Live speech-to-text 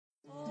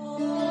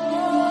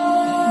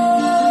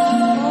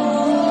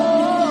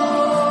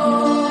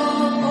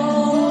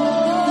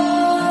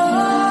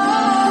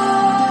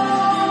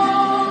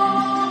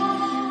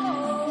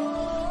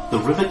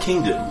River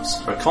Kingdoms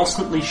are a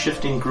constantly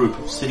shifting group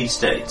of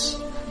city-states,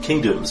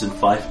 kingdoms and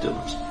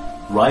fiefdoms,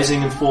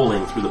 rising and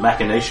falling through the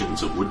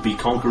machinations of would-be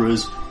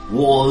conquerors,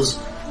 wars,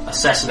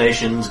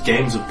 assassinations,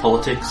 games of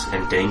politics,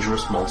 and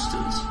dangerous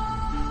monsters.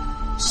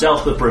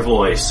 South of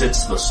Brevoy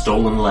sits the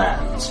Stolen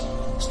Lands.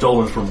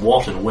 Stolen from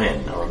what and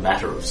when are a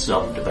matter of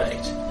some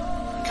debate.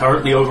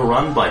 Currently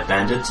overrun by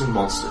bandits and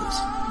monsters.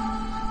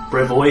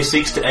 Brevoy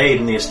seeks to aid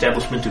in the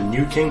establishment of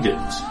new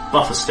kingdoms,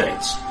 buffer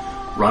states,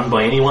 run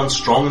by anyone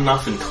strong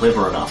enough and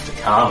clever enough to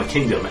carve a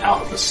kingdom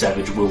out of the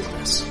savage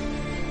wilderness.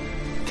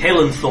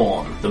 Caelan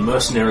Thorne, the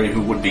mercenary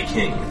who would be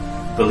king,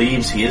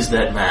 believes he is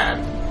that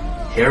man.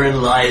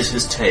 Herein lies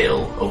his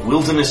tale of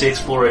wilderness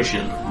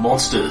exploration,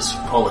 monsters,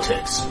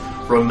 politics,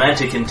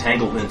 romantic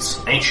entanglements,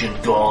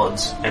 ancient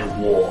gods,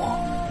 and war.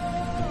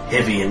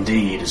 Heavy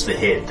indeed is the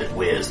head that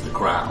wears the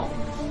crown.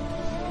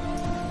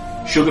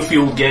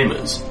 Sugar-Fueled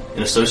Gamers,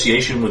 in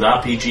association with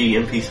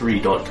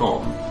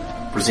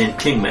RPGMP3.com, present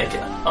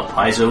Kingmaker, a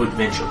Paizo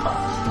adventure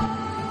path.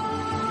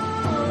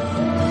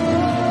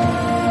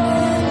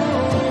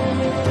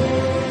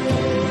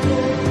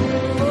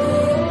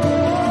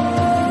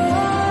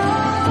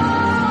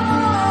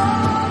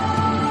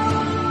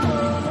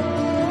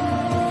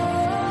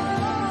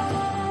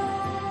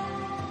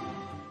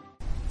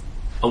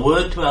 A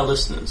word to our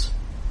listeners.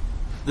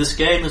 This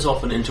game is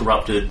often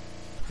interrupted.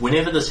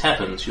 Whenever this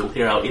happens, you'll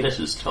hear our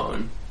editor's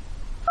tone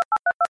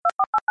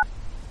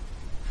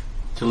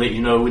to let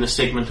you know when a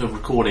segment of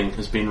recording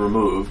has been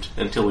removed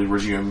until we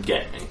resume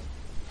gaming.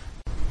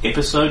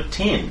 Episode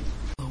 10.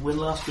 When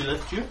last we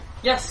left you?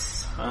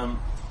 Yes.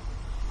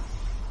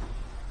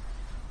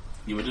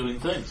 You were doing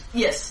things.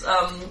 Yes,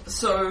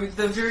 so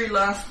the very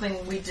last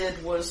thing we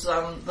did was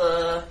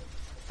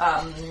crap,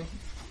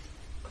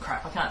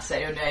 I can't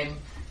say her name,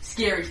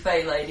 scary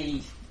Fey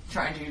lady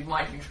trying to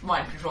mind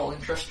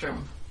controlling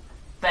Tristram.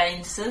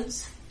 Bane Sid,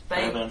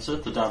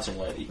 the dancing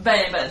lady.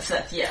 Bane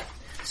Sid, yeah.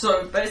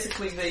 So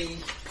basically,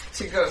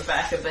 to go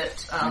back a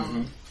bit,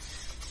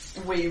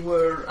 we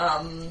were,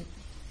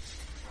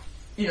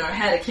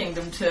 had a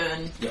kingdom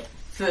turn. Yep.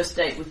 First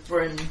date with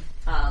Bryn.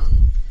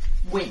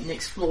 Went and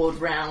explored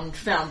round,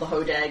 found the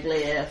Hodag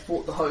lair,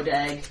 fought the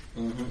Hodag.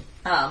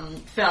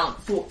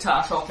 Fought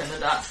Tartok and the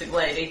dancing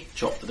lady.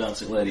 Chopped the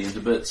dancing lady into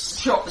bits.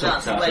 Took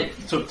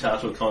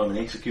Tartok home and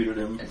executed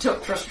him. And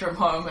took Tristram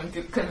home and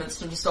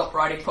convinced him to stop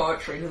writing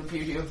poetry to the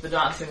beauty of the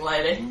dancing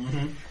lady.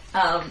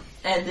 And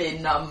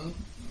then,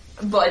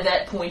 by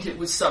that point it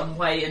was some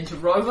way into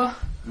Rover.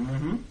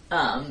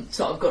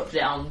 So I've got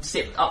down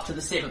up to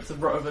the 7th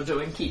of Rover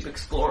doing Keep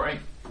Exploring.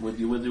 With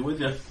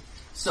you.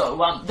 So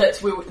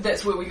that's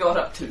where we got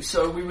up to.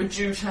 So we were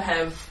due to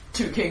have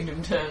 2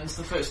 kingdom turns,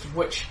 the first of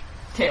which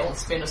Caelan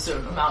spent a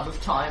certain amount of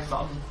time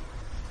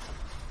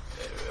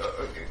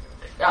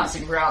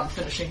dancing around,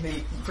 finishing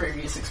the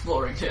previous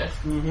exploring turn.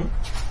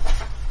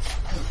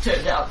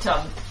 Turned out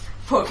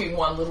poking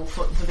one little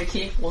foot into the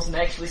keep wasn't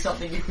actually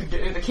something you could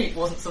do. The keep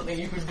wasn't something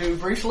you could do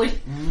briefly.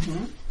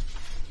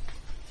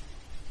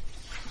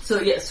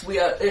 So yes,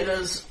 it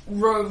is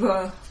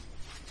Rover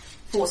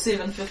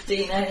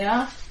 4715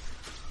 AR.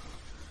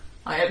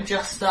 I am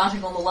just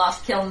starting on the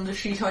last calendar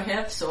sheet I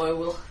have, so I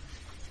will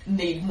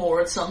need more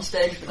at some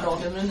stage, but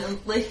not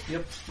imminently.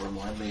 Yep,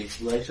 remind me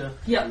later.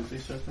 Yep.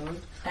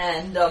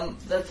 And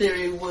the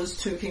theory was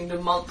 2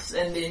 kingdom months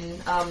and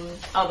then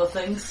other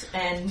things,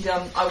 and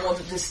I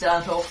wanted to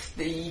start off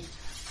the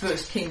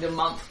first kingdom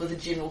month with a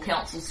general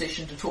council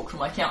session to talk to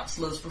my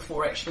councillors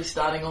before actually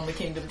starting on the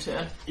kingdom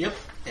turn. Yep,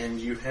 and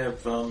you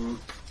have...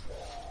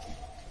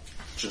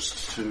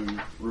 just to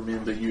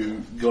remember,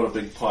 you got a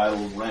big pile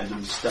of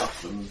random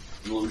stuff and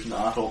illusion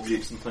art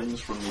objects and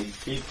things from the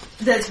keep.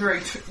 That's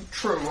very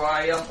true.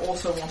 I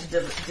also wanted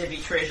Divi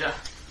treasure.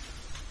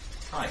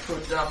 I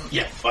could... I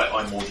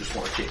more just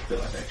want to check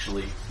that I've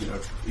actually,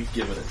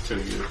 given it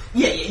to you.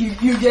 Yeah,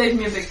 you gave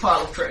me a big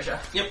pile of treasure.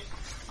 Yep.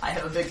 I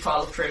have a big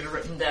pile of treasure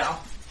written down.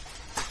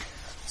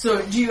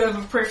 So, do you have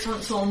a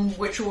preference on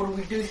which order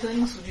we do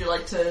things? Would you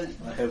like to...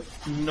 I have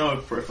no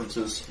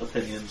preferences,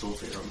 opinions, or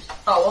theorems.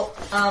 Oh,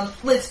 well,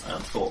 let's...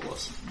 I'm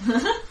thoughtless.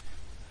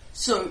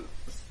 So,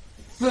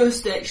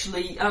 first,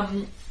 actually,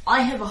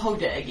 I have a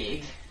Hodag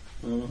egg.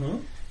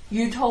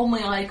 You told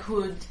me I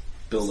could...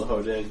 Build a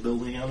Hodag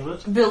building out of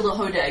it? Build a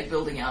Hodag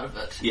building out of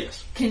it.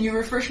 Yes. Can you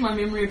refresh my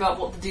memory about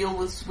what the deal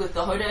was with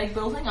the Hodag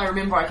building? I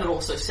remember I could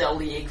also sell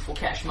the egg for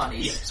cash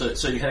monies. Yeah,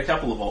 so you had a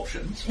couple of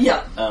options.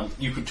 Yeah.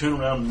 You could turn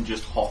around and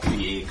just hawk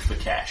the egg for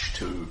cash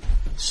to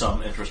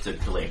some interested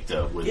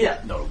collector with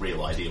no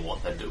real idea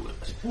what they'd do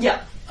with it.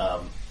 Yeah.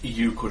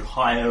 You could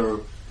hire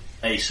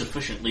a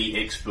sufficiently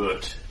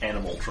expert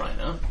animal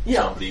trainer,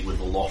 somebody with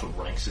a lot of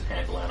ranks in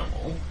handle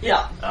animal,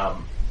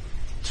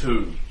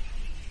 to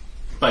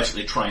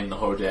basically train the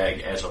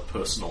Hodag as a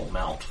personal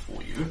mount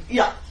for you.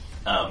 Yeah.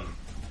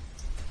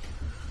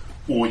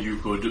 Or you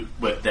could,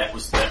 but that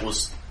was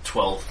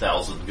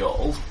 12,000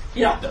 gold.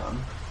 Yeah.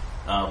 Done.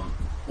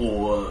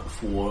 Or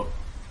for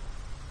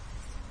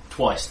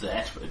twice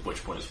that, at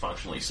which point it's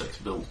functionally 6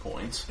 build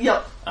points.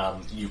 Yep.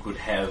 You could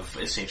have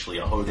essentially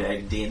a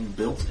Hodag den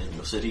built in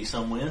your city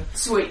somewhere.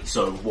 Sweet.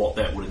 So what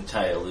that would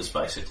entail is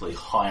basically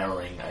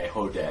hiring a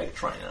Hodag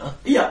trainer.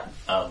 Yeah.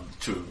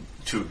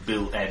 To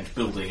build and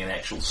building an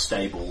actual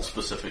stable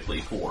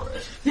specifically for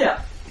it.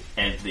 Yeah.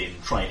 And then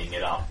training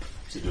it up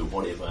to do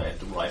whatever and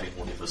deriving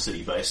whatever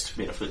city-based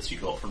benefits you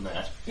got from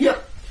that.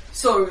 Yep.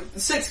 So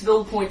 6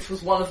 build points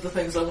was one of the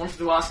things I wanted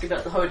to ask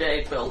about the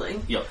Hodag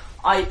building. Yep.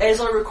 As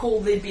I recall,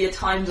 there'd be a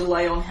time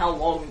delay on how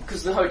long,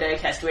 because the Hodag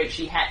has to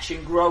actually hatch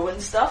and grow and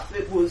stuff.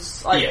 It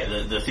was...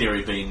 the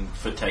theory being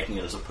for taking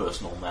it as a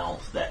personal mount,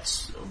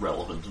 that's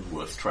relevant and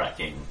worth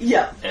tracking.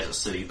 Yeah. As a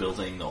city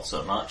building, not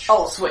so much.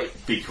 Oh, sweet.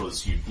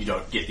 Because you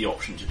don't get the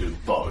option to do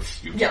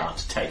both. You can't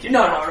take it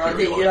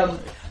No.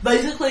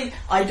 Basically,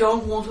 I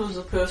don't want it as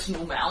a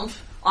personal mount.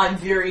 I'm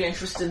very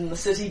interested in the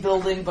city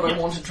building, but I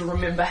wanted to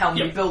remember how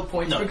many build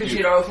points, because,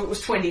 if it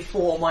was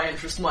 24, my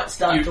interest might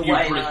start to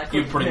wane, and I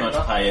couldn't You pretty remember.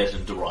 much pay it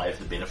and derive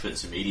the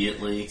benefits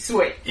immediately.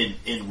 Sweet.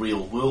 In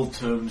real world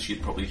terms,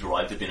 you'd probably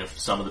derive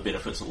some of the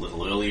benefits a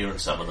little earlier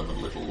and some of them a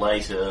little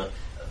later.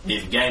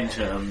 In game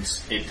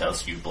terms, it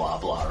does you blah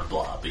blah and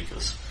blah,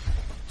 because...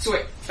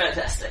 Sweet.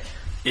 Fantastic.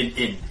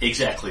 In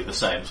exactly the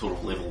same sort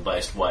of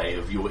level-based way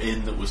of your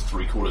inn that was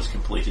 3/4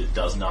 completed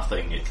does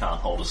nothing, it can't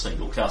hold a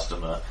single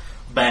customer.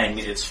 Bang,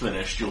 it's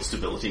finished, your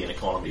stability and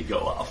economy go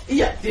up.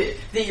 Yeah, the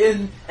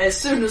inn, as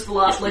soon as the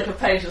last lick of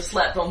paint is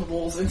slapped on the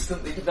walls,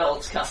 instantly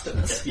develops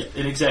customers. Yeah,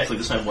 in exactly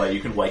the same way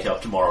you can wake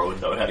up tomorrow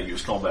and know how to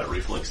use combat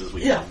reflexes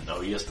we didn't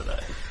know yesterday.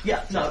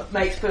 Yeah, no,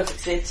 makes perfect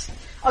sense.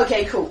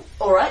 Okay, cool.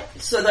 Alright,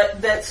 so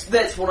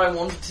that's what I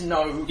wanted to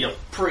know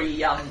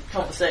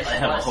pre-conversation. I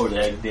have a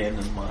Hodag den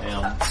in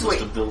my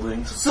list of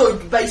buildings. So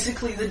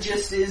basically the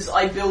gist is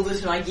I build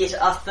it and I get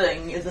a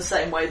thing in the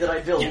same way that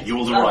I build you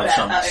will derive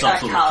some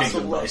sort of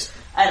kingdom base.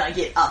 And I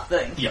get a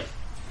thing. Yep.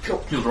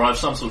 Cool. You'll derive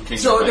some sort of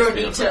kingdom so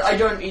base. So I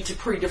don't need to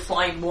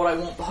predefine what I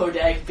want the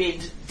Hodag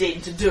den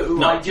to do.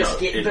 No, I just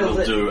build it. It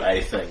will do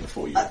a thing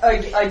for you.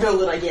 I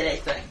build it, I get a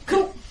thing.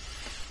 Cool.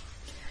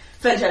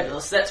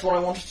 Fantabulous. That's what I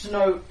wanted to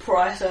know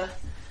prior to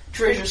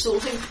treasure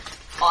sorting.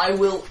 I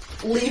will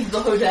leave the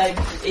Hodag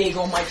egg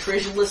on my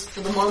treasure list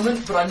for the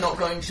moment, but I'm not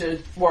going to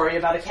worry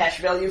about a cash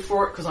value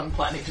for it because I'm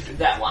planning to do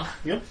that one.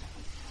 Yep.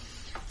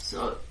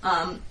 So,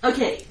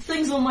 okay,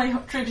 things on my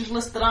treasure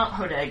list that aren't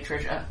Hodag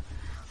treasure.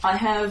 I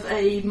have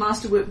a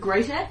Masterwork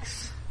Great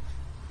Axe.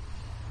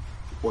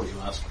 What are you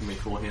asking me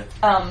for here?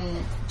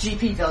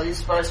 GP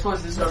values, but I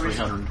suppose there's no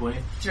 320.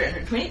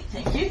 320,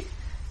 thank you.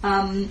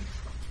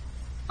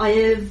 I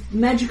have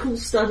magical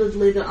studded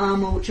leather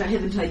armour, which I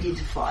haven't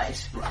identified.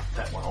 Right,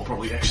 that one I'll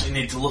probably actually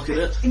need to look at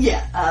it.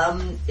 Yeah,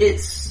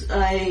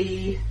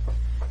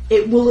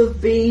 it will have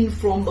been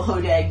from the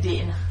Hodag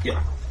Den.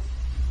 Yeah.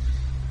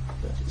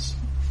 That is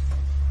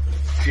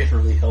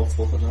generally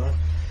helpful to know.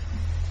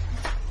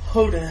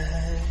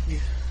 Hodag.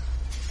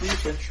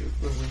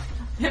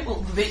 It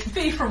will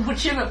be from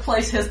whichever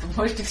place has the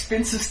most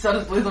expensive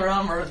studded leather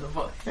armour in the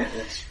book.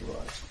 That's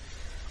right.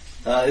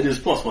 It is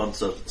 +1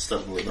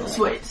 studded leather armour.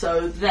 Sweet,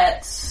 so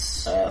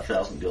that's...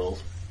 1,000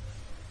 gold.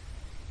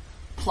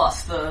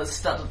 Plus the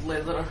studded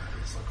leather.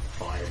 It's like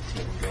 5,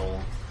 10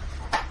 gold.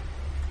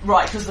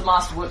 Right, because the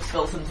masterwork's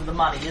built into the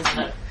money, isn't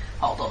it?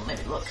 Hold on, let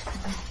me look.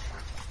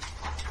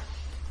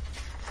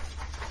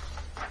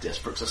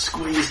 Desperate to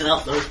squeeze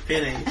out those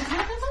pennies.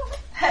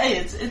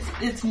 Hey,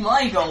 it's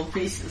my gold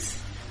pieces.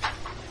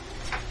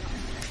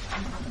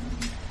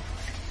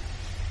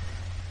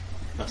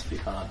 Must be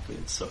hard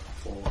being so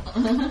poor.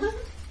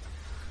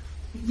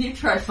 You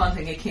try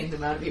funding a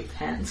kingdom out of your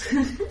pants.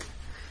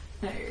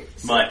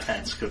 My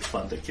pants could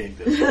fund a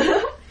kingdom.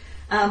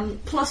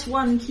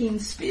 +1 keen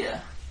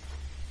spear.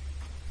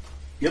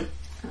 Yep.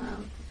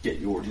 Yeah,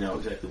 you already know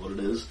exactly what it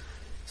is.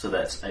 So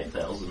that's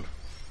 8,000.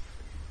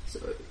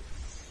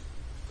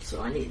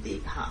 So I need the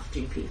half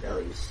GP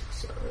values.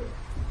 So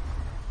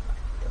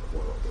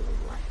what I'll do is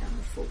write down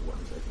the full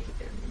ones over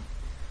here.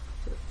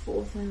 So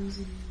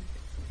 4,000.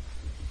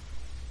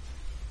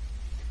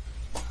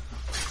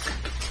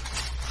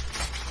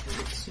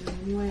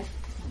 Anyway.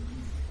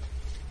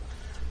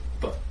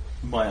 But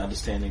my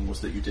understanding was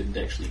that you didn't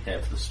actually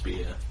have the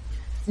spear.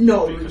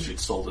 No. Because you'd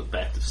sold it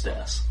back to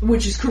Stas.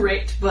 Which is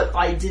correct, but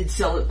I did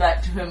sell it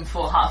back to him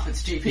for half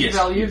its GP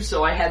value,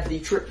 so I have the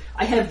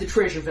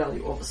treasure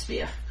value of a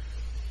spear.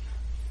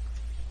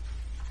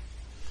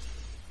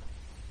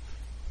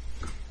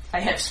 I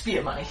have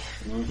spear money.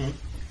 Mm-hmm.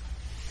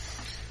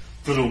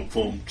 Boom,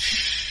 boom.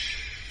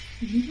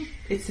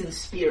 It's in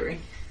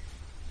spearing.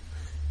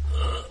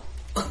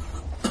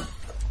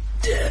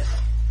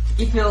 Death.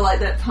 You feel like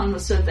that pun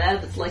was so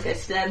bad it's like I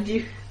stabbed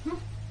you?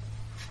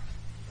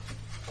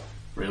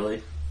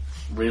 Really?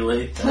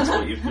 Really? That's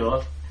what you've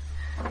got?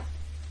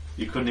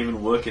 You couldn't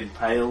even work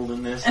impaled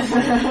in this?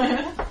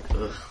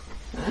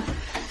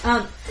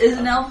 Is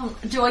an album...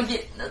 Do I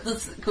get... I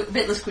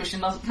bet this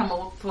question doesn't come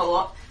up a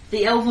lot.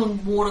 The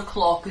elven water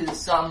clock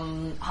is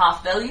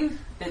half value.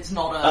 It's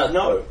not a...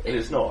 no, it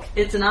is not.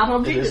 It's an art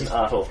object? It is an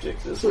art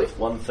object. It's worth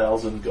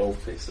 1,000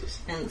 gold pieces.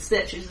 And the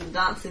statues of the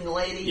dancing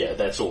lady? Yeah,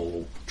 that's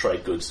all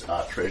trade goods,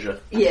 art treasure.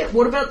 Yeah,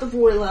 what about the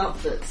royal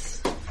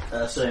outfits?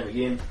 Same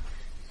again.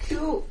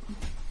 Cool.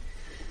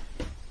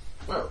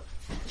 Well,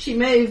 she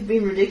may have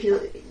been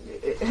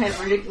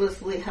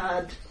ridiculously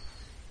hard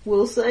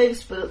will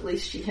saves, but at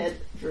least she had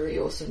very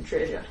awesome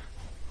treasure.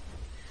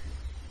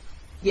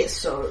 Yes,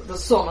 so the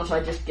sonnet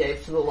I just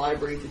gave to the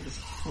library because,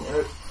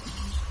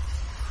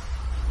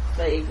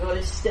 they got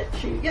a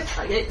statue. Yep,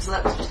 okay, so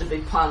that was just a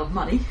big pile of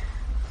money.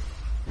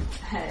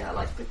 Hey, I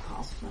like big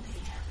piles of money.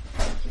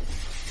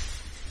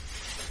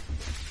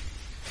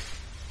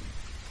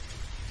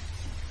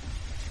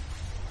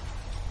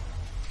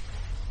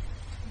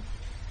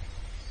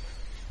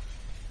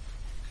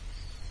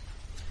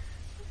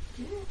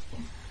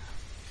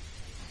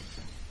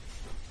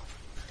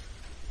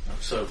 I'm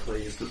so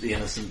pleased that the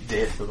innocent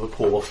death of a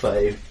poor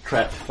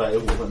trapped Fey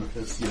woman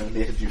has,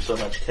 netted you so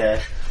much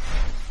cash.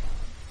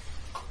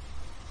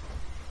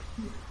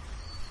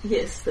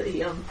 Yes,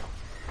 the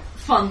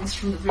funds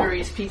from the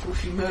various people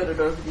she murdered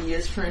over the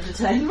years for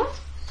entertainment.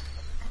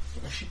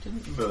 She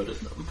didn't murder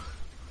them.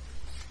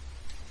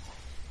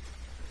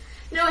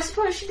 No, I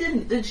suppose she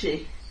didn't, did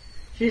she?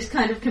 She just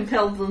kind of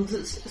compelled them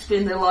to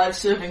spend their lives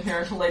serving her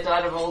until they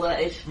died of old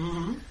age.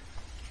 Mm-hmm.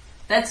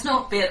 That's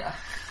not better.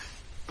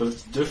 But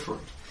it's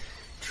different.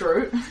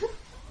 True.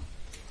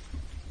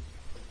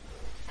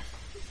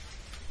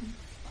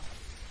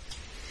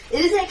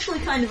 It is actually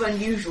kind of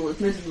unusual,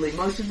 admittedly.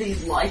 Most of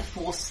these life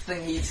force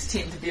thingies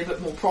tend to be a bit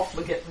more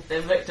profligate with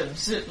their victims.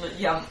 Certainly,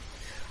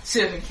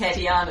 serving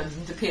Katiana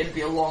didn't appear to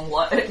be a long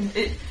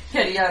life.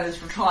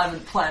 Katiana's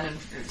retirement plan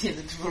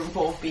tended to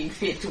involve being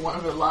fed to one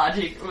of her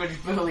large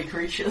burly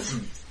creatures.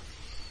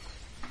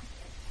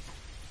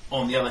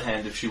 On the other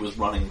hand, if she was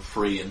running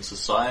free in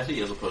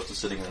society as opposed to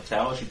sitting in a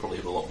tower, she'd probably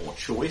have a lot more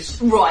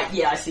choice. Right,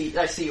 yeah, I see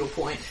your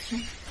point.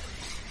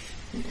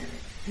 Okay.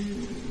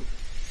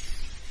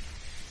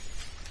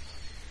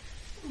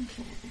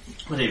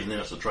 But even then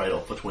it's a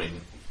trade-off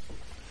between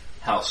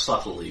how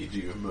subtly do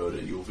you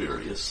murder your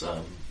various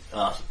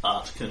art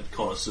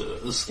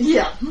connoisseurs.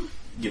 Yeah.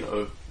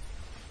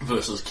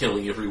 Versus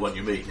killing everyone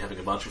you meet and having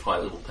a bunch of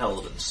high-level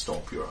paladins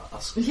stomp your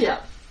ass.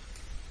 Yeah.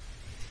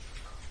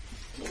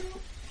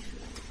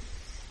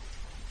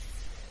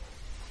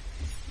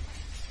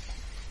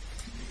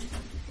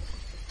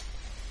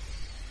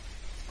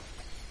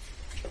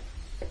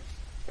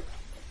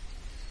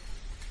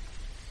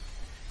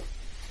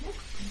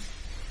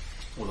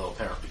 Although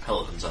apparently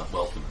paladins aren't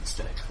welcome in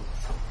stacks.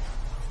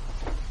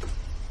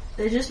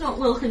 They're just not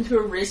welcome to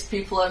arrest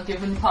people I've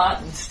given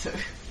pardons to.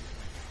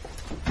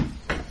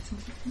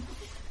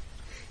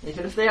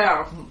 Even if they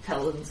are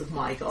paladins of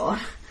my god.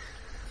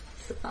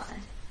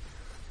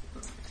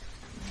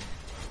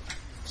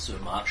 So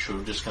Mark should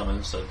have just come in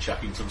and started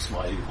chucking some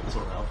smitey balls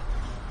around.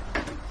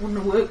 Wouldn't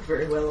have worked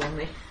very well on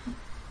me.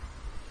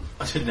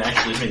 I didn't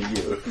actually mean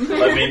you.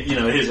 I mean,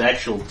 his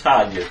actual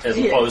target, as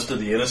opposed to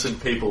the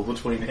innocent people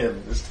between him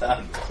and his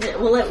target. Yeah,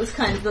 well, that was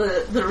kind of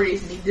the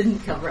reason he didn't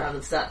come around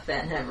and start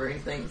fan-hammering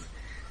things.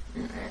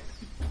 Alright.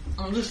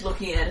 I'm just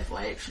looking at if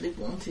I actually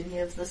want any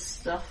of this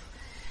stuff.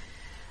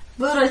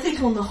 But I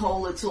think on the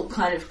whole it's all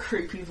kind of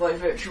creepy by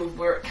virtue of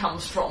where it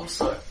comes from,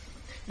 so...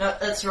 No,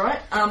 that's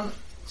right.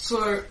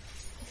 So...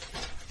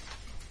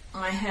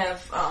 I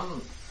have,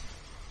 out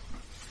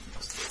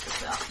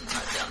and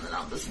note down the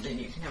numbers and then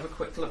you can have a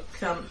quick look.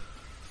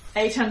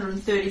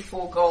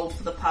 834 gold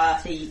for the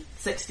party,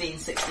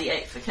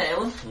 1668 for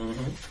Caleb.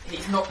 Mm-hmm.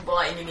 He's not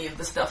buying any of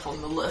the stuff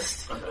on the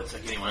list. I don't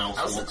think anyone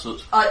else wants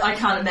it. I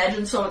can't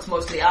imagine, so it's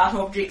mostly art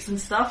objects and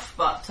stuff,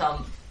 but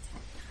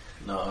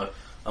no,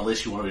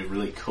 unless you want to be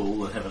really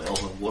cool and have an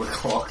elven water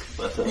clock.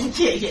 But no,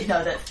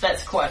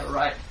 that's quite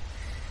alright.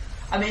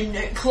 I mean,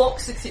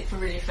 clocks, except for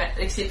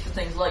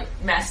things like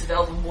massive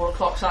elven water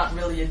clocks, aren't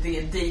really a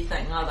D&D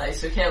thing, are they?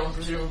 So Caleb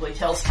presumably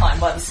tells time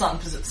by the sun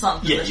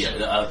position.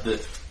 Yeah.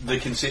 The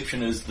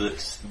conception is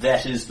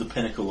that is the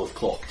pinnacle of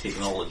clock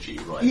technology,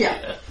 right?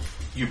 Yeah. There.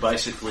 You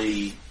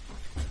basically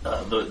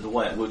the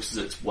way it works is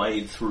it's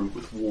weighed through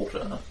with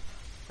water,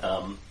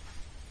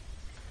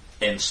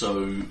 and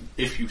so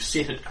if you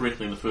set it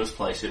correctly in the first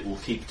place, it will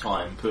keep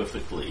time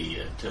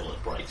perfectly until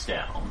it breaks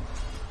down.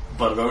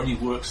 But it only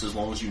works as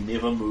long as you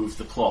never move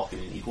the clock in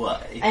any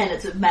way. And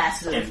it's a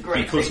massive,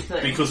 great big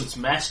thing. Because it's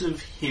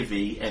massive,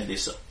 heavy, and they're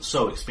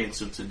so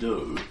expensive to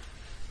do,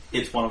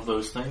 it's one of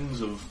those things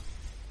of,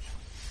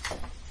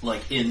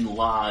 like, in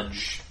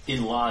large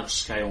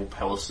scale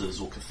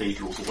palaces or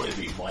cathedrals or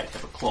whatever, you might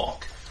have a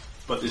clock,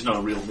 but there's no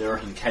real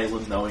merit in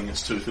Kalen knowing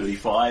it's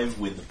 2:35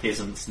 when the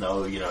peasants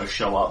know,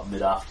 show up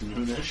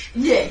mid-afternoonish.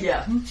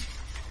 Yeah.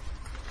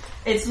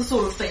 It's the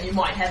sort of thing you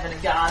might have in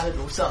a garden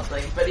or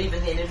something, but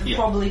even then it would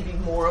probably be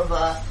more of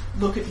a,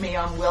 look at me,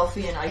 I'm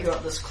wealthy and I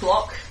got this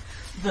clock,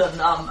 than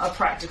a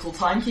practical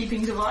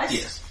timekeeping device.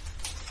 Yes.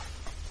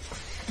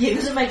 Yeah,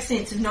 because it makes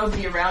sense. If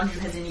nobody around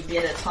you has any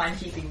better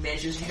timekeeping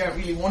measures, you don't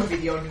really want to be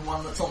the only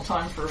one that's on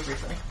time for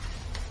everything.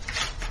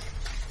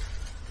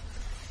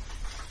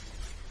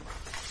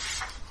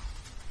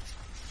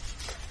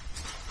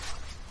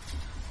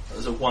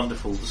 there's a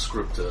wonderful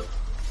descriptor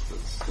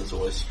that's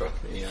always struck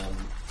me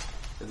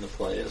in the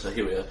player. So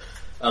here we are.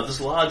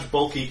 This large,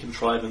 bulky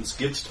contrivance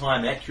gives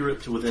time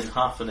accurate to within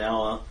half an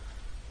hour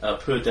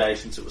per day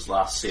since it was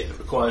last set. It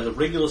requires a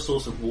regular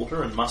source of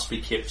water and must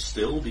be kept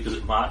still because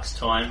it marks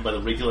time by the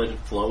regulated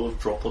flow of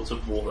droplets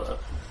of water.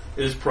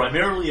 It is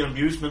primarily an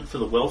amusement for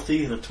the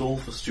wealthy and a tool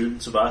for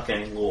students of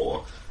arcane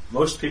lore.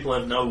 Most people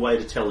have no way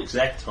to tell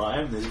exact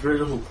time. There's very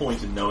little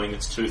point in knowing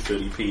it's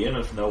 2:30 PM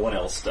if no one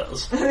else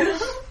does.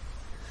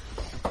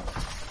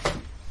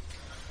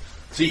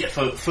 So yeah,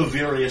 for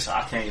various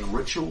arcane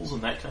rituals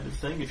and that kind of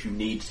thing, if you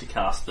need to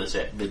cast this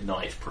at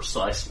midnight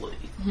precisely,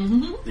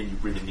 then you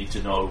really need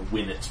to know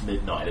when it's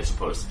midnight as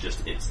opposed to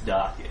just it's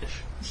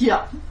darkish.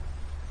 Yeah.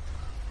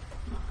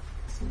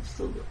 I've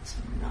still got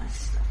some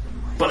nice stuff in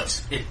my...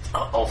 But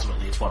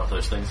ultimately it's one of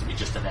those things that we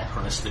just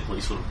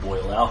anachronistically sort of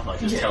boil out, and I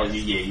just tell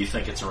you, you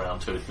think it's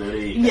around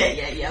 2:30.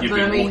 Yeah. You've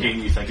been walking,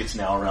 you think it's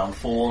now around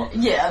 4.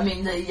 Yeah, I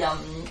mean,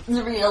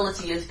 the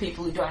reality is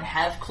people who don't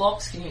have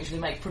clocks can usually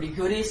make pretty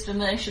good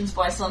estimations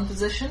by some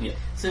position. Yeah.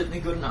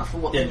 Certainly good enough for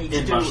what they need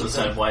to do. In much the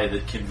same way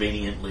that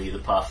conveniently the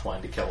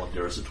Pathfinder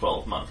calendar is a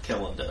 12-month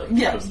calendar,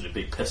 because it'd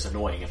be piss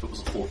annoying if it was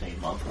a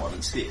 14-month one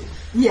instead.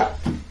 Yeah.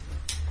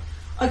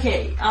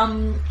 Okay,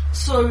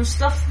 so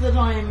stuff that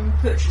I'm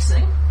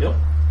purchasing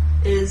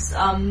is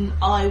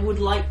I would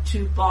like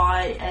to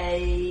buy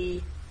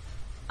a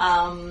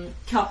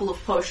couple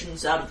of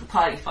potions out of the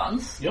party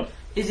funds. Yep.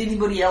 Is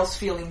anybody else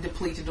feeling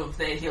depleted of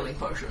their healing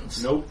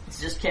potions? Nope. It's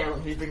just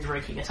Kaelin who's been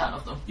drinking a ton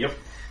of them. Yep.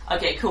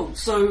 Okay, cool.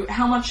 So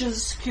how much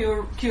is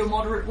cure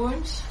moderate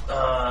wounds?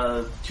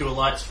 Cure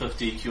light's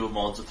 50, cure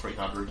mods are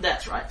 300.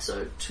 That's right,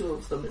 so 2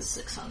 of them is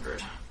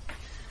 600.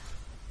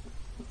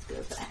 Let's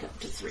go back up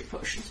to 3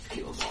 potions of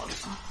cure mod.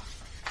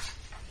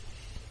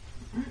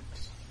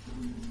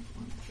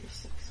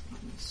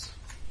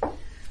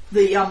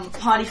 The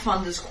party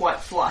fund is quite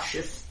flush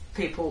if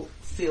people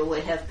feel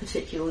they have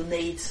particular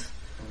needs.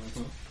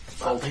 Mm-hmm.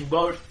 Folding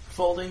boat.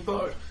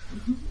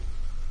 Mm-hmm.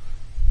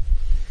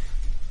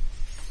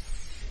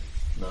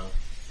 No.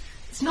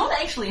 It's not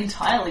actually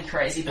entirely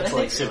crazy, but it's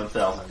like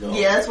 $7,000.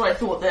 Yeah, that's what I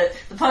thought.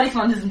 The party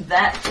fund isn't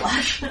that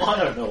flush. Well,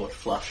 I don't know what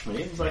flush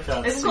means. I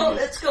can't It's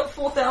got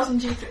 4,000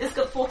 GP. It's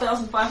got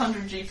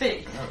 4,500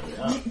 GP. Oh,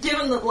 yeah.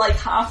 Given that like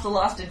half the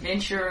last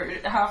adventure,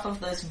 half of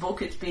this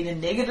book, it's been in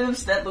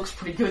negatives. That looks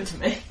pretty good to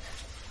me.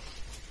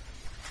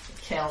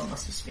 Cal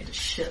must have spent a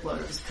shitload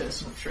of his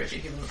personal treasure,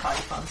 given the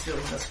party fund's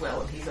doing this well,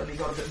 and he's only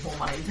got a bit more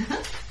money than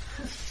it.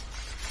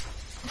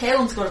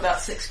 Kaelin's got about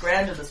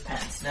 $6,000 in his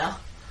pants now.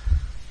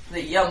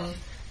 The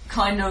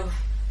kind of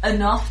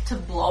enough to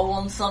blow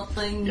on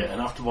something. Yeah,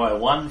 enough to buy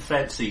one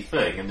fancy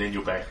thing, and then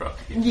you're bankrupt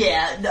again.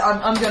 Yeah,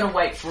 I'm going to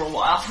wait for a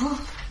while.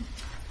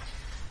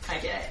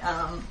 Okay.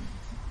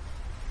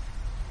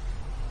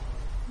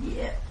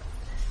 Yeah.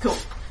 Cool.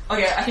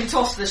 Okay, I can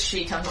toss this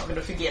sheet. I'm not going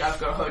to forget. I've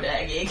got a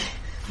Hodag egg.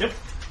 Yep.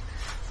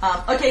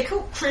 Okay,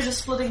 cool. Treasure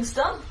splitting's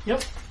done.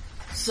 Yep.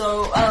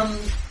 So,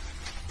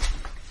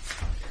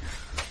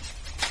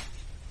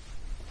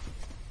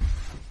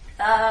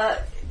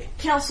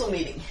 council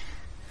meeting.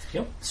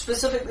 Yep.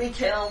 Specifically,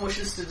 Kaelin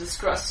wishes to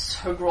discuss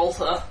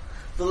Hogroltha,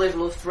 the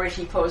level of threat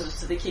he poses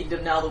to the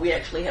kingdom now that we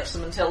actually have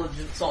some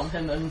intelligence on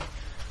him, and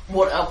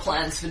what our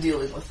plans for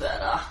dealing with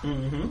that are.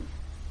 Mm-hmm.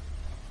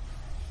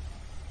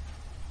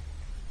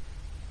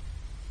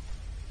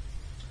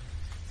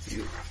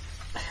 You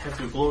have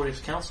your glorious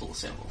council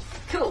assembled.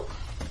 Cool.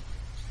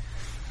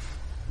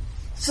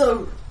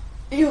 So,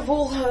 you've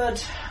all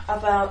heard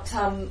about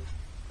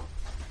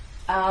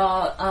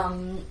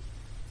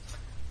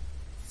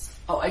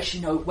oh,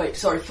 actually, no, wait,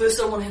 sorry. First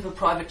I want to have a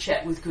private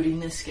chat with Goody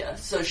Niska.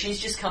 So she's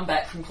just come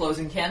back from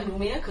closing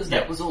Candlemere, because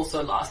that was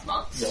also last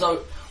month. Yep.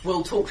 So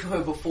we'll talk to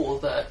her before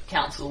the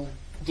council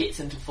gets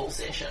into full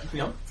session.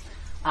 Yep.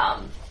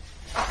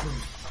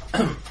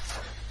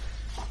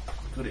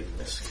 Goody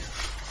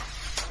Niska.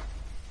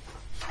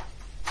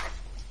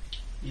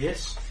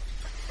 Yes?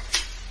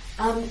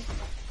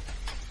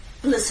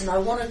 Listen, I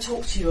want to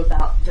talk to you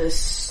about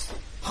this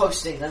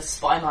hosting, this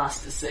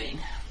Spymaster scene.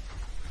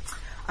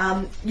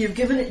 You've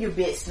given it your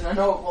best, and I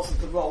know it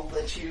wasn't the role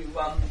that you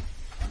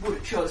would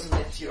have chosen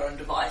left to your own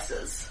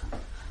devices,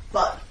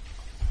 but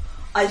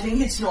I think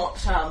it's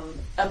not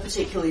a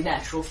particularly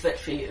natural fit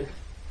for you.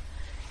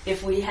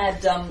 If we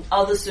had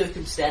other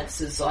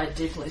circumstances, I'd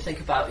definitely think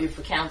about you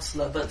for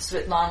counsellor, but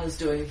Svetlana's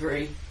doing a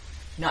very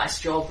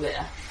nice job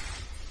there.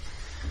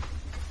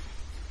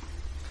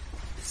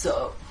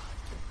 So...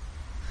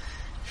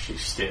 She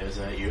stares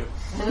at you.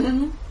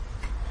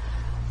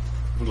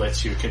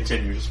 Lets you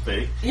continue to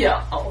speak.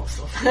 Yeah,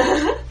 awesome.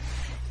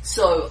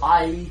 So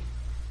I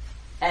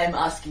am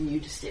asking you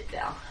to step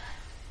down.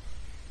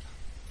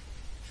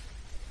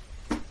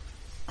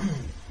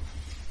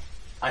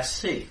 I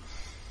see.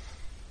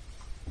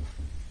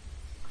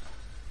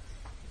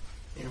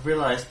 You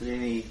realise that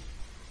any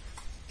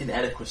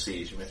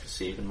inadequacies you may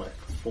perceive in my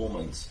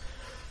performance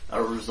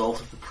are a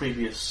result of the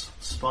previous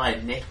spy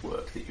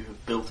network that you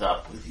have built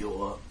up with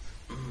your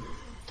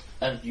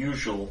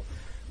unusual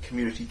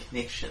community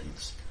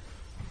connections.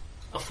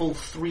 a full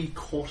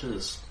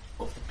 3/4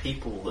 of the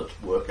people that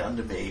work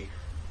under me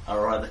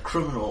are either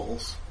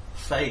criminals,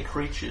 fey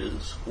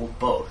creatures, or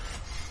both.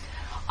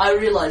 I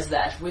realise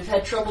that. We've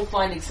had trouble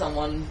finding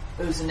someone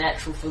who's a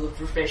natural for the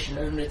profession,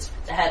 and it's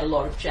had a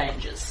lot of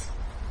changes.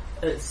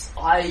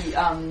 I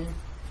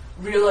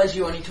realise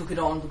you only took it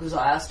on because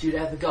I asked you to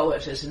have a go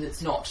at it, and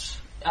it's not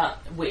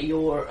where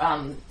your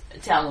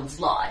talents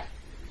lie.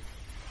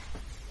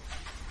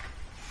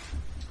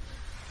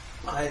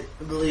 I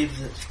believe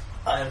that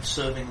I am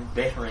serving and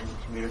bettering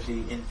the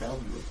community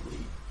invaluably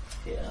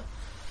here.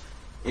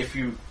 If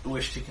you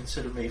wish to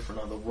consider me for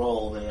another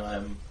role, then I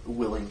am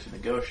willing to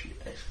negotiate.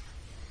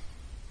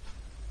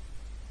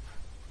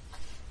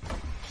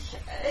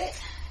 Okay.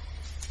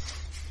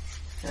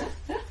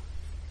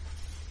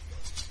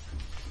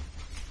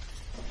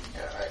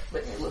 Alright,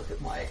 let me look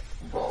at my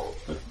role.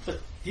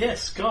 But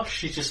yes, gosh,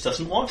 she just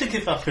doesn't want to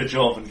give up her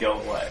job and go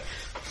away.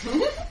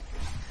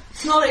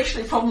 It's not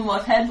actually a problem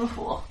I've had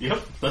before.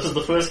 Yep, this is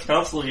the first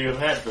counsellor you have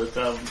had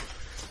that,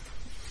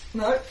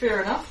 No,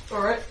 fair enough,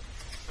 alright.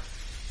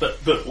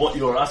 But what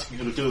you're asking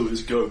her to do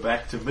is go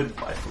back to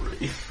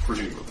midwifery,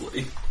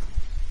 presumably.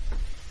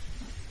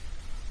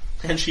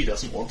 And she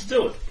doesn't want to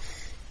do it.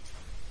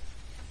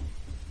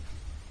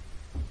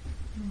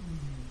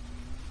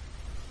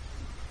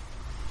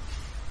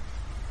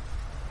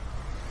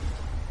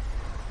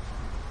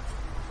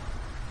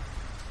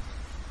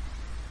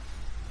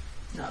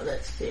 No,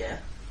 that's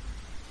fair.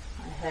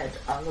 I had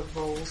other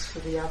roles for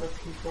the other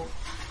people.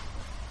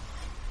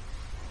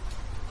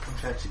 In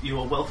fact, you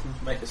are welcome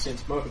to make a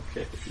sense motive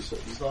check if you so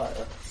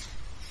desire.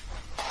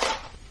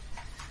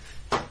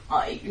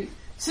 I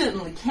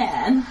certainly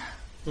can.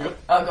 Yep.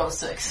 I got a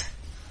 6.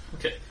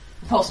 Okay.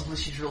 Possibly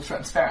she's real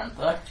transparent,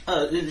 though.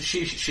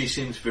 She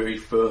seems very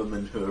firm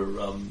in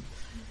her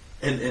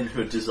in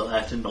her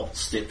desire to not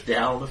step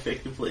down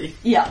effectively.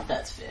 Yeah,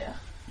 that's fair.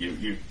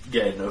 You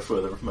gain no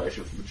further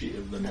information from the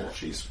GM than what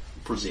she's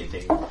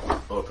presenting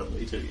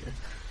openly to you.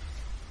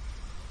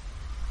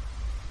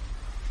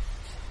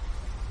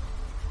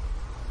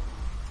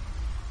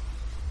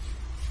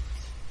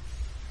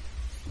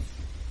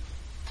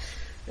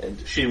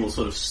 And she will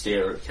sort of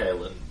stare at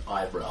Kaelin,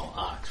 eyebrow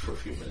arched for a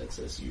few minutes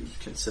as you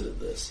consider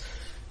this.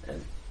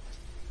 And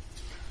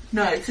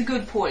no, it's a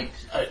good point.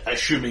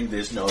 Assuming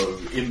there's no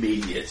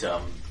immediate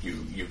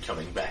you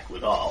coming back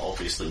with,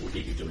 obviously we'll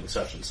get you doing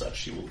such and such,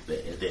 she will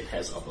then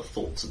has other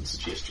thoughts and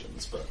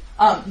suggestions. But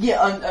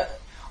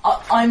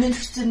I'm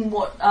interested in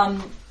what I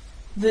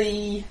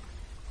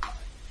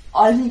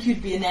think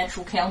you'd be a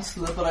natural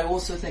counsellor, but I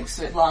also think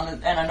Svetlana,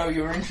 and I know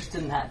you're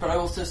interested in that, but I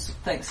also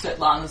think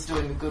Svetlana's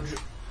doing a good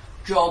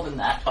job in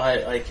that.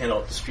 I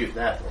cannot dispute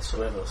that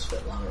whatsoever.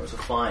 Svetlana is a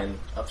fine,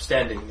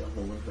 upstanding young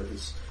woman who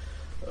has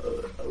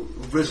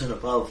risen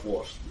above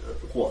what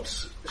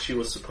she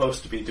was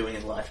supposed to be doing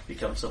in life to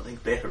become something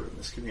better in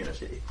this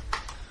community.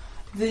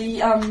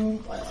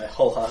 I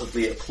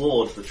wholeheartedly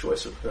applaud the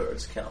choice of her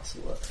as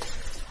counsellor.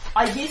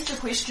 I guess the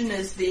question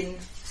is then,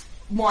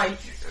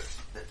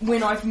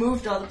 when I've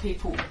moved other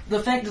people,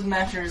 the fact of the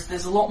matter is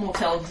there's a lot more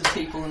talented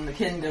people in the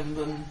kingdom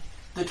than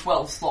the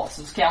 12 slots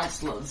as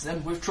counsellors,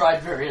 and we've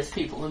tried various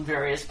people in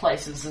various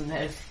places and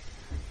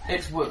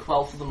it's worked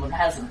well for them and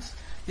hasn't.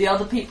 The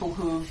other people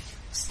who've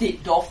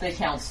stepped off their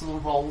counsellor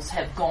roles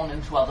have gone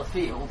into other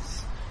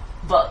fields,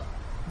 but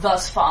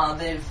thus far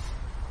they've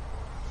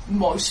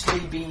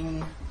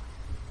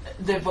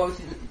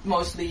both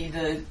mostly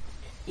either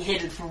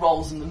headed for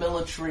roles in the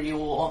military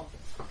or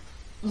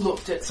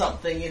looked at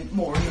something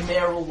more in the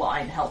mayoral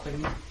line,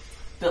 helping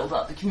build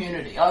up the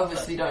community. I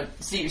obviously don't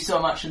see you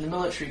so much in the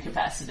military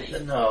capacity.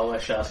 No, I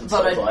shan't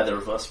insult either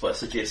of us by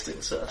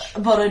suggesting such.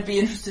 But I'd be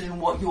interested in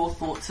what your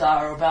thoughts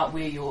are about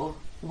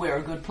where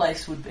a good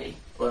place would be.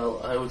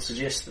 Well, I would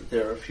suggest that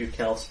there are a few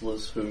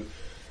counsellors who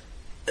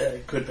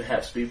could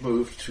perhaps be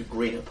moved to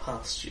greener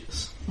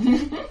pastures.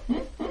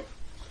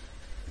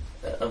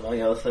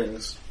 Among other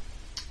things,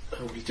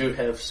 we do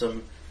have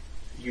some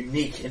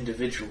unique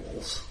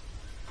individuals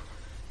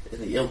in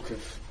the ilk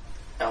of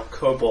our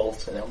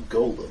Cobalt and our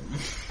Golem.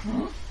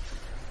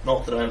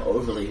 Not that I'm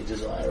overly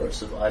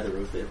desirous of either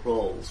of their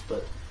roles,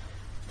 but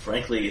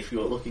frankly, if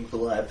you're looking for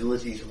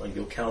liabilities among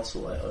your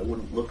council, I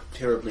wouldn't look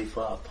terribly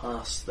far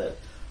past that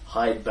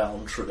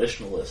hidebound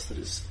traditionalist that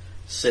is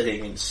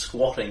sitting and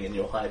squatting in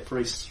your high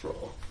priest's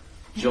role,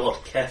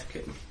 Jod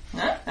Kafkin.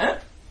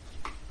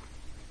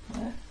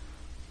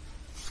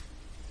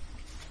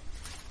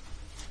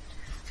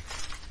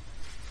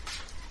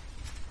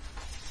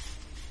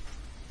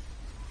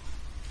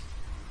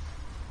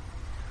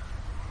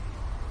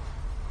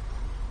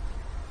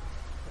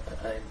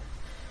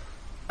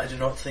 I do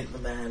not think the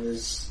man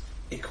is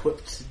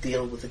equipped to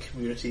deal with a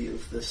community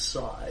of this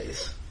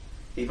size.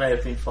 He may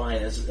have been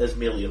fine as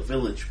merely a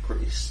village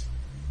priest.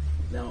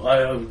 Now,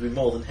 I would be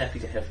more than happy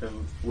to have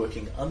him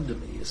working under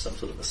me as some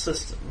sort of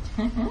assistant.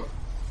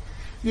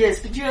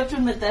 Yes, but you have to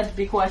admit that would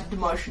be quite a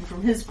demotion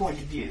from his point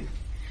of view.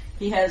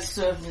 He has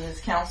served in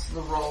his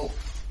councillor role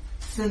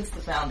since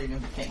the founding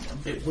of the kingdom.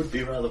 It would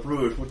be rather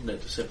rude, wouldn't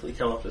it, to simply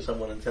come up to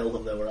someone and tell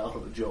them they were out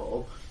of a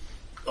job?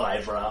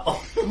 eyebrow.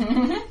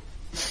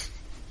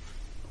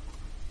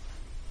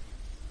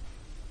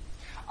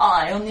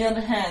 On the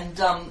other hand,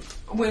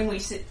 when we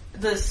said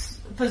this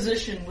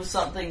position was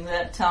something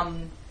that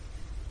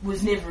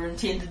was never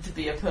intended to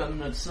be a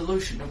permanent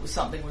solution, it was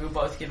something we were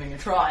both giving a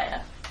try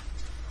at.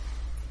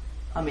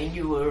 I mean,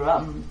 you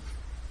were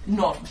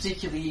not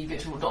particularly eager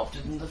to adopt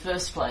it in the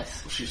first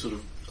place. She sort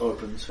of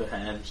opens her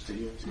hand to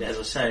you. As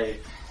I say,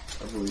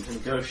 I'm willing to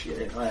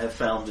negotiate. I have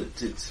found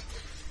it is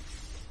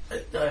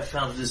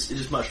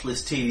much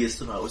less tedious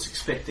than I was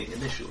expecting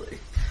initially.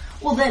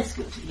 Well, that's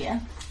good to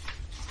hear.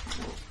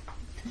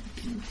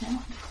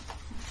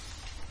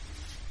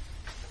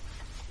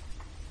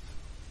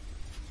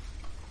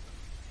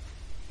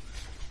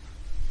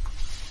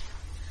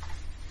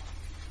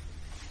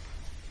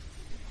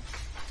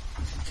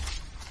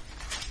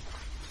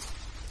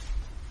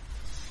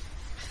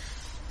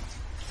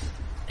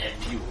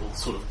 And you will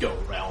sort of go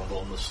around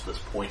on this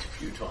point a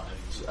few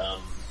times.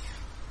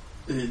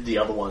 The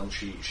other one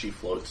she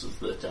floats is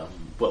that,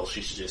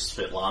 she suggests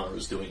Svetlana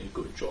is doing a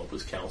good job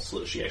as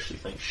counsellor. She actually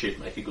thinks she'd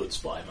make a good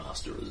spy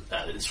master.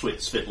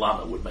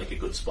 Svetlana would make a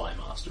good spy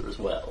master as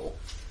well,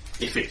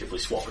 effectively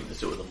swapping the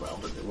two of them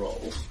round in their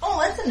roles.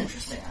 Oh, that's an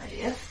interesting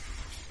idea.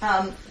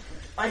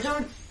 I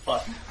can't...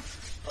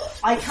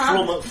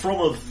 From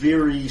a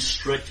very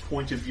strict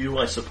point of view,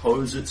 I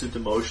suppose it's a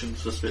demotion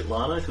for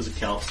Svetlana, because a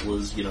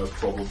counsellor's,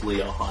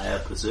 probably a higher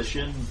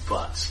position,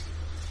 but...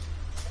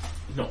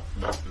 Not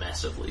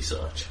massively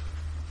such.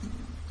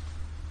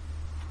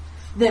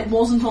 That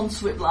wasn't on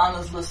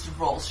Svetlana's list of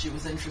roles she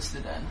was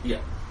interested in.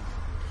 Yeah.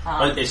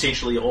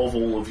 Essentially, of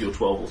all of your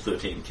 12 or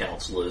 13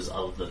 counsellors,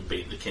 other than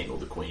being the king or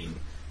the queen,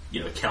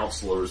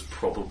 counsellor is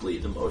probably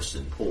the most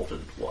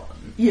important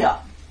one. Yeah.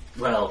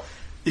 Well,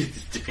 it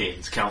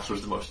depends. Counsellor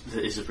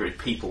is a very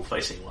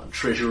people-facing one.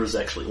 Treasurer is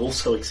actually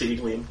also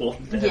exceedingly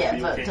important to have for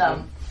your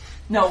kingdom.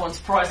 No one's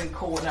prizing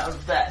Corwin out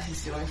of that.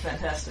 He's doing a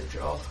fantastic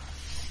job.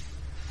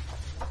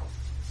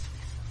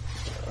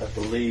 I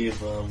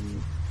believe,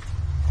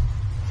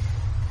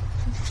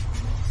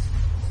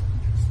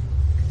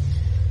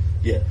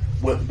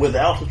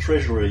 without a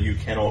treasurer you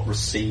cannot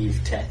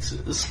receive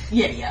taxes.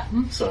 Yeah.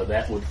 So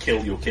that would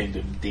kill your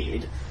kingdom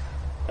dead.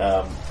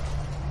 On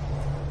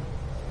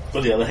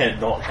the other hand,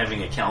 not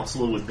having a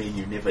counsellor would mean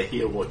you never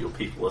hear what your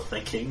people are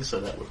thinking, so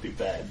that would be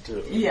bad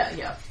too.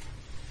 Yeah.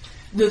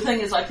 The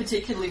thing is, I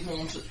particularly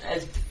want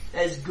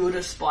as good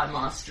a spy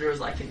master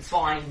as I can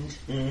find,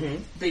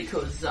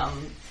 because,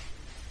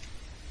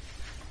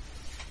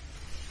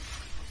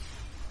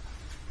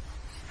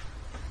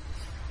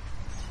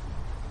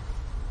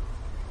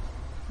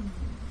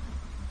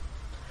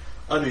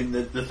 I mean,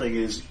 the thing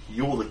is,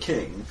 you're the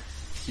king.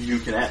 You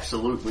can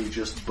absolutely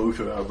just boot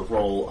her out of the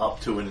role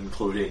up to and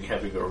including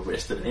having her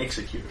arrested and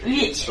executed.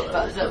 Yes,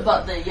 but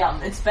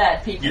it's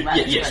bad people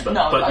management. Yes,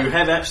 but you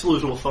have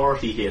absolute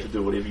authority here to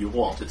do whatever you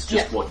want. It's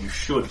just what you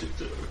should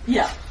do.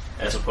 Yeah.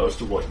 As opposed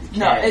to what you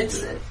can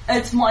do.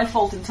 It's my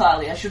fault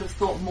entirely. I should have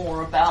thought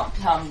more about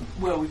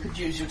where we could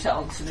use your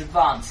talents in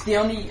advance. The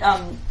only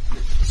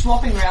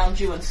swapping around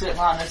you and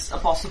Svetlana's a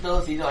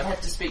possibility, though I'd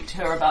have to speak to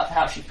her about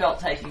how she felt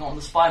taking on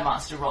the spy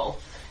master role.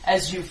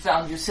 As you've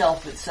found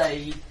yourself, it's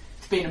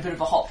been a bit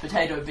of a hot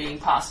potato being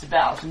passed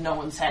about, and no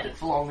one's had it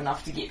for long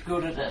enough to get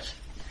good at it.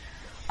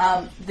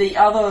 The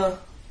other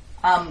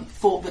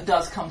thought that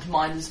does come to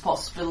mind as a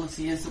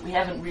possibility is that we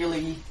haven't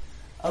really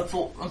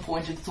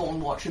appointed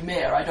Thornwatcher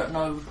Mayor. I don't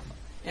know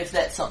if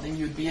that's something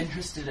you'd be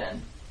interested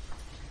in.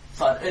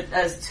 But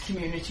as it's a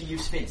community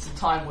you've spent some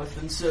time with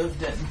and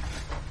served in,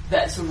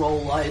 that's a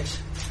role I'd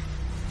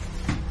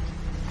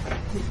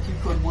think you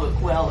could work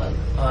well in.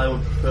 I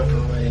would prefer to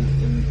remain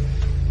in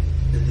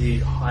the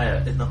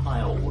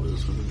higher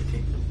orders within the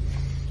kingdom.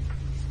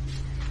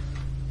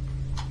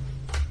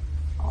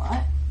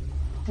 Alright.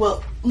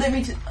 Well,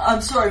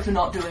 I'm sorry for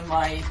not doing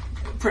my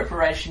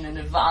preparation in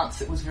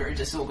advance. It was very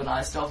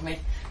disorganised of me.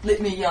 Let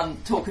me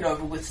talk it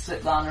over with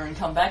Svetlana and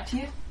come back to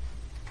you.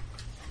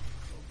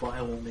 By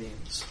all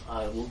means,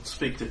 I will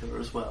speak to her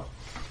as well.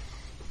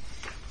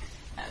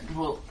 And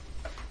we'll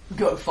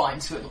go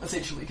find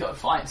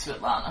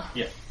Svetlana.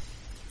 Yeah.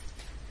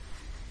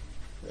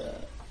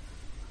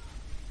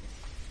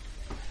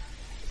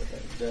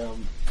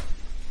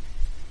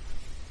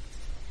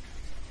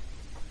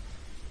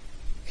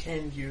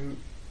 Can you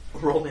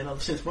roll me another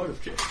sense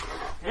motive check?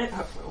 Yeah,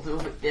 hopefully we'll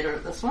do a bit better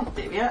at this one.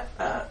 There we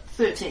are.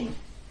 13.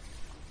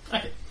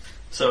 Okay.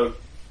 So,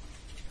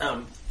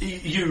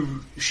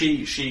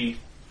 she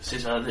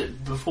says,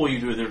 before you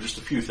do, there are just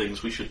a few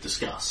things we should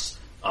discuss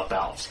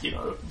about,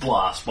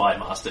 spy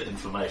master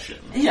information.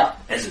 Yeah.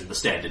 As in the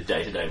standard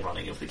day-to-day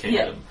running of the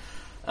kingdom.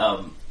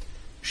 Yeah.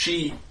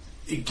 She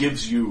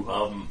gives you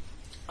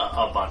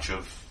a bunch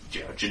of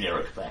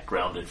generic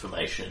background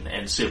information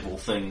and several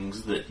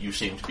things that you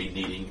seem to be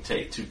needing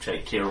to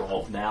take care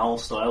of now,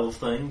 style of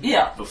thing.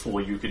 Yeah.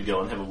 Before you can go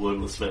and have a word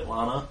with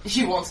Svetlana.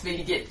 She wants to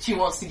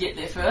get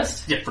there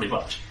first. Yeah, pretty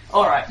much.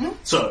 All right.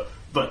 So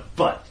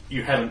But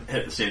you haven't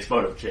hit the sense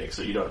motive check,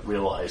 so you don't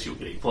realise you're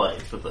getting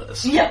played for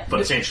this. Yeah. But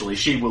essentially,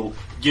 she will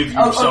give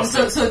you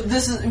something. So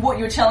this is what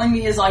you're telling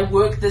me is I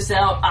worked this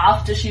out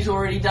after she's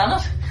already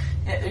done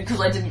it?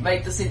 Because I didn't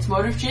make the sense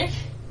motive check?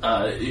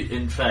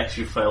 In fact,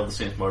 you failed the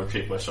sense motive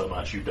check by so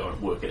much you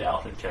don't work it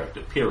out in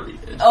character, period.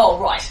 Oh,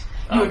 right.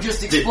 You're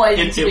just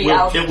explaining to me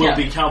out. It will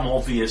become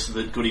obvious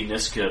that Goody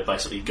Niska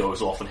basically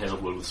goes off and has a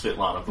word with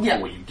Svetlana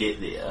before you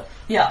get there.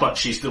 Yeah. But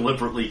she's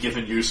deliberately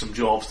given you some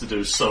jobs to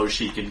do so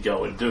she can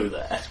go and do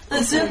that.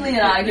 There's certainly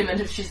an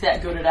argument if she's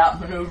that good at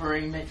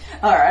outmaneuvering me.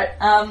 Alright,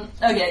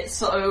 okay,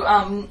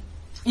 so,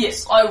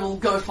 yes, I will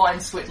go find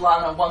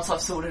Svetlana once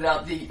I've sorted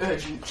out the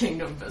urgent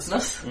kingdom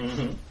business.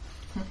 Mm-hmm.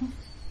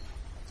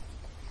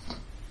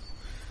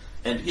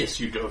 And yes,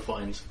 you go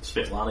find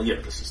Svetlana.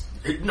 Yeah, this is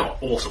not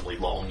awesomely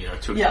long,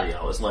 2 or 3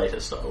 hours later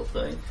style of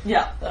thing.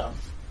 Yeah.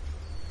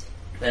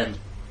 And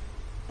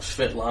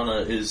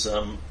Svetlana is,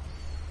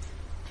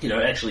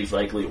 actually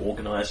vaguely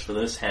organised for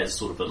this, has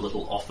sort of a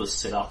little office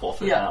set up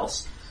off her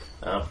house.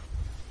 I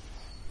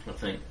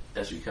think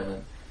as you come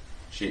in,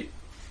 she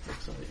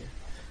looks over here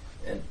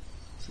and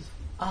says,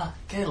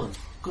 Galen,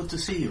 good to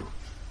see you.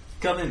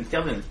 Come in.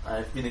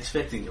 I've been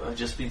expecting you. I've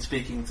just been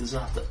speaking to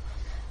Zata.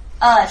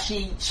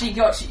 She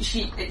got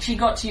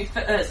to you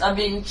first. I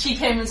mean, she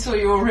came and saw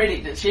you already,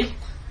 did she?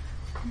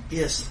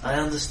 Yes, I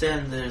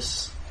understand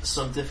there's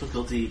some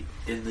difficulty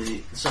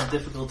in some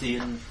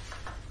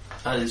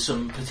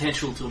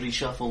potential to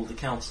reshuffle the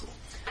council.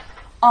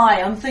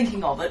 I'm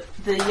thinking of it.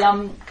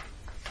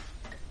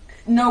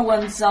 No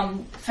one's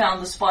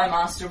found the spy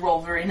master role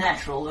very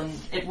natural, and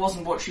it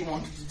wasn't what she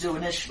wanted to do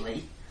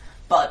initially.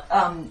 But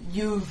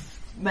you've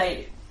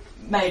made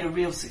a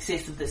real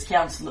success of this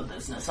councillor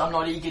business. I'm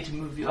not eager to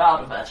move you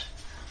out of it,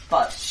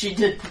 but she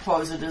did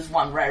propose it as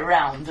one way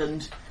round,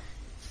 and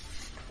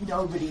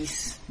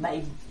nobody's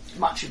made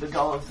much of a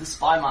go of the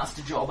spy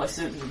master job. I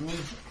certainly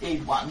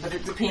need one, but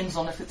it depends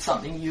on if it's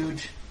something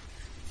you'd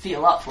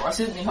feel up for. I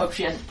certainly hope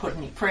she hasn't put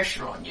any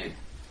pressure on you.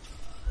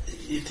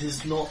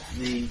 It's not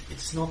the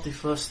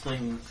first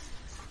thing.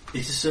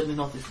 It is certainly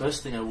not the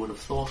first thing I would have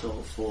thought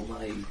of for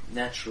my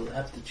natural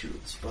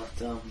aptitudes,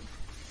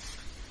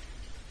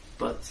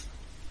 but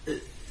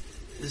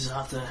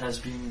Zata has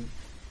been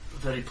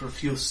very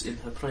profuse in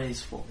her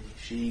praise for me.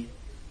 She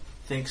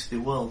thinks the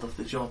world of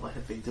the job I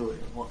have been doing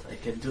and what I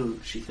can do.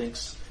 She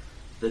thinks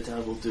that I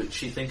will do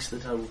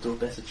a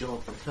better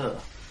job than her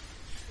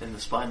in the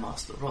spy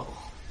master role.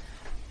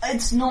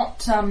 It's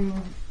not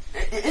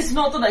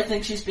that I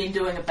think she's been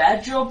doing a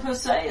bad job per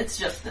se. It's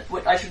just that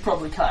I should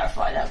probably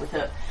clarify that with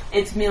her.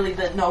 It's merely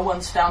that no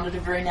one's found it a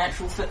very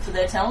natural fit for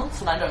their talents,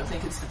 and I don't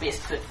think it's the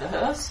best fit for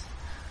hers.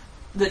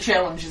 The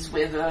challenge is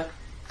whether,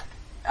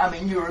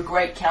 you're a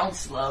great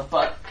counsellor,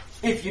 but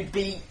if you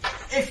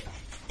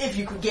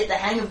could get the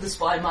hang of the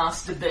spy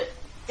master bit,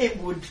 it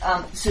would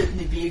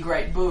certainly be a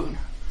great boon.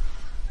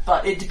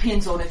 But it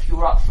depends on if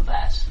you're up for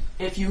that.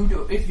 If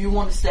you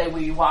want to stay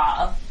where you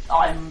are,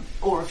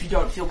 or if you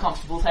don't feel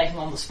comfortable taking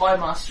on the spy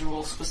master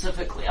role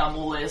specifically, I'm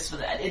all ears for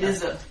that. It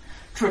is a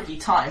tricky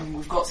time.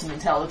 We've got some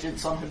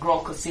intelligence on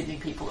Hgrolka sending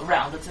people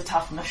around. It's a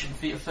tough mission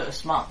for your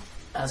first month.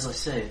 As I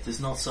say, it is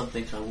not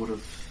something I would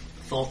have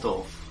thought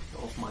of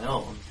my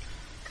own,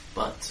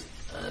 but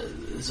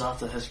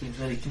Zata has been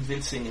very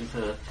convincing in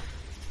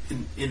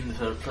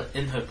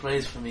her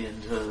praise for me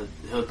and her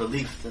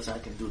belief that I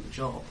can do the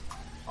job.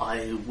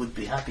 I would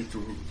be happy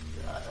to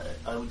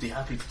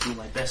do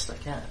my best I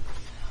can.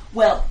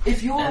 Well,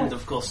 if you're... And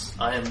of course,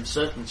 I am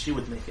certain she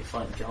would make a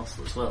fine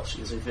counsellor as well.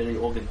 She is a very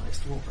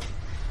organised woman.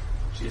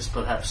 She is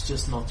perhaps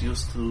just not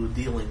used to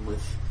dealing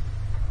with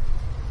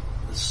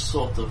the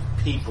sort of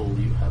people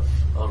you have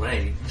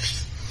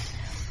arranged.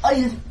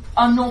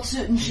 I'm not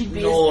certain she'd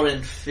be Nor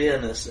in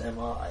fairness am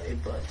I,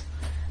 but...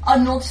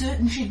 I'm not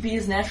certain she'd be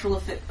as natural a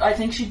fit. I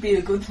think she'd be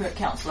a good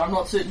counsellor. I'm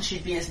not certain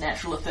she'd be as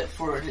natural a fit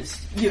for it as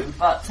you,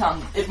 but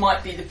it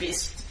might be the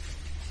best.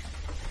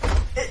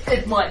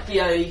 It might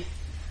be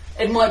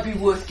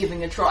worth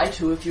giving a try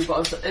to if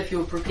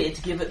you're prepared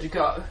to give it a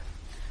go.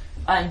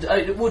 And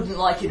it wouldn't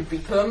like it to be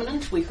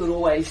permanent. We could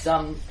always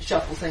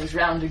shuffle things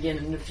around again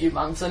in a few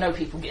months. I know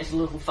people get a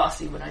little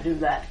fussy when I do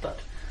that, but...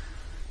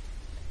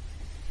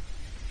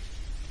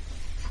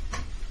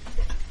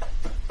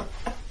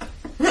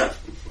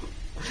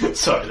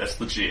 Sorry, that's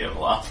the GM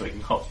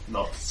laughing,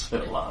 not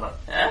Svetlana.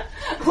 Yeah?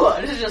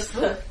 What? It's just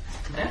the...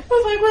 Yeah? I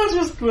was like,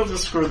 we'll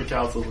just screw the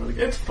council.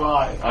 It's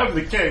fine. I'm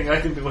the king.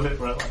 I can do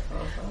whatever I like.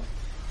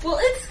 Well,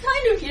 it's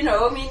kind of,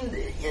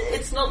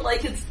 it's not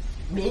like it's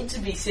meant to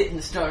be set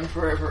in stone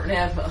forever and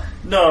ever.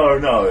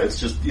 No, it's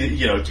just,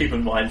 keep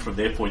in mind from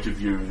their point of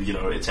view,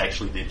 it's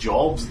actually their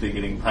jobs, they're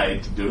getting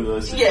paid to do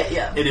this.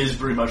 Yeah. It is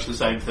very much the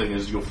same thing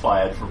as you're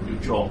fired from your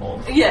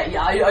job.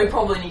 Yeah, I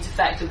probably need to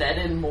factor that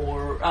in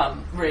more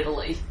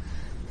readily.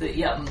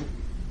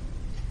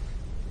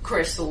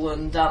 Crystal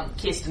and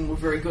Kirsten were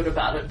very good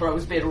about it, but I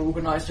was better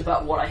organised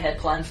about what I had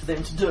planned for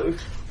them to do.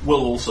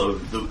 Well, also,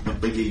 the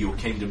bigger your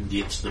kingdom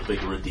gets, the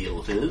bigger a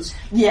deal it is.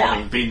 Yeah. I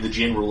mean, being the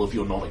general of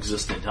your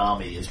non-existent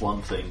army is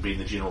one thing. Being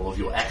the general of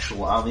your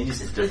actual army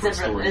is a different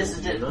story. It's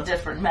a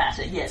different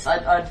matter, yes.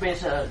 I'd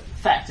better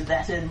factor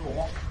that in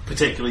more.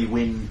 Particularly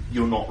when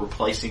you're not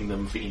replacing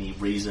them for any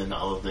reason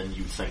other than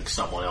you think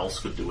someone else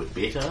could do it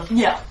better.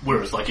 Yeah.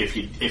 Whereas, like, if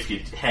you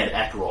had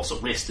Akaros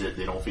arrested,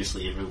 then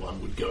obviously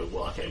everyone would go,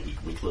 well, okay,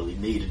 we clearly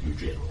need a new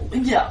general.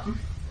 Yeah.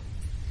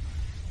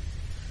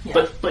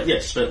 But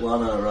yes,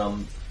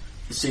 Svetlana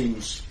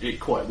seems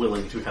quite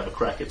willing to have a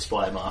crack at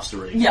spy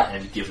mastering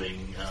and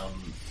giving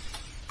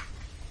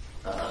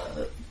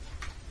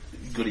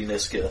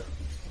Gudiniska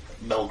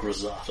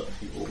Melgrazata,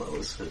 you all know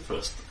is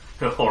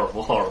her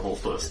horrible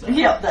first name.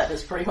 Yeah, that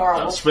is pretty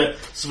horrible.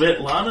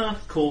 Svetlana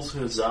calls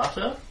her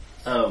Zata.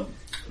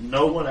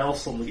 Everyone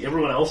else on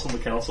the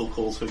council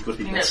calls her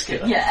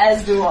Gudiniska. Yeah,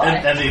 as do I.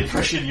 And the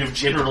impression you've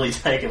generally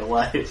taken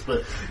away is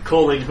that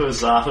calling her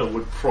Zata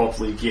would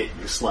probably get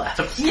you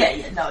slapped.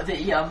 Yeah,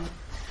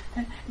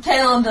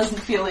 Kaelin doesn't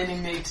feel any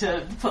need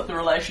to put the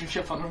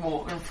relationship on a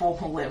more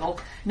informal level.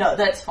 No,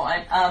 that's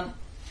fine. I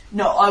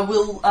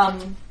will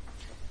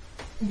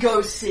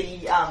go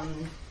see.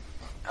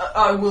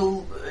 I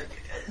will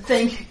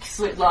thank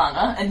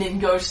Svetlana and then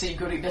go see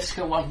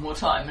Gudiniska one more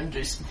time and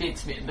do some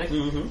fence mending.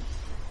 Mm-hmm.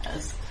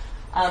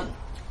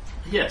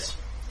 Yes.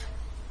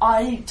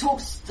 I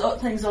talked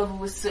things over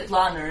with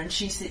Svetlana and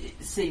she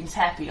seems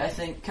happy. I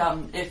think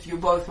if you're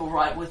both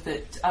alright with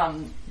it,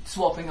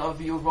 swapping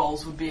over your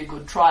roles would be a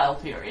good trial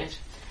period.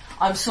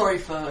 I'm sorry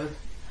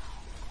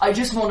I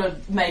just want to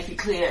make it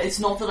clear, it's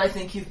not that I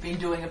think you've been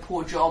doing a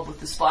poor job with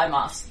the spy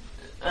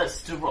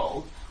master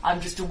role.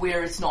 I'm just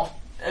aware it's not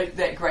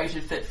that great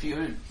a fit for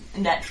your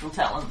natural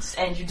talents,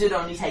 and you did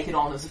only take it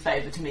on as a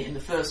favour to me in the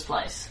first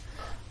place.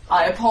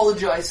 I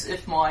apologise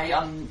if my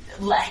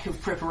lack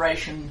of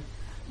preparation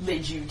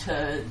led you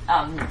to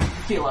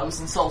feel I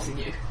was insulting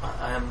you.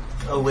 I am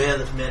aware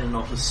that men are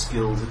not as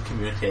skilled in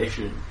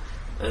communication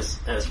as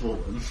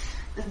women.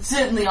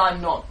 Certainly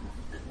I'm not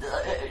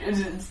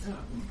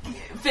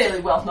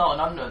fairly well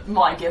known.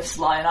 My gifts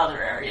lie in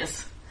other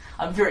areas.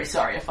 I'm very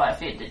sorry if I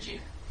offended you.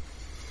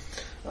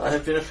 I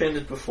have been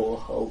offended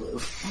before, I'll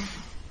live.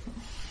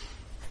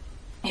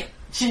 Yeah,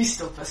 she's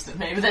still pissed at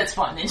me, but that's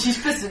fine then. She's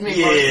pissed at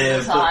me most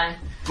of the time.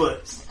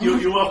 But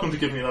you're welcome to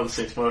give me another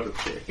sense motive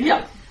check.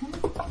 Yeah.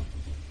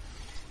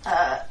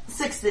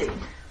 16.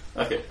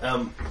 Okay,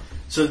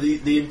 so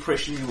the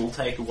impression you will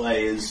take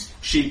away is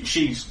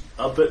she's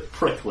a bit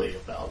prickly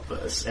about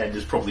this, and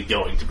is probably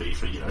going to be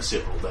for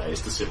several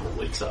days to several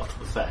weeks after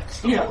the fact,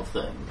 sort of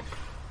thing.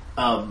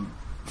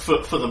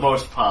 For the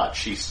most part,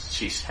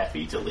 she's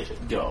happy to let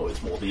it go.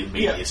 It's more the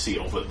immediacy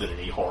of it than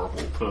any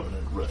horrible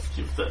permanent rift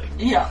of thing.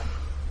 Yeah.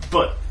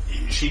 But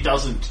she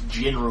doesn't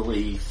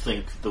generally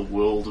think the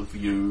world of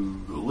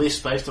you less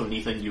based on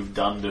anything you've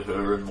done to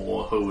her and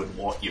more who and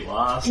what you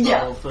are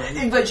style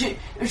thing. But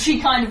she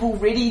kind of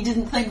already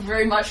didn't think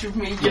very much of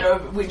me,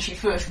 when she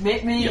first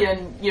met me,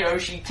 and,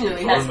 she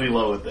clearly has... Only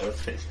lowered their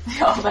opinion.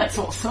 Oh, that's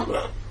awesome.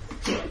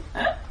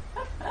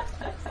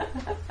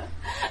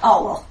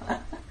 Oh, well.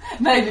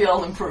 Maybe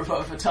I'll improve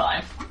over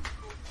time.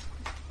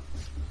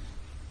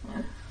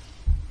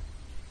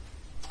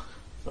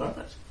 Alright.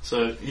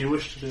 So, you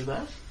wish to do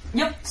that?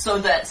 Yep, so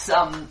that's,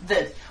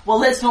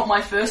 that's not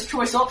my first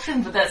choice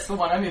option, but that's the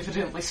one I'm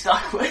evidently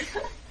stuck with.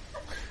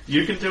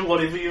 You can do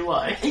whatever you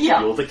like.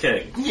 Yeah. You're the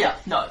king. Yeah,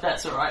 no,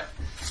 that's alright.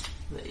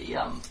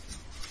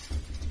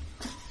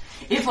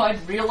 If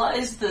I'd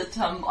realised that,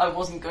 I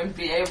wasn't going to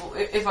be able,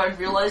 if I'd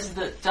realised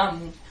that,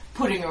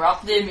 putting her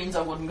up there means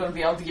I wasn't going to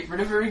be able to get rid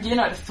of her again,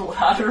 I'd have thought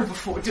harder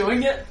before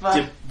doing it, but...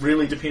 It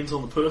really depends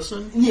on the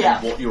person. Yeah.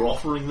 And what you're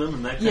offering them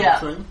and that kind of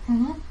thing.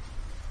 Mm-hmm.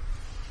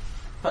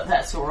 But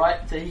that's alright,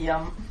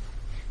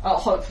 I'll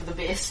hope for the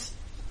best.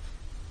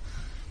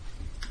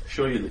 I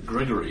assure you that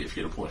Grigory, if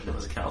you'd appointed him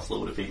as a counsellor,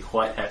 would have been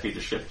quite happy to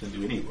shift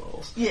into any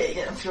roles.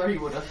 Yeah, I'm sure he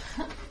would have.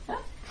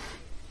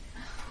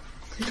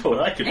 God,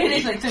 I could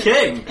anything be to,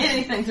 king!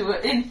 Anything to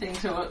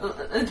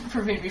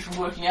prevent me from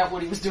working out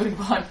what he was doing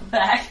behind my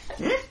back.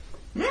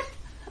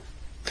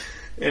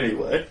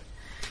 Anyway.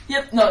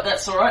 Yep, no,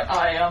 that's alright.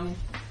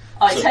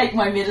 I take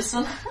my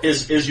medicine.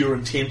 Is your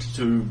intent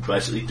to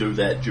basically do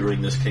that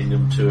during this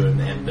kingdom turn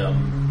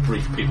and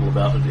brief people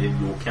about it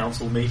in your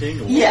council meeting?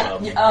 Or,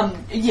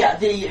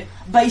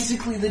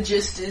 basically the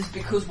gist is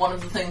because one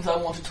of the things I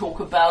want to talk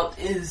about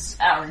is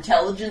our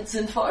intelligence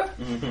info.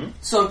 Mm-hmm.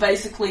 So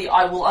basically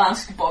I will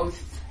ask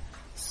both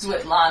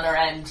Svetlana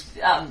and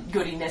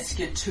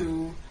Gudiniska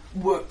to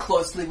work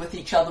closely with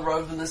each other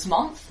over this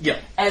month. Yeah.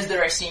 As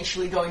they're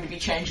essentially going to be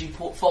changing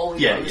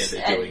portfolios. Yeah,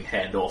 they're doing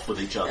handoff with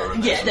each other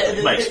and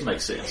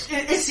makes sense.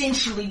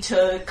 Essentially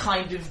to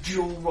kind of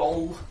dual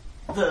role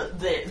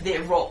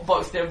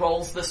both their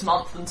roles this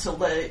month until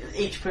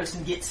each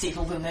person gets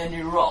settled in their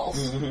new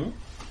roles. Mm-hmm.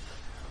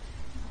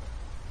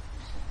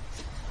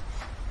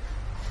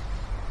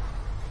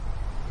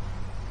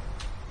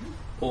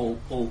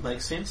 All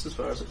makes sense as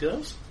far as it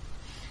goes.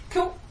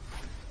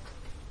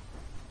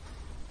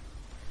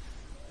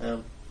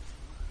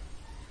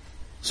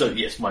 So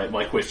yes,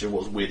 my question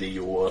was whether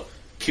you're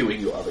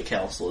queuing your other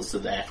councillors to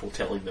that, or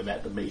telling them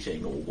at the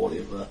meeting, or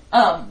whatever.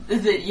 I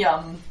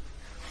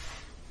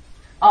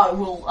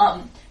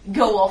will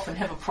go off and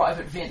have a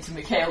private vent to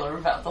Michaela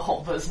about the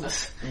whole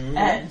business,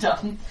 and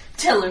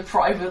tell her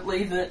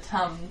privately that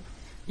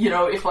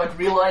if I'd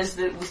realised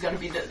that it was going to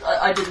be that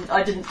I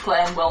didn't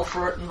plan well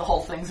for it, and the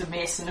whole thing's a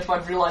mess, and if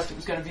I'd realised it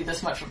was going to be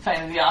this much of a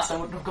pain in the ass, I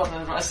wouldn't have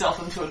gotten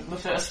myself into it in the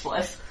first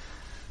place.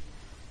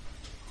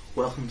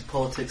 Welcome to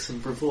politics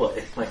and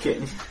Brevoy, my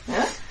king.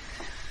 Yeah?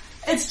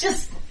 It's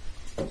just,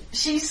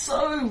 she's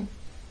so...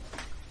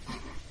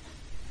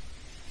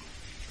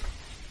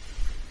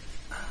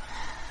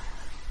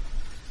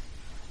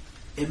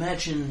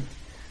 Imagine,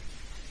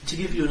 to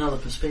give you another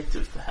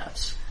perspective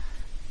perhaps,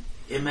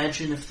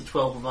 imagine if the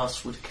 12 of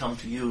us were to come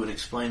to you and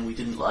explain we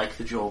didn't like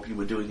the job you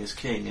were doing as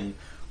king, and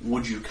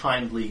would you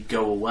kindly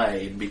go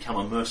away and become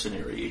a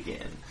mercenary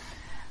again?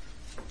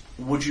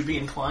 Would you be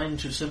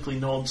inclined to simply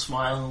nod,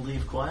 smile, and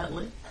leave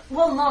quietly?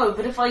 Well, no,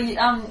 but if I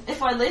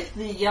left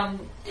the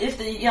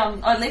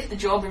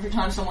job every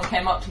time someone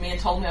came up to me and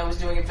told me I was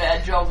doing a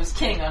bad job as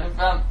king, I'd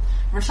have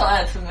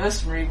retired from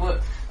mercenary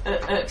work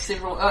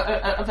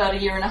about a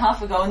year and a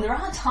half ago, and there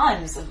are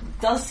times it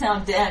does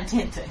sound damn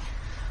tempting.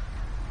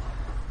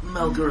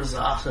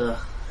 Malgarazata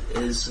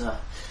is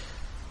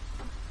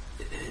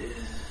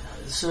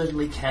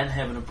certainly can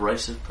have an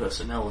abrasive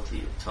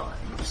personality at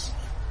times,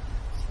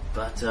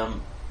 but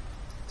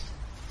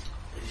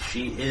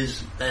she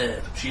is a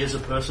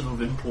person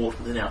of import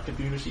within our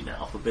community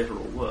now, for better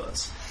or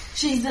worse.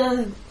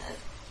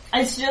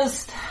 It's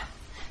just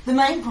the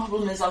main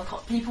problem is I've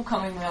got people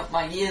coming up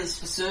my ears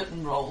for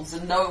certain roles,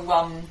 and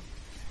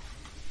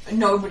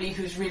nobody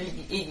who's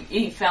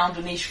really found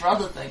a niche for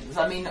other things.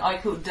 I mean, I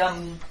could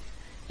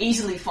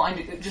easily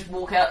just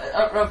walk out.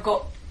 I've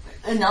got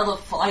another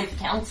 5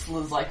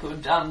 councillors I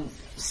could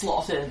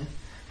slot in,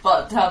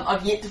 but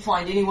I've yet to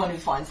find anyone who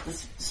finds the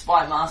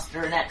spy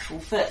master an actual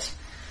fit.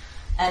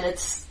 And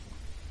there's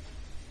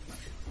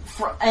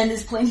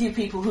plenty of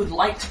people who'd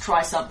like to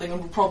try something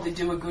and will probably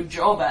do a good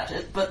job at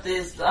it, but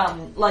there's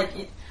I've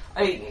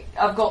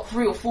got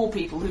 3 or 4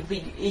 people who'd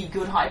be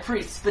good high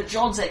priests, but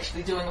John's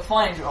actually doing a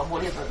fine job,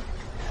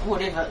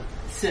 whatever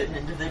certain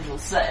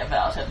individuals say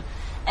about him,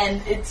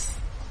 and it's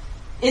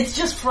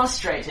just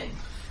frustrating.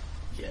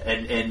 Yeah,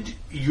 and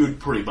you'd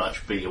pretty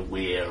much be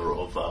aware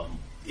of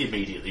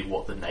immediately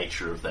what the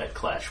nature of that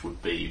clash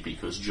would be,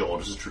 because John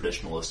is a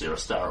traditionalist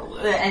Aristotle,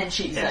 and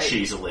she's a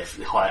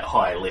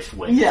high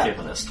left-wing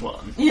feminist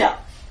one. Yeah.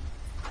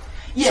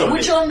 Yeah, so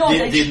which are not...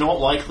 They're not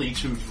likely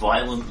to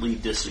violently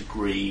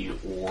disagree,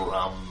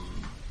 or...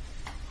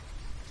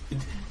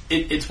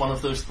 It's one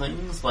of those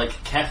things, like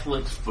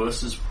Catholics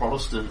versus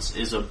Protestants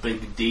is a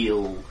big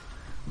deal,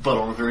 but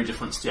on a very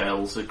different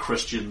scale to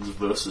Christians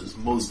versus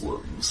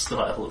Muslims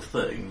style of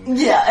thing.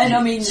 Yeah, and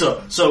I mean...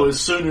 So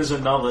as soon as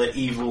another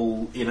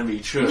evil enemy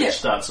church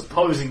starts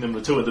opposing them,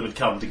 the two of them would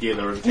come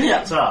together and kick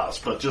its ass,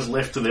 but just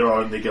left to their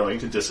own, they're going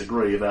to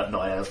disagree about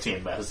 9 out of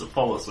 10 matters of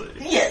policy.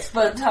 Yes,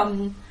 but...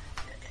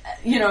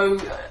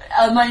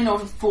 I may not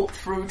have thought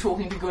through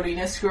talking to Goody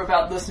Niska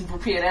about this and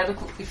prepared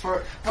adequately for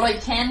it, but I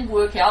can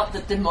work out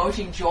that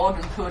demoting John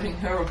and putting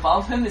her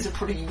above him is a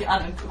pretty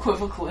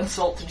unequivocal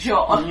insult to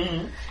John.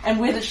 Mm-hmm. And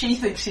whether she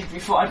thinks he'd be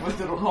fine with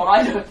it or not,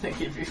 I don't think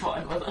he'd be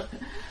fine with it.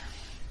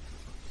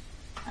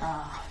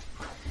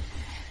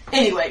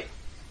 Anyway,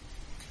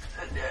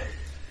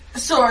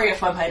 sorry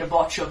if I made a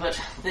botch of it.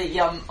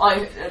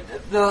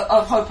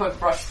 I hope I've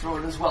brushed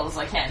through it as well as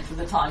I can for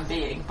the time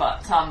being,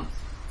 but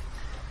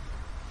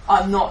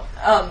I'm not.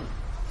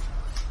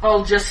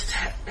 I'll just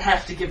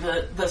have to give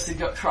this a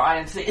go, try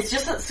and see. It's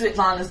just that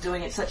Svetlana's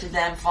doing it such a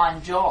damn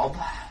fine job.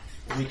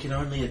 We can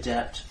only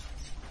adapt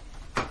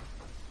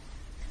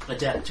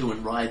to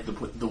and ride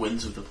the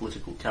winds of the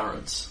political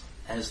currents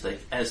as they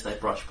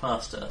brush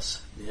past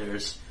us.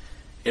 There's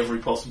every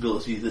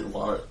possibility that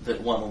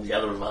one or the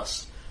other of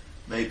us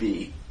may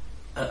be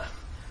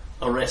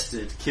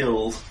arrested,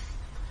 killed,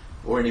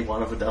 or any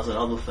one of a dozen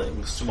other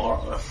things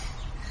tomorrow.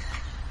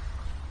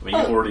 I mean,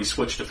 you've already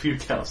switched a few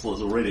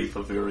councillors already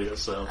for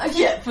various...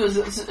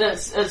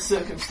 as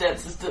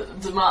circumstances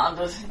demand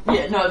it.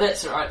 Yeah, no,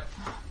 that's right.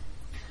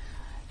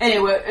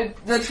 Anyway,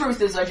 the truth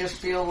is I just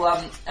feel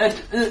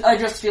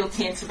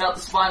tense about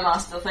the Spy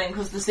Master thing,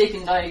 because the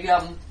second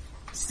I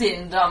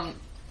send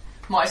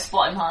my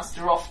Spy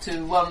Master off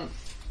to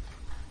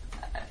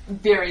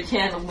bury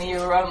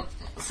Candlemere,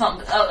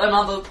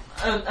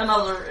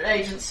 another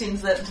agent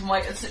sends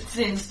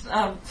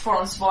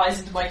foreign spies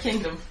into my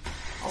kingdom.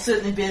 I'll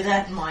certainly bear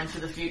that in mind for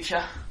the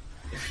future.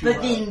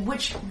 But then,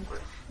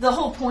 the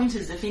whole point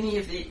is, if any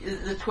of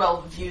the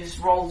 12 of you's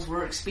roles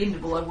were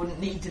expendable, I wouldn't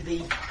need to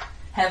be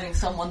having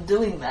someone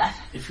doing that.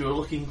 If you're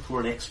looking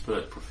for an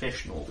expert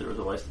professional, there is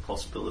always the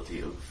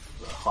possibility of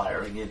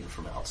hiring in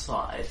from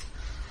outside.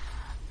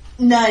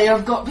 Nay,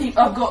 I've got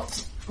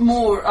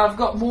more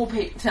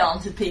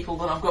talented people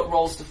than I've got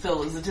roles to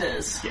fill as it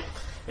is. Yeah.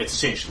 it's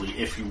essentially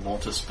if you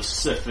want a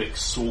specific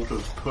sort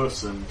of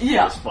person to be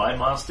Yeah. a spy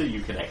master,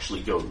 you can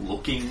actually go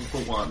looking for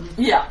one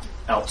Yeah.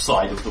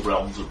 outside of the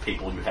realms of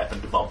people you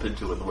happen to bump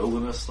into in the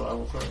wilderness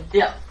style thing.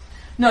 Yeah.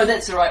 No,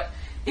 that's alright.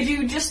 If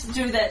you just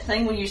do that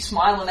thing when you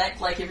smile and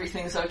act like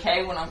everything's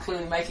okay when I'm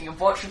clearly making a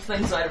botch of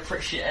things, I'd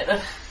appreciate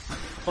it.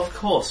 Of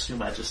course, Your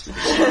Majesty.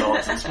 She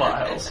nods and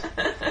smiles.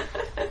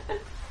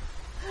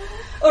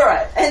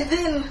 Alright, and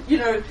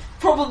then,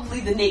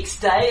 probably the next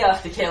day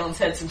after Callan's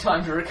had some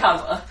time to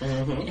recover,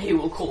 he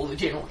will call the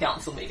General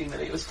Council meeting that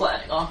he was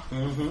planning on.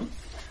 Mm-hmm.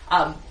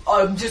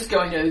 I'm just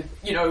going to,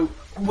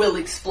 will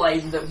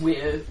explain that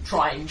we're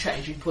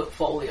changing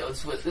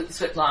portfolios with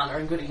Svetlana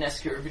and Goody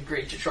Nesker have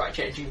agreed to try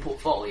changing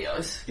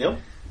portfolios. Yep.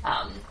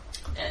 And...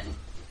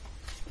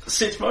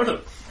 Set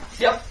motive.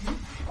 Yep.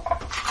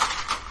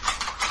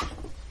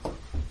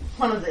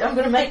 I'm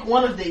going to make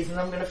one of these and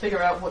I'm going to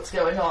figure out what's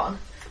going on.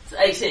 It's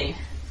 18.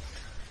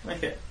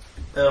 Okay.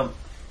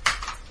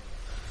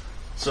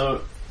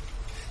 So,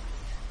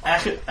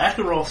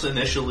 Akaros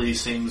initially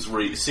seems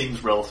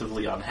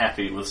relatively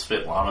unhappy with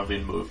Svetlana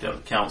being moved out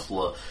of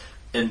Councillor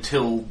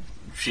until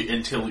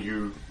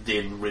you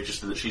then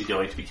register that she's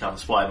going to become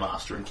Spy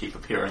Master and keep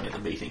appearing at the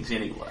meetings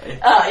anyway.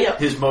 Yeah.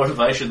 His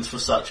motivations for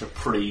such are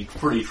pretty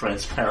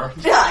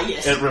transparent.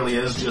 Yes. It really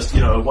is just,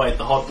 wait,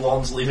 the hot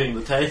blonde's leaving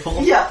the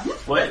table. Yeah.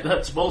 Wait,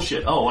 that's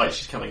bullshit. Oh, wait,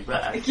 she's coming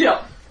back.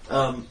 Yeah.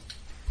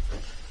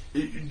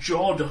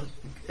 Jod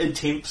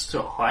attempts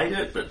to hide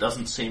it, but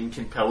doesn't seem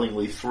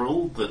compellingly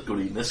thrilled that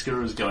Goody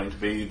Nisker is going to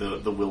be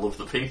the will of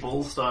the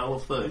people style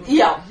of thing.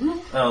 Yeah.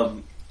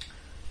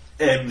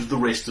 And the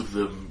rest of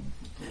them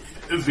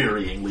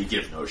varyingly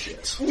give no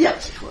shits. Yeah.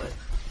 Basically.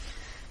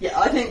 Yeah,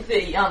 I think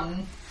the,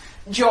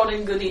 John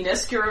and Goody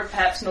Nisker are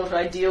perhaps not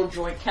ideal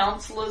joint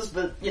councillors,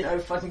 but,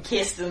 fucking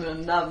Keston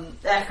and,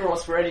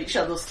 Akaros were at each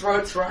other's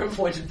throats for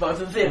pointed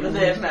both of them, and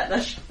they've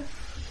managed.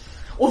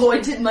 Although I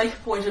did make a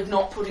point of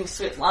not putting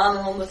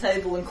Svetlana on the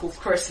table until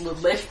Cressel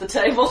had left the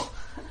table,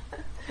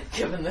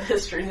 given the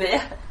history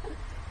there.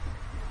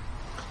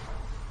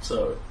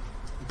 So,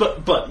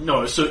 but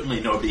no, certainly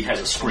nobody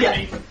has a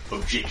screaming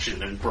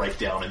objection and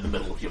breakdown in the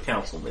middle of your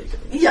council meeting.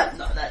 Yeah,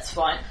 no, that's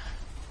fine.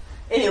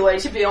 Anyway,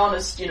 to be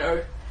honest,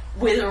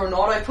 whether or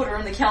not I put her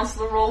in the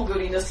councillor role,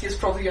 Goody Nisker is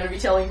probably going to be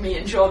telling me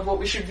and Jod what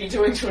we should be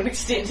doing to an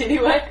extent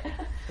anyway.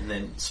 And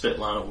then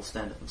Svetlana will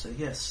stand up and say,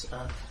 yes,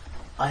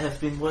 I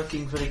have been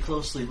working very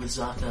closely with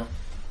Zata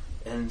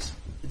and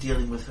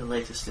dealing with her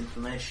latest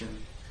information.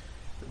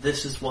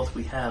 This is what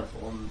we have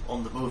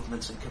on the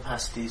movements and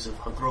capacities of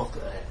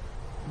Hagroka.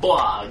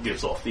 Blah,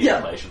 gives off the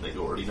information that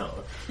you already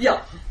know.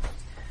 Yeah.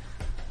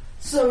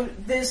 So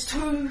there's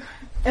two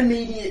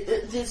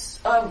immediate, there's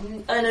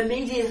an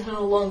immediate and a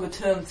longer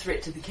term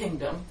threat to the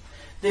kingdom.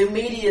 The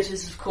immediate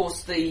is of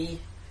course the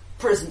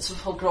presence of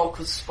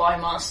Hagroka's spy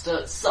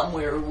master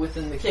somewhere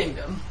within the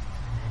kingdom.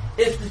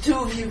 If the two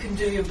of you can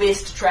do your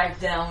best to track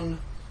down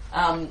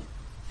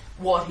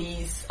what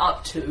he's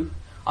up to,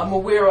 I'm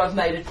aware I've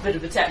made a bit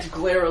of a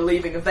tactical error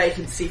leaving a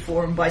vacancy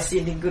for him by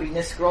sending Goody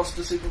Nisker off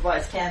to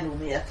supervise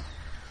Candlemere.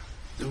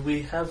 Do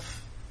we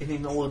have any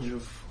knowledge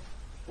of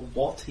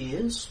what he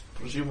is?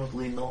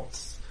 Presumably not.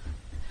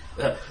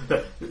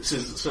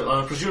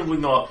 Presumably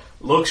not.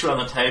 Looks around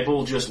the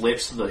table, just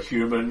lets the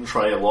human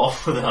trail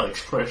off without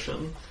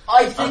expression.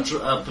 I think...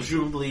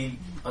 presumably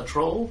a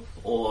troll,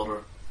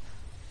 or...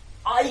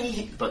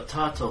 But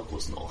Tartok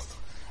was not.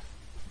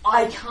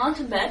 I can't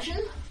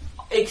imagine,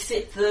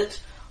 except that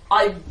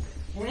I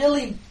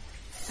really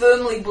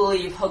firmly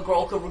believe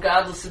Hagroka,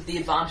 regardless of the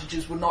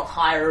advantages, would not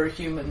hire a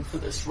human for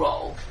this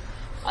role.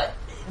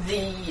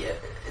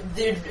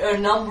 There are a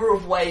number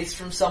of ways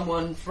from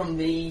someone from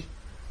the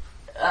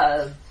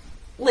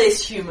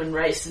less human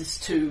races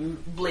to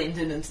blend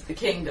into the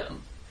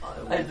kingdom.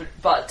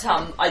 But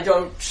I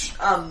don't...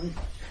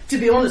 to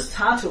be honest,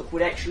 Tartuk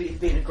would actually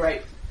have been a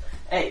great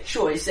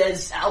choice.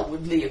 As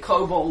outwardly a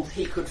kobold,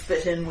 he could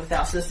fit in with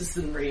our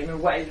citizenry in a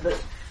way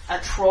that a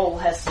troll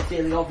has some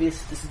fairly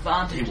obvious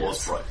disadvantages. He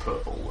was bright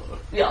purple, though.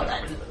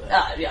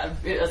 Yeah,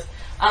 yes.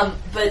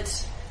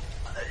 But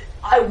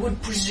I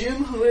would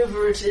presume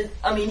whoever it is,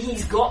 I mean,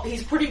 he's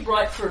pretty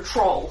bright for a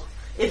troll.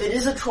 If it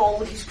is a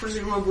troll, he's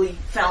presumably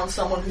found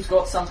someone who's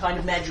got some kind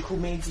of magical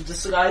means of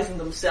disguising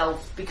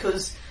themselves,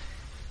 because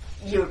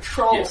your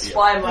troll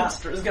spy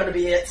master is going to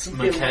be at some...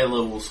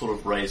 Michaela will sort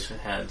of raise her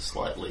hand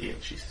slightly,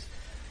 and she says,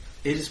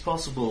 it is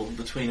possible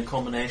between a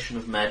combination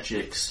of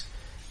magics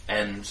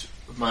and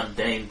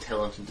mundane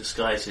talent in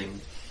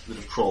disguising that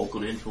a troll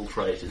could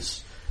infiltrate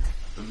is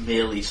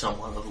merely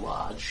someone of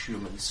large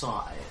human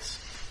size.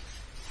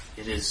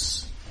 It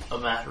is a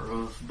matter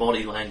of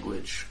body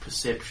language,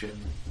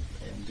 perception,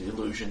 and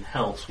illusion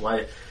helps.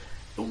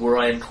 Were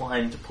I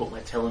inclined to put my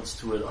talents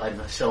to it, I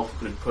myself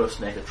could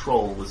impersonate a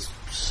troll with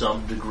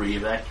some degree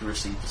of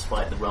accuracy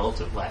despite the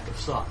relative lack of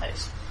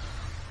size.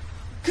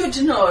 Good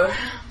to know.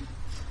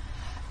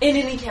 In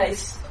any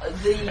case,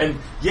 And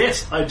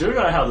yes, I do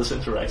know how this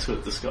interacts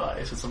with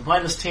disguise. It's a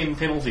 -10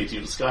 penalty to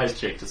your disguise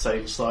check to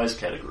same size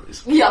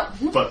categories. Yeah.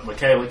 But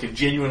Michaela can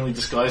genuinely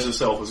disguise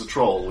herself as a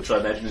troll, which I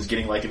imagine is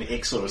getting like an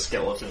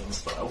exoskeleton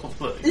style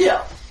thing.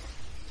 Yeah.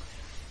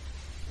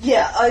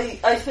 Yeah,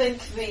 I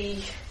think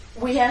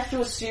we have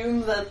to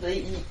assume that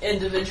the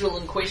individual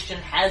in question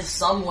has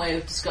some way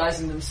of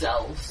disguising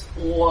themselves,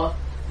 or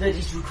that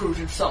he's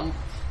recruited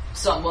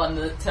someone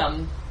that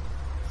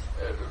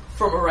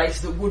from a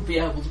race that would be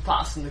able to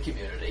pass in the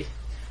community.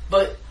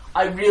 But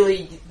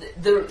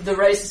the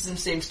racism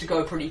seems to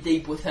go pretty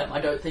deep with him. I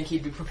don't think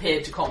he'd be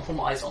prepared to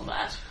compromise on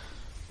that.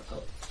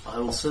 I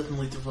will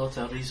certainly devote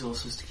our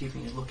resources to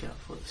keeping a lookout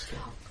for this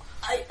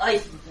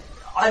guy.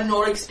 I'm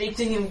not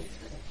expecting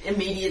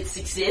immediate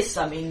success.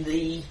 I mean,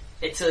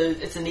 it's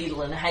a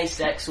needle in a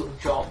haystack sort of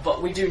job,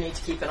 but we do need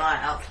to keep an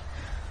eye out.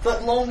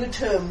 But longer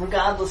term,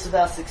 regardless of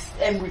our success,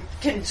 and we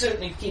can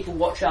certainly keep a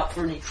watch out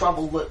for any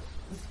trouble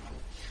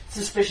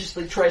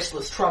suspiciously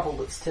traceless trouble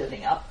that's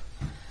turning up.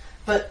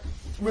 But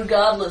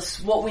regardless,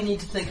 what we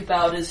need to think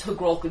about is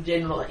Hrogolka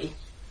generally.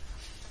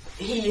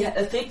 He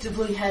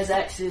effectively has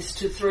access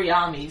to 3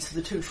 armies,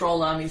 the 2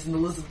 troll armies and the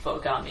lizard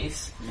folk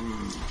armies.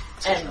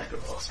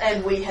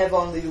 And we have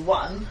only the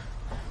 1.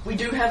 We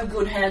do have a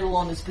good handle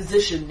on his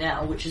position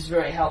now, which is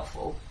very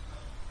helpful.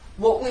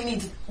 What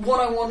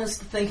I want us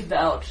to think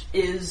about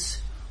is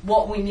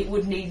what we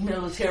would need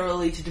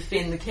militarily to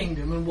defend the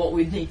kingdom and what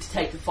we'd need to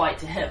take the fight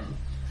to him.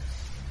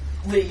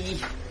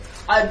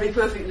 I'd be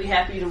perfectly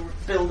happy to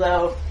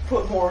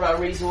put more of our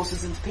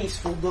resources into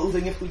peaceful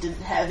building if we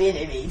didn't have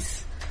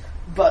enemies.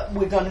 But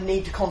we're going to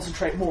need to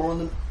concentrate more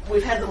on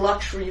we've had the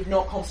luxury of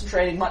not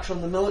concentrating much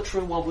on the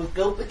military while we've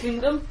built the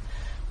kingdom,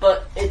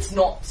 but it's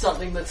not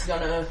something that's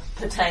going to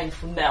pertain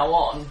from now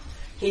on.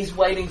 He's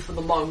waiting for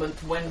the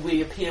moment when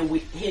we appear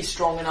he's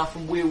strong enough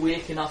and we're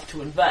weak enough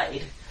to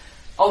invade.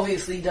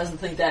 Obviously he doesn't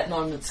think that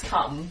moment's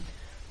come,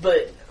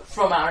 but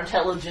from our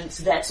intelligence,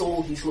 that's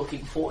all he's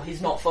looking for. He's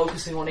not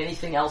focusing on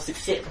anything else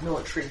except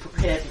military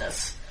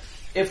preparedness.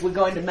 If we're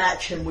going to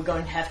match him, we're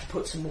going to have to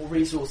put some more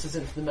resources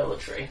into the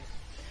military.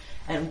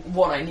 And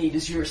what I need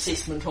is your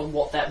assessment on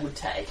what that would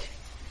take.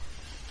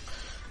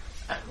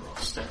 Admiral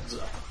stands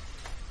up.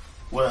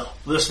 Well,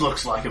 this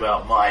looks like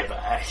about my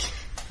bag.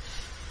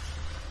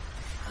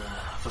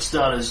 For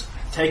starters,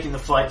 taking the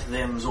fight to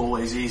them is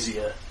always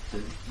easier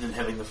than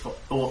having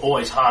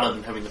always harder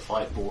than having the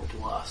fight brought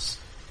to us.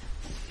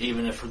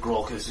 Even if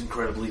Hrogolka is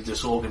incredibly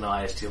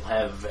disorganized, he'll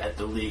have, at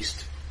the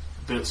least,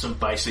 built some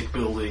basic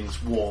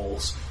buildings,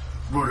 walls,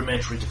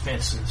 rudimentary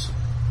defences.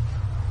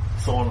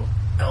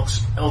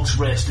 Elk's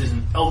Rest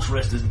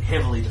isn't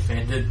heavily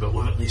defended, but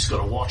we've at least got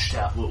a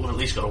watchtower. We've at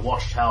least got a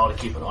watchtower to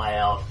keep an eye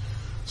out.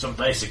 Some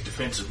basic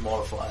defensive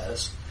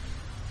modifiers.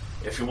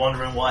 If you're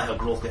wondering why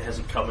Hrogolka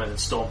hasn't come in and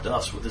stomped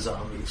us with his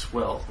armies,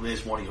 well,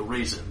 there's one of your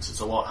reasons.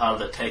 It's a lot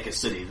harder to take a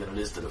city than it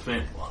is to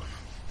defend one.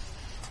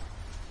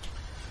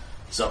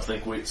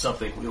 Something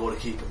we ought to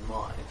keep in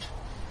mind.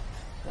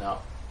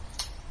 Now,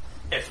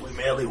 if we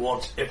merely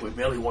want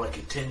to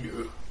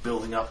continue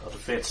building up our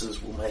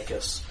defences, will make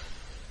us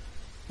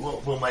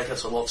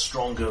a lot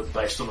stronger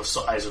based on the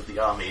size of the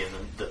army and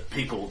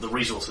the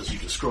resources you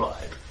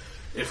describe.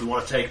 If we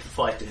want to take the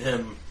fight to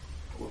him,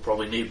 we'll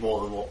probably need more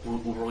than what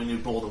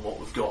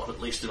we've got. At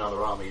least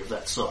another army of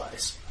that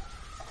size.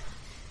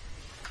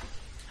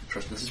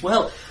 Interesting as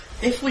well.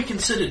 If we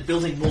considered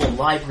building more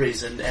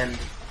libraries and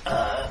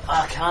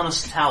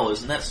Arcanist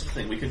towers and that sort of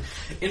thing, we could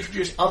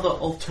introduce other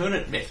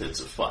alternate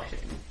methods of fighting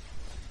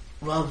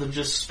rather than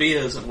just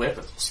spears and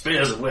weapons.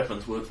 Spears and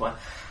weapons work fine.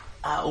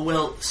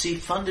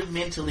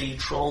 Fundamentally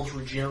trolls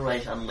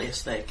regenerate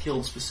unless they're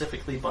killed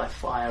specifically by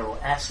fire or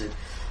acid.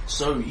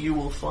 So you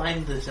will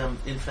find that,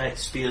 in fact,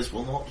 spears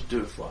will not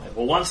do fire.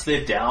 Well, once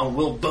they're down,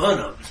 we'll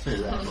burn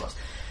them.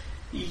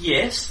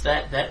 Yes,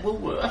 that will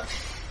work.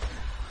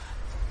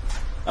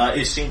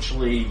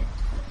 Essentially,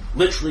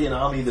 literally an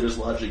army that is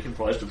largely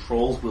comprised of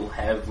trolls will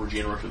have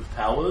regenerative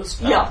powers.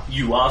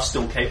 You are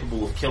still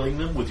capable of killing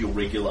them with your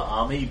regular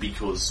army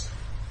because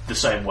the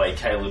same way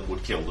Caleb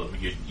would kill them,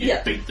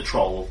 you'd beat the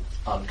troll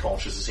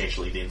unconscious,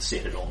 essentially, then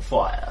set it on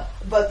fire.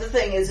 But the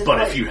thing is...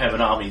 If you have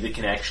an army that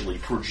can actually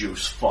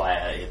produce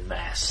fire in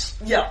mass,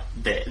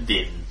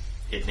 then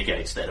it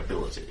negates that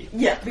ability.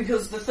 Yeah,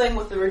 because the thing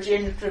with the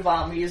regenerative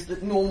army is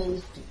that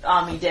normal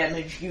army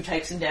damage, you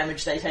take some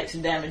damage, they take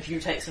some damage, you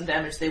take some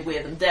damage, they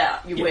wear them down.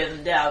 Wear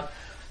them down.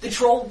 The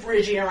troll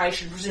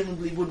regeneration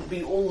presumably wouldn't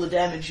be all the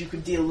damage you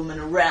could deal them in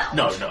a round.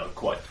 No,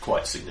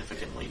 quite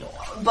significantly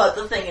not. But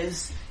the thing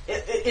is,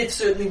 it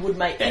certainly would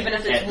make, even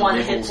if it's one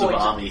hit point... the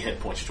levels of army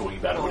hit points you're talking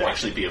about, it would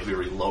actually be a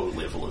very low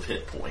level of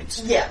hit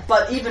points. Yeah,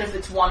 but even if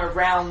it's one a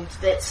round,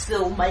 that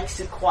still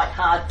makes it quite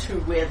hard to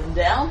wear them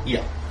down.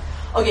 Yeah.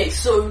 Okay,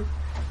 so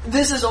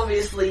this is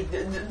obviously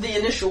the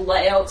initial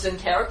layouts and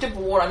character,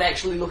 but what I'm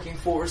actually looking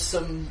for is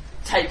some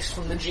takes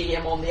from the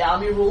GM on the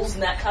army rules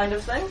and that kind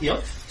of thing.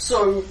 Yep.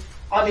 So,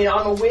 I mean,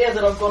 I'm aware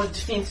that I've got a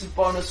defensive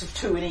bonus of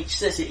 2 in each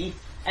city,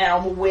 and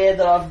I'm aware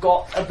that I've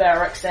got a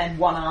barracks and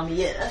 1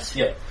 army in it.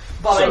 Yep.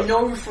 But I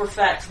know for a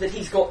fact that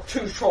he's got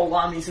 2 troll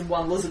armies and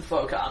 1 lizard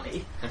folk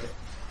army. Okay.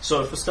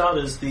 So for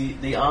starters,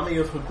 the army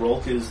of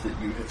Hrolkers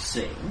that you have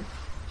seen,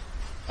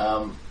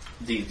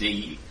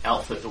 the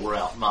outfit that were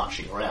out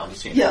marching around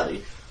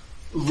essentially,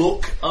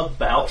 look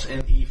about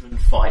an even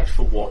fight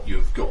for what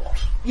you've got.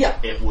 Yeah.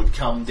 It would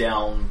come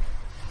down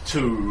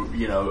to,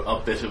 a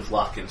bit of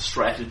luck and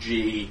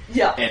strategy,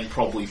 and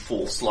probably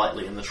fall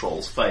slightly in the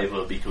trolls'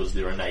 favour because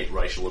their innate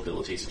racial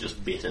abilities are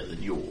just better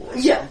than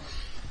yours. Yeah.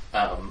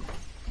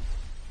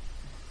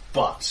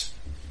 But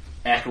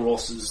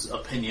Akaros's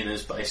opinion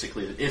is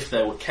basically that if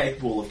they were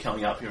capable of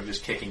coming up here and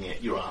just kicking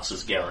it, your ass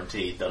is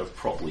guaranteed they'd have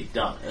probably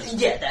done it.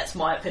 Yeah, that's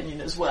my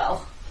opinion as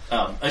well.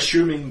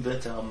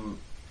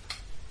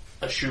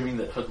 Assuming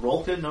that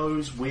Hrolka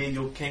knows where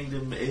your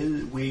kingdom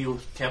is, where your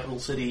capital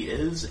city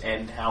is,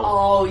 and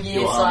how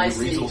your army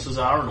resources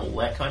are, and all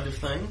that kind of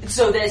thing.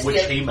 So there's which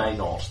he may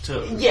not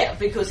too. Yeah,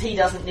 because he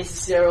doesn't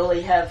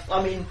necessarily have.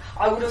 I mean,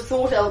 I would have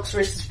thought Elk's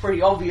Rest is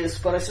pretty obvious,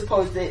 but I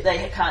suppose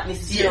they can't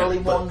necessarily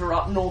wander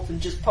up north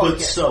and just poke it.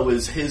 But so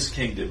is his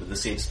kingdom in the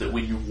sense that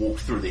when you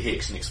walked through the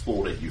hex and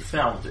explored it, you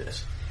found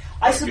it.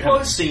 I suppose you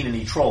haven't seen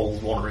any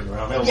trolls wandering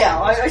around elsewhere.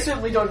 Yeah, I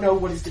certainly don't know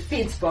what his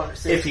defence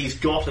bonus is. If he's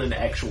got an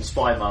actual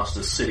spy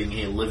master sitting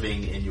here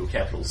living in your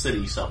capital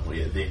city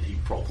somewhere, then he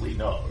probably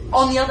knows.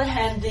 On the other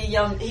hand,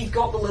 he's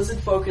got the lizard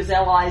folk as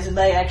allies, and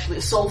they actually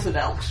assaulted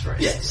Elk's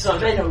Rest, so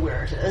they know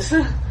where it is.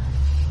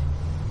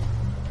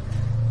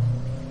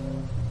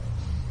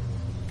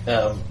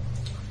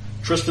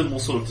 Tristan will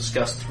sort of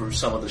discuss through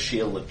some of the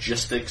sheer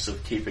logistics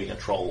of keeping a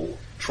troll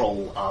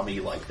army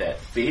like that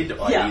fed,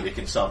 i.e. the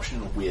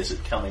consumption, and where's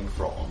it coming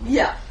from.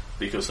 Yeah.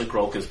 Because the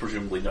Hrolkers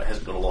presumably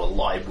hasn't got a lot of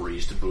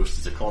libraries to boost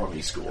his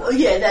economy score.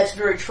 Yeah, that's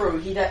very true.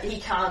 He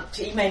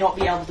may not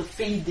be able to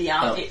feed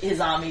his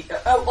army.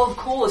 Of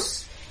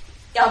course,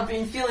 I've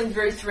been feeling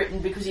very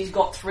threatened because he's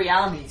got 3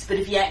 armies, but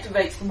if he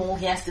activates them all,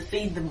 he has to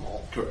feed them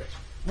all. Correct.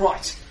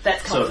 Right,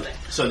 that's comforting.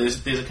 So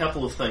there's a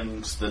couple of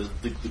things. The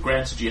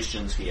grand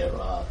suggestions here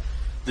are,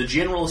 the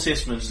general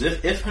assessment is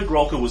if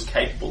Hrolka was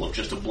capable of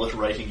just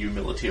obliterating you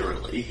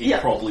militarily, he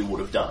probably would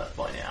have done it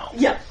by now.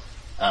 Yeah.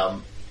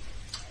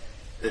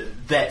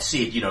 That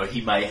said,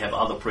 he may have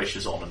other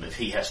pressures on him. If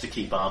he has to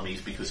keep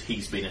armies because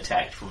he's been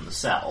attacked from the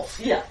south,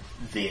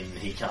 then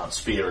he can't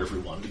spare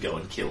everyone to go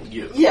and kill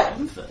you.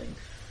 Kind of thing.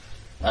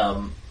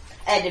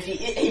 And if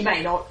he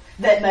may not,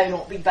 that may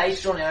not be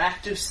based on our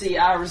active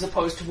CR as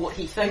opposed to what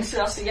he thinks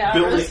our CR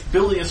is.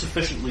 Building a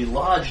sufficiently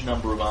large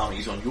number of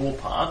armies on your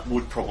part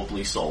would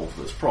probably solve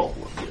this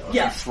problem. If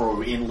you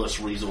throw endless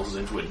resources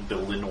into it and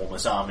build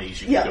enormous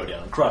armies, you can go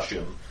down and crush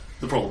him.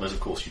 The problem is, of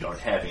course, you don't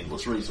have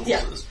endless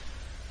resources.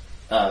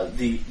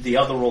 The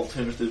other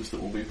alternatives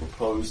that will be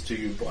proposed to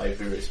you by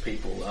various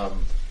people,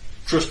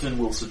 Tristan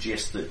will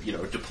suggest that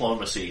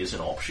diplomacy is an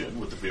option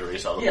with the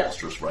various other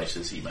monstrous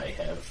races he may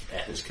have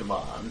at his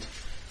command.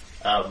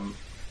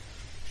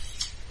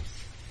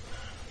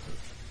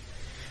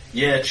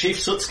 Chief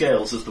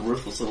Sootscales is the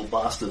ruthless little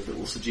bastard that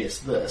will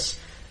suggest this,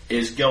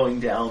 is going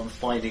down,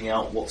 finding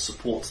out what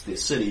supports their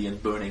city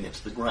and burning it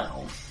to the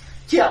ground.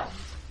 Yeah.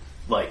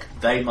 Like,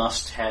 they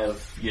must have,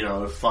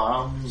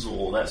 farms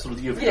or that sort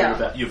of thing.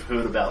 You've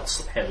heard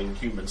about having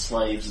human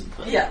slaves and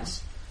things. Yeah.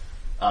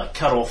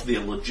 Cut off their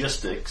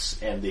logistics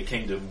and their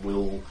kingdom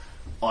will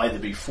either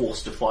be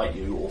forced to fight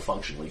you or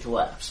functionally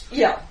collapse.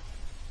 Yeah.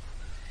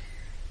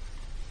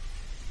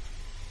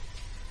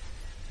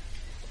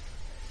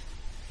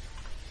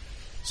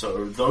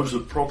 So those are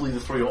probably the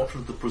 3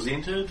 options that are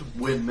presented.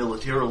 Win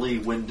militarily,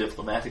 win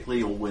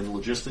diplomatically, or win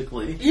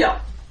logistically. Yeah.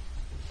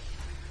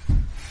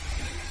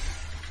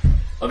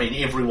 I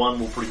mean, everyone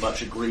will pretty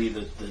much agree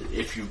that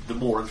the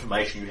more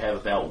information you have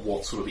about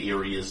what sort of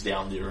areas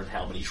down there and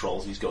how many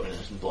trolls he's got in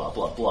it and blah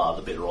blah blah,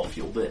 the better off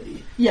you'll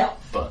be. Yeah.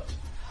 But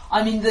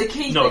I mean, the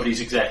key. Nobody's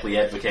exactly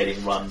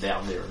advocating run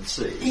down there and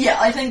see. Yeah,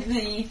 I think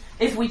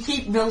if we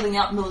keep building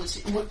up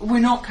military, we're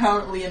not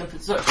currently in a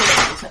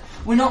position.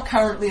 We're not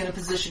currently in a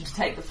position to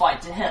take the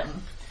fight to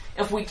him.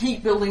 If we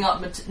keep building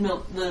up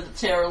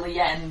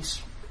militarily and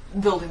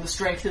building the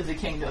strength of the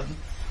kingdom,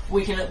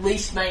 we can at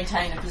least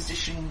maintain a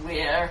position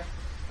where.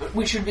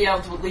 We should be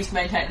able to at least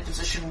maintain a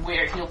position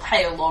where he'll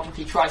pay a lot if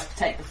he tries to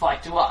take the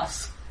fight to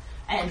us,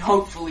 and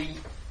hopefully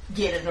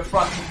get in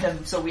front of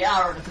him so we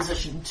are in a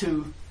position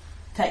to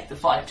take the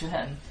fight to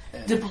him.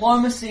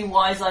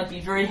 Diplomacy-wise, I'd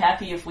be very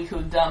happy if we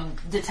could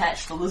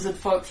detach the lizard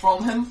folk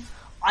from him.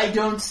 I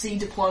don't see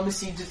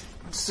diplomacy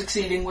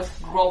succeeding with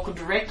Hrolka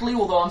directly,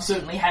 although I'm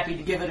certainly happy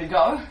to give it a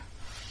go.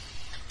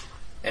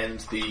 And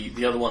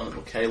the other one that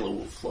Michaela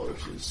will float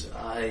is,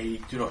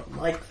 I do not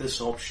like this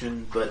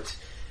option, but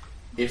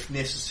if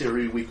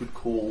necessary, we could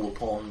call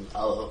upon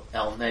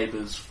our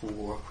neighbours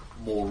for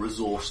more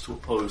resource to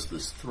oppose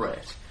this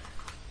threat.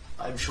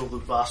 I'm sure the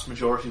vast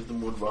majority of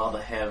them would rather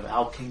have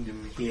our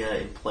kingdom here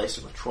in place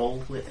of a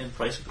troll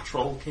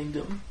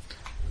kingdom.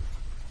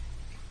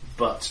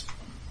 But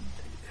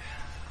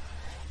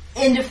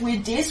and if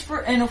we're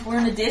desperate, and if we're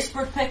in a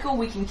desperate pickle,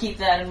 we can keep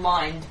that in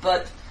mind.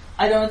 But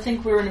I don't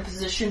think we're in a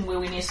position where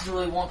we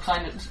necessarily want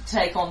kind of to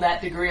take on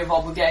that degree of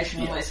obligation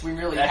unless we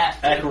really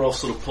have to. Agarov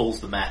sort of pulls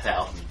the map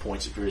out and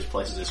points at various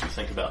places as we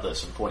think about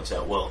this and points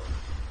out, well,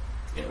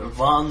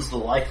 Van's the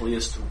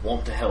likeliest to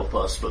want to help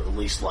us, but the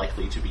least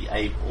likely to be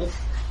able.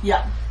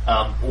 Yeah.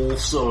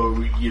 Also,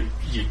 you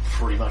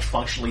pretty much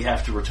functionally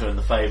have to return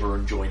the favour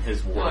and join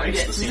his war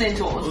against the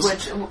Centaurs.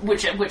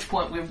 At which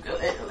point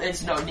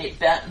it's no net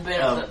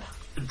benefit.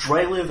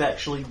 Drelev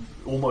actually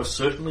almost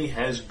certainly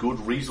has good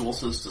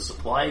resources to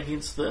supply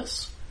against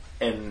this,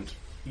 and,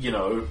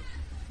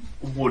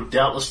 would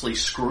doubtlessly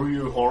screw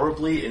you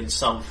horribly in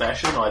some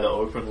fashion, either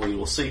openly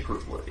or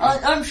secretly.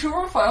 I'm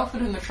sure if I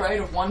offered him a trade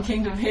of 1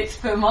 kingdom hex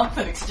per month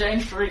in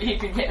exchange for it, he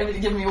could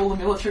give me all the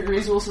military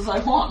resources I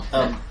want.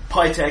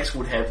 Pitax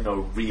would have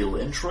no real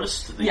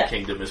interest. The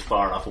kingdom is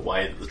far enough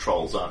away that the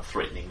trolls aren't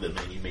threatening them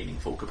in any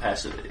meaningful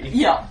capacity.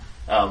 Yeah.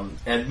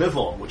 And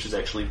Mivon, which is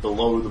actually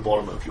below the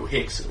bottom of your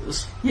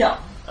hexes,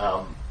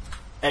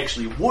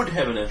 actually would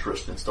have an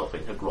interest in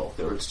stopping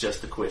Hagrotha. It's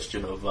just a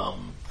question of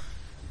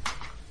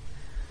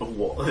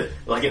what,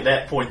 like at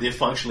that point they're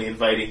functionally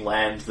invading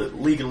land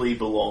that legally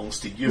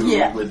belongs to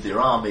you with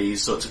their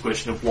armies, so it's a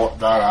question of what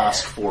they'll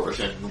ask for it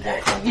and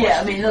what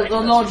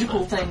the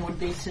logical thing would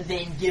be to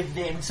then give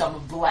them some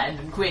of the land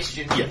in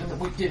question, given that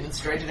we've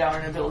demonstrated our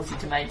inability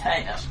to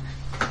maintain it.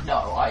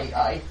 No,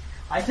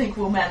 I think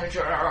we'll manage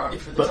our own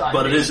for the time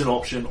being. But it is an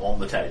option on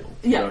the table.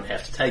 You don't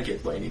have to take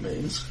it by any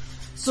means.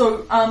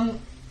 So,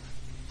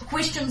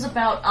 questions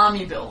about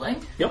army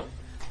building. Yep.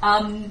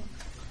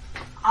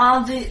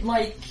 Are there,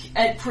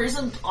 at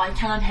present, I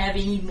can't have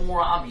any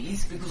more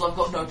armies because I've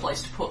got no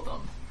place to put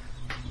them.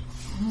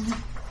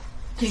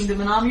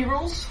 Kingdom and army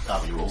rules?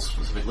 Army rules,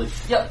 specifically.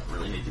 Yep.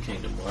 Really need the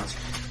kingdom ones.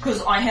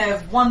 Because I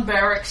have 1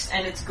 barracks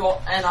and it's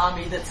got an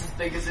army that's as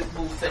big as it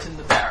will fit in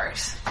the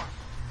barracks.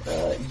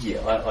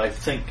 I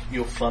think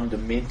you're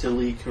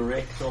fundamentally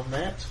correct on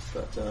that,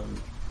 but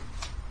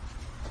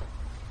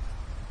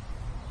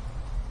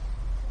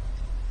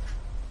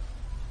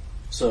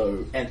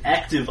so an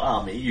active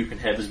army, you can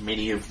have as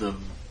many of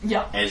them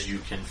as you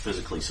can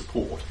physically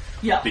support.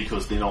 Yeah.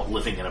 Because they're not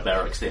living in a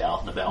barracks, they're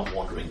out and about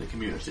wandering the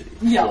community.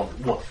 Yeah.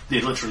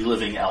 They're literally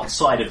living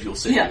outside of your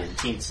city in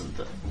tents and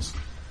things.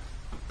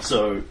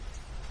 So,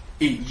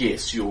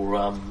 yes,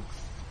 your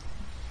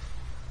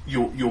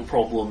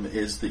problem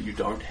is that you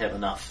don't have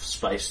enough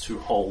space to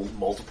hold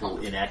multiple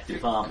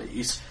inactive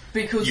armies.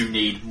 Because you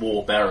need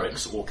more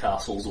barracks or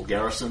castles or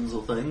garrisons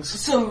or things.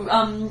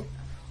 So,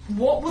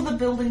 what were the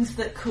buildings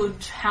that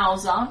could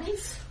house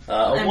armies?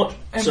 An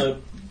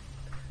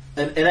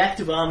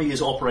active army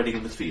is operating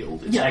in the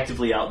field. It's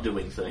actively out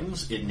doing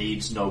things. It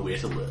needs nowhere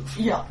to live.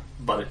 Yeah.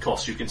 But it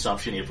costs you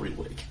consumption every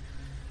week.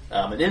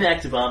 An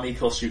inactive army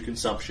costs you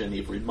consumption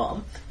every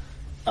month.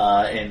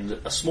 And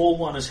a small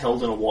one is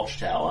held in a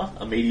watchtower,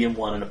 a medium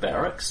one in a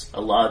barracks,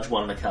 a large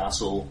one in a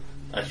castle,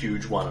 a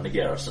huge one in a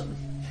garrison.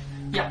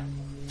 Yeah.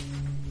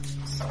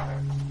 So,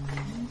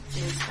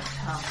 is the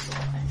castle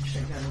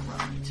actually going to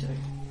run me to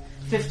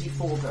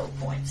 54 build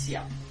points?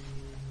 Yeah.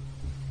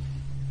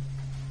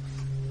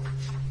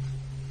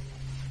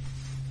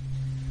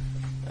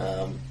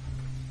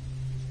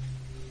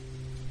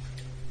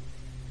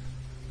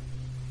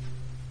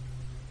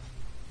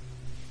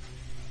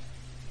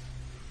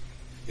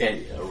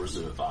 And a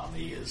reserve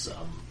army is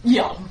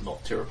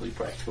not terribly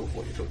practical for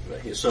what you're talking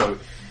about here. So,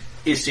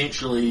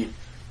 essentially,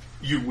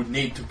 you would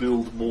need to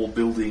build more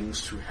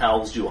buildings to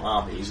house your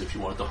armies if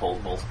you wanted to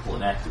hold multiple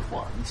inactive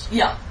ones.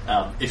 Yeah.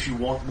 If you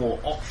want more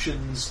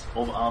options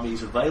of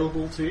armies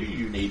available to you,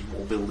 you need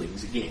more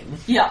buildings again.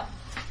 Yeah.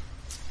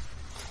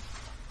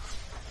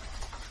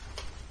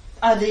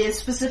 Are there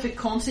specific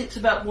concepts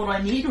about what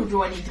I need, or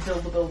do I need to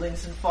build the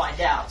buildings and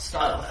find out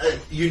stuff?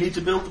 You need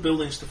to build the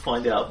buildings to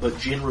find out, but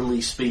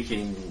generally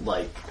speaking,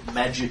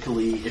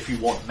 magically, if you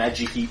want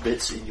magic-y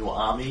bits in your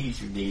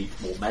armies, you need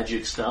more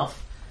magic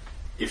stuff.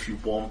 If you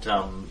want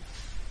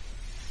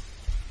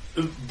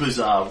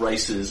bizarre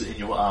races in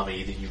your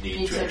army, then you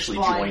need to actually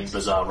join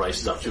bizarre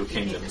races up to your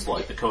kingdoms,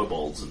 like the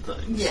kobolds and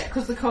things. Yeah,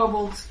 because the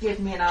kobolds give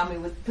me an army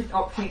with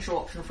potential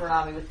option for an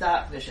army with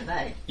dark vision,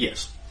 eh?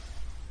 Yes.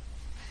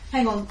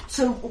 Hang on.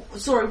 So,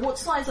 sorry. What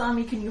size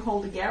army can you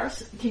hold a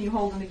garrison? Can you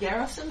hold in a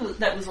garrison?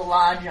 That was a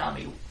large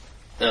army.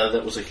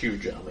 That was a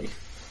huge army.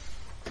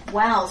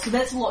 Wow. So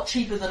that's a lot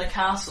cheaper than a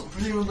castle,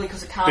 presumably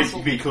because a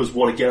castle. Because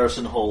what a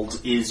garrison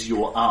holds is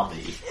your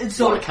army.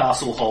 So what a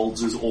castle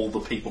holds is all the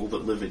people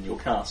that live in your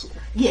castle.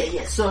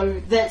 Yeah. So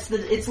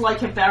it's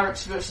like a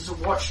barracks versus a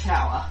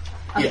watchtower.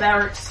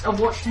 A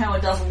watchtower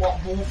does a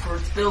lot more for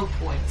its build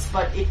points,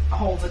 but it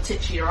holds a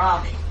titular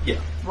army. Yeah.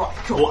 Right,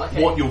 cool.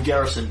 What your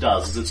garrison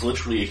does is it's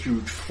literally a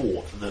huge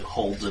fort that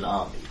holds an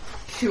army.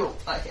 Cool,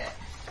 okay.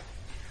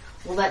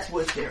 Well, that's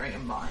worth bearing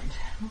in mind.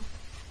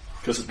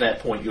 Because at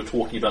that point you're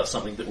talking about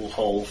something that will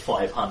hold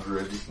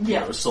 500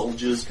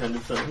 soldiers kind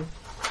of thing.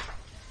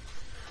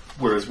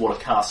 Whereas what a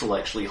castle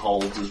actually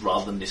holds is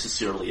rather than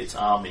necessarily its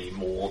army,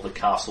 more the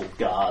castle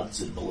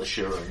guards and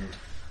militia and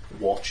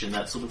watch and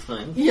that sort of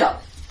thing. Yeah.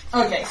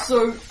 Okay,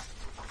 so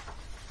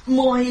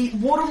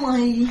what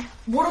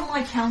are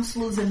my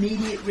councillors'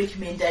 immediate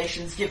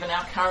recommendations given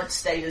our current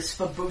status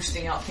for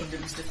boosting our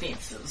kingdom's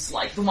defences?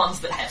 Like, the ones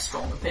that have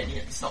strong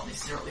opinions, not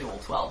necessarily all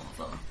 12 of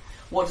them.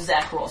 What does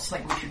Akaros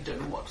think we should do?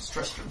 What does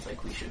Tristram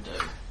think we should do?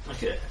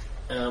 Okay.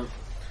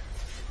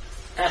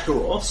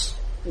 Akaros,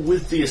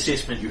 with the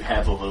assessment you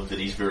have of him that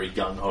he's very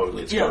gung-ho,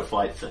 let's go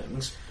fight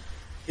things,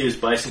 is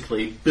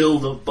basically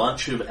build a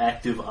bunch of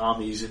active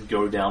armies and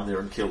go down there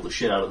and kill the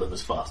shit out of them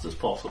as fast as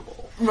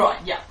possible. Right,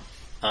 yeah.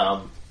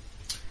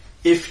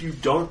 If you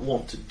don't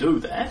want to do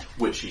that,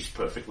 which he's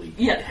perfectly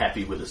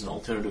happy with as an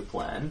alternative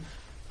plan,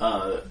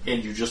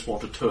 and you just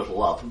want to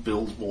turtle up and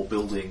build more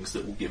buildings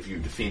that will give you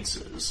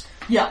defences,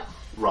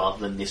 rather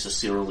than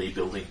necessarily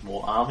building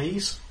more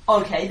armies.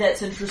 Okay,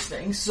 that's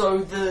interesting.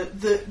 So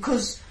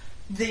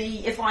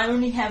if I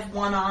only have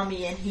one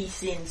army and he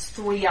sends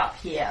 3 up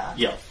here,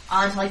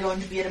 aren't I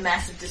going to be at a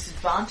massive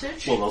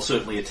disadvantage? Well, they'll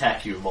certainly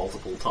attack you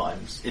multiple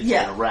times in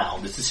a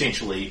round. It's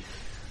essentially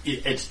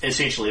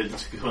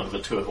kind of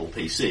a turtle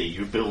PC.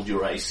 You build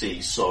your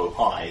AC so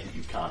high that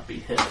you can't be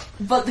hit.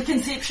 But the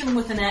conception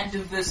with an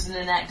active versus an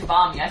inactive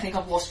army, I think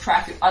I've lost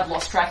track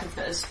of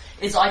this,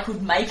 is I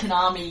could make an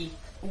army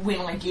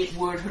when I get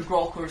word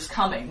Hogrolka is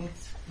coming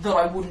that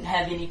I wouldn't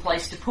have any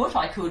place to put.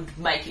 I could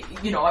make it,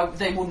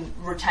 they wouldn't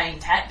retain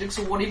tactics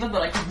or whatever,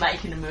 but I could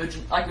make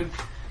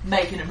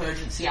an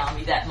emergency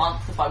army that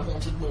month if I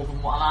wanted more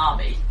than one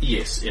army.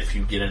 Yes, if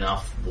you get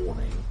enough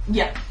warning.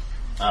 Yeah.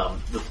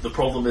 The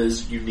problem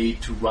is you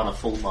need to run a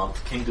full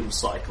month kingdom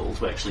cycle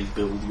to actually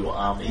build your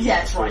army in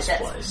the first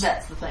place.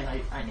 That's the thing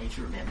I need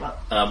to remember.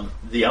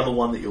 The other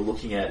one that you're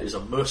looking at is a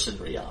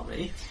mercenary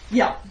army.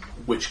 Yeah.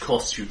 Which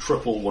costs you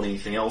triple what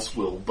anything else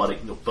will,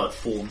 but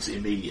forms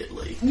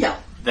immediately. Yeah.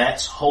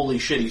 That's holy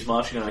shit, he's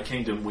marching on our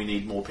kingdom, we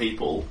need more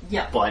people.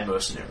 Buy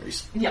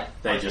mercenaries. Yeah.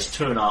 They just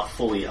turn up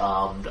fully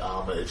armed,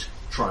 armoured,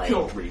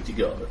 trained, ready to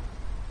go.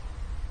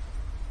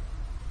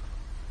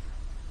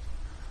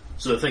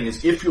 So the thing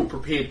is, if you're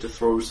prepared to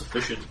throw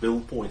sufficient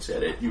build points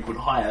at it, you could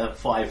hire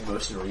 5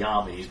 mercenary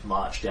armies,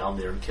 march down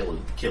there and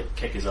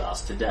kick his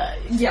ass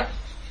today. Yeah.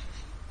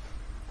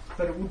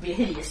 But it would be a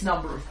hideous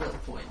number of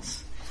build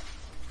points.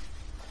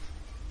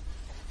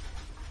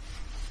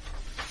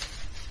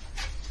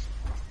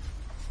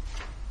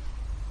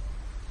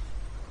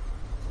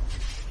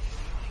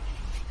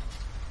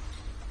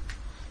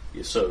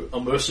 Yeah, so a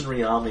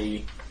mercenary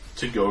army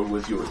to go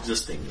with your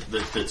existing,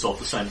 that's of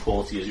the same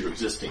quality as your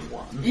existing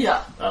one,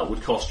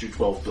 would cost you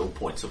 12 build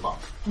points a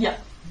month. Yeah.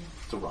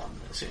 To run,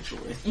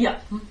 essentially. Yeah.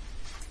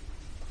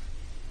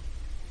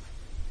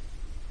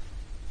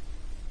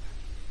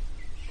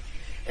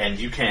 And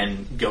you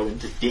can go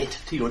into debt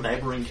to your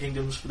neighbouring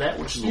kingdoms for that,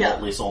 which is a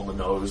lot less on the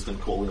nose than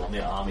calling on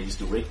their armies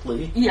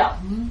directly. Yeah.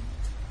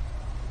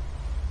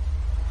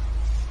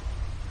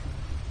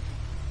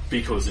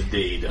 Because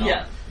indeed,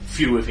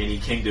 few if any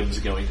kingdoms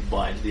are going to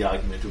buy into the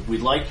argument of,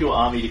 we'd like your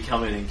army to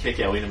come in and kick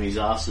our enemies'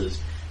 asses,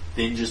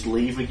 then just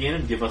leave again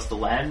and give us the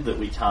land that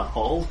we can't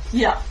hold.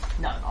 Yeah.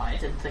 No, I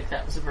didn't think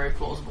that was a very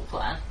plausible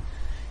plan.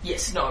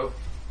 Yes, no.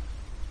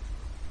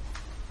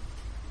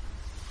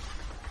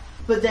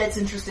 But that's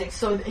interesting.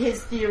 So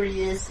his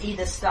theory is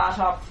either start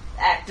up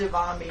active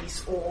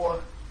armies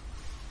or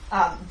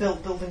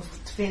build buildings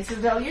with defensive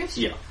values.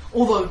 Yeah.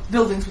 Although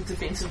buildings with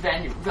defensive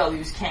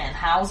values can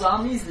house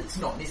armies, that's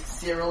not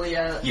necessarily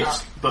a...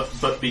 Yes,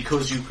 but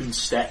because you can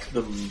stack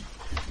them...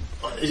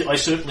 I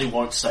certainly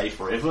won't say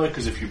forever,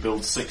 because if you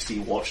build 60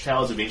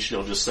 watchtowers, eventually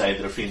I'll just say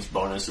the defense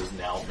bonus is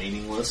now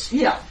meaningless.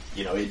 Yeah.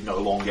 It no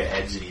longer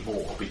adds any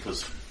more,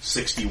 because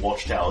 60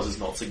 watchtowers is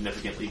not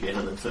significantly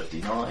better than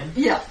 59.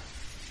 Yeah.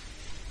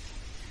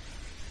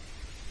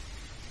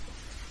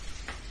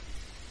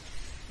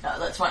 No,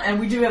 that's fine. And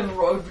we do have a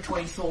road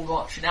between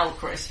Thorgotch and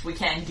Elcrest. We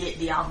can get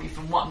the army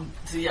from one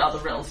to the other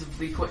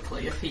relatively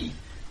quickly if he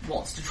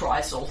wants to try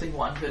assaulting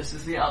one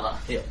versus the other.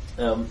 Yeah.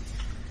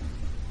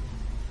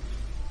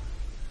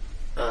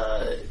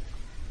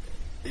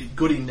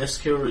 Goody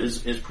Niska is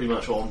pretty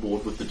much on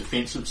board with the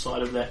defensive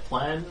side of that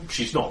plan.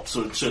 She's not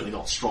certainly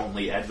not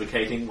strongly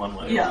advocating one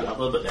way or the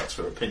other, but that's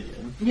her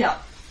opinion. Yeah.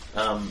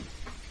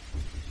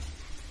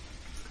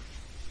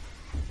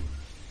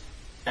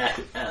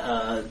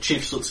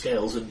 Chief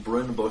Slitscales and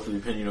Bryn are both of the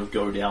opinion of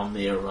go down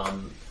there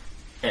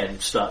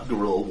and start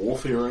guerrilla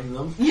warfaring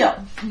them. Yeah.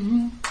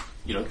 Mm-hmm.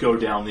 Go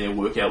down there,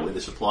 work out where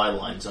the supply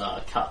lines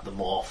are, cut them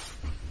off,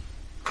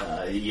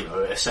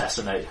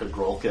 assassinate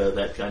Hogrolka,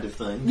 that kind of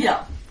thing.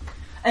 Yeah.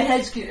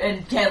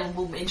 And Callum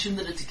will mention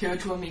that it's occurred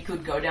to him he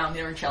could go down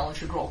there and challenge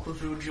Hogrolka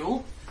through a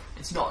duel.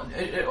 It's not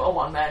a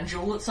one-man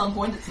duel at some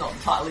point. It's not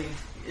entirely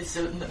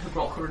certain that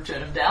Hogrolka would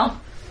turn him down.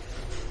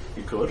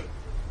 You could,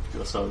 if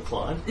you're so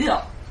inclined.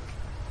 Yeah.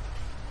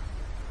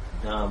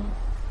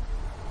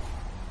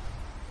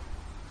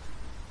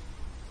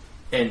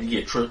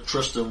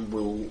 Tristram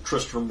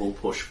will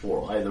push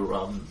for either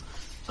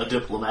a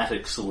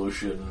diplomatic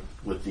solution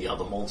with the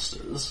other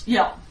monsters.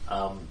 Yeah.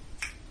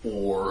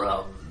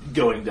 Or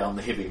going down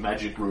the heavy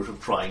magic route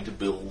of trying to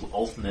build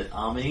alternate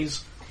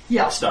armies.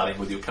 Yeah. Starting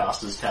with your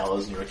casters'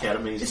 towers and your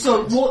academies.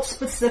 So what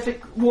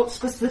specific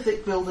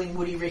building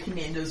would he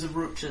recommend as a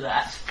route to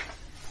that?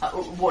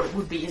 What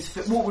would be his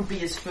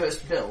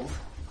first build?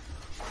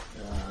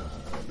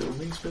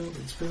 Buildings. Yeah,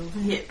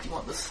 do you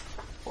want this?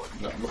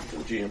 No, look for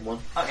the GM one.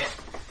 Okay.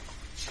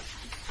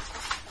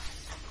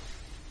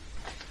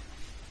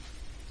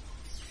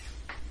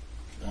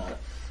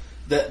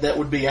 That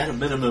would be at a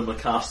minimum a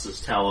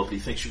caster's tower, but he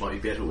thinks you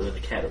might be better with an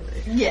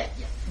academy. Yeah,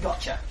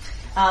 gotcha.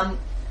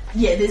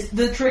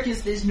 The trick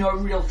is there's no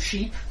real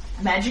cheap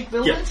magic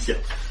buildings. Yeah.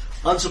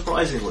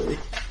 Unsurprisingly,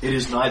 it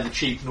is neither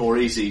cheap nor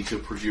easy to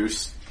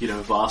produce,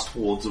 vast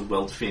hordes of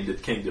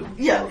well-defended kingdoms.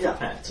 Yeah.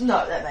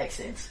 No, that makes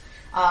sense.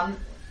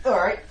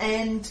 Alright,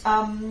 and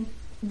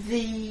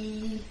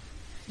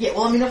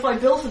if I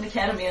built an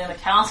academy and a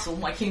castle,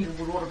 my kingdom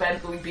would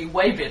automatically be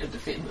way better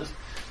defended.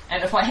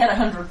 And if I had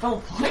 100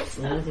 build points,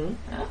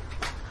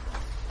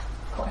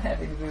 quite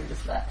happy to do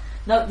just that.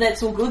 No,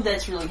 that's all good.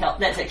 That's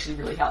actually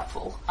really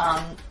helpful.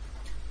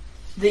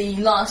 The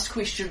last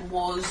question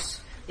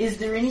was: is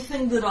there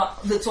anything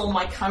that's on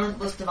my current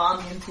list of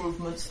army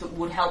improvements that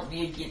would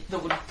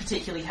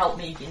particularly help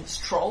me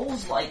against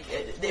trolls? Like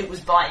it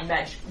was buying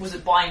magic. Was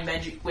it buying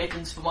magic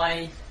weapons for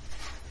my?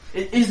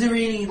 Is there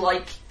any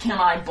can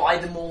I buy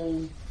them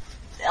all?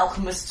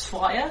 Alchemist's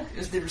Fire?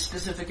 Is there a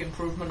specific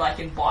improvement I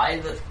can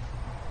buy that?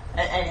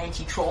 An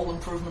anti-troll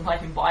improvement I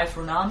can buy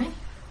for an army?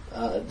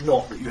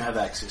 Not that you have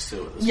access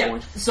to at this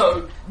point.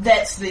 So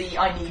that's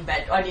I need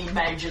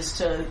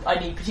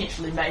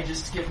potentially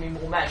mages to give me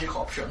more magic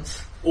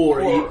options.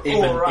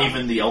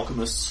 Even the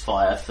Alchemist's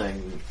Fire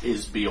thing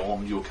is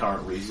beyond your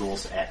current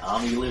resource at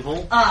army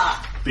level.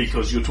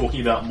 Because you're talking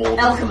about more than...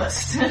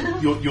 Alchemist.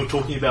 you're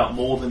talking about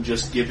more than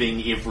just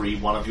giving every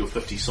one of your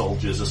 50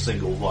 soldiers a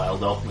single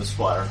vialed Alchemist's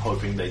Fire and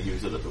hoping they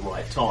use it at the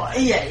right time.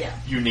 Yeah.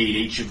 You need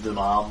each of them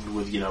armed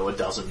with, a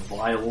dozen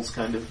vials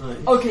kind of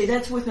thing. Okay,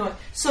 that's worth knowing.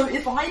 So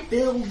if I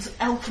build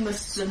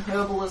alchemists and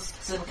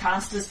herbalists and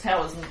casters'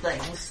 towers and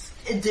things...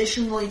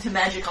 Additionally to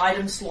magic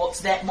item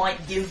slots, that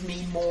might give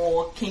me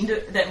more kingdom.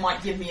 That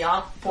might give me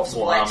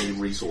more army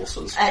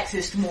resources,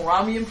 access to more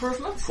army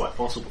improvements. Quite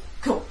possible.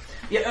 Cool.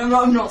 Yeah,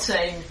 I'm not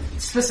saying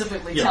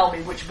specifically tell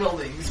me which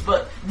buildings,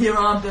 but there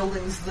are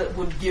buildings that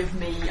would give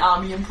me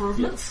army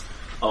improvements.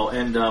 Yeah. Oh,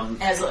 and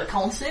as a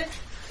concept.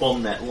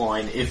 On that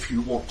line, if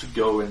you want to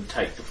go and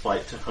take the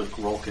fight to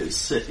Hagrolka's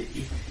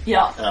city,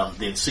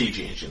 then siege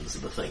engines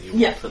are the thing you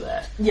want for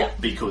that. Yeah.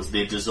 Because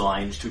they're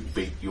designed to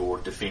beat your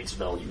defense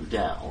value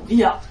down.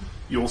 Yeah.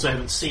 You also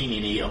haven't seen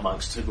any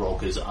amongst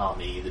Hagrolka's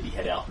army that he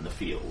had out in the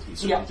field. He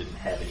certainly didn't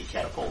have any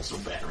catapults or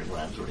battering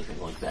rams or anything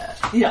like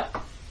that. Yeah.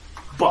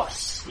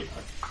 But,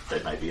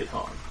 they may be at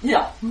home.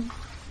 Yeah.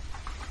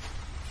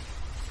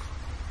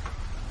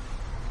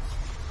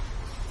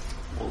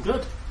 All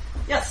good.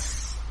 Yes.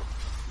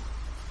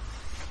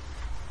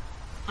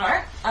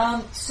 Alright,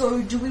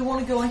 so do we want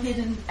to go ahead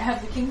and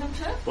have the kingdom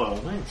turn? By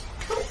all means.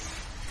 Cool.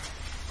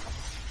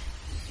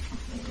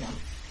 Maybe I'm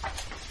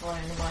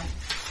throwing away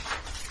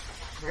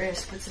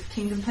various bits of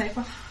kingdom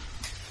paper.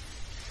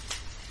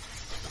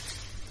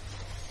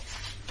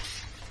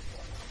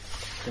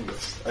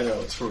 I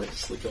know, it's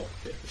horrendously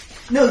complicated.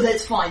 No,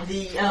 that's fine.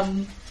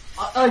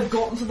 I've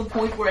gotten to the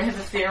point where I have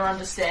a fair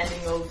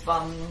understanding of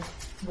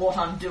what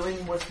I'm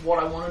doing with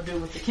what I want to do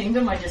with the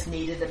kingdom. I just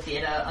needed a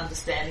better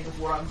understanding of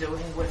what I'm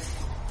doing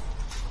with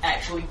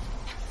actually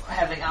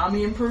having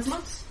army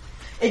improvements.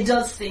 It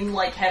does seem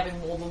like having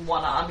more than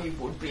one army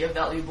would be a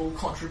valuable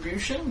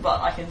contribution,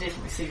 but I can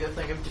definitely see the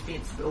thing of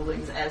defense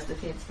buildings as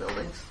defense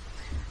buildings.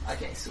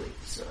 Okay, sweet.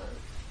 So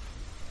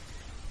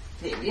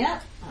there we are.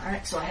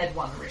 Alright, so I had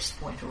one rest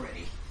point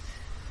already.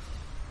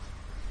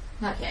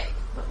 Okay,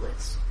 but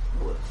let's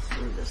work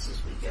through this as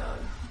we go.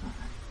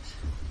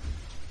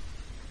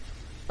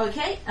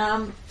 Okay,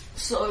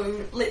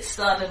 so let's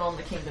start in on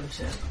the kingdom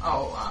turn.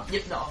 I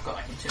can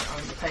turn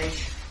over the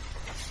page.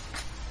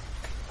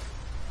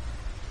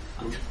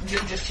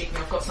 Just checking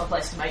I've got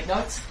someplace to make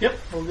notes. Yep,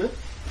 all good.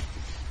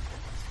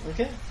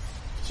 Okay,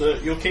 so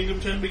your kingdom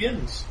turn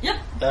begins. Yep.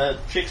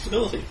 Check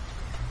stability.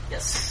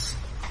 Yes.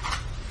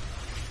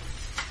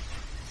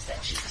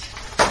 Stat sheet.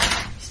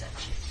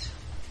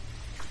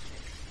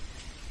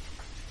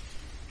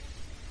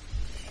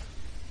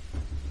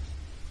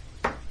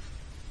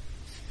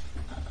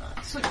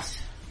 Sweet.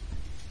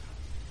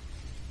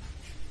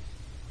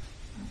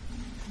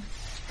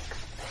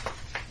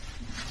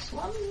 This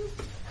one.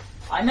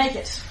 I make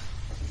it.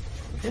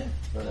 Okay.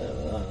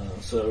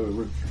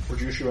 So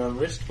reduce your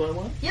unrest by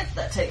 1. Yep,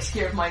 that takes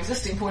care of my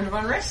existing point of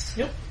unrest.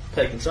 Yep.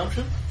 Pay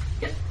consumption.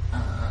 Yep.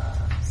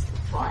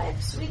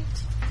 5, sweet.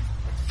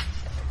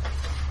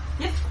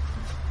 Yep.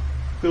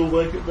 Fill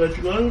vacant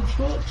magic item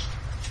slots.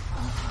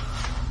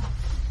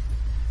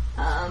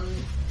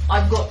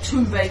 I've got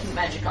 2 vacant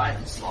magic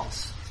item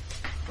slots.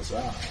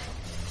 Huzzah.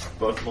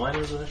 Both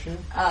minors, I assume?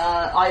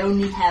 I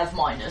only have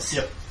minors.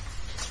 Yep.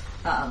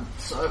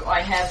 So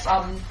I have,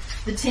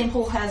 the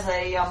temple has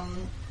a,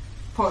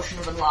 potion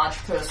of enlarged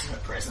person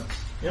at present.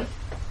 Yep.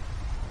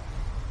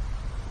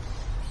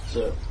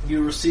 So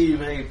you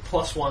receive a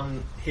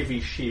 +1 heavy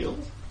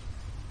shield.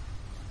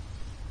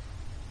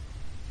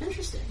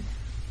 Interesting.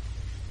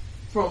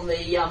 From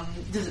the,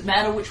 does it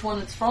matter which one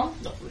it's from?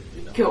 Not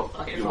really, no. Cool,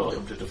 okay. You're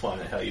welcome to define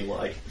it how you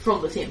like.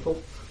 From the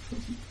temple.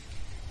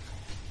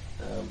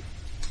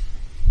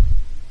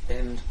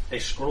 And a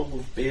scroll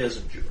of bear's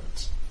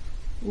endurance.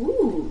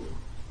 Ooh.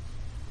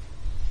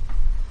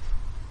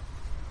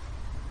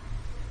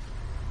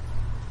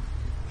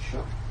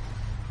 Sure.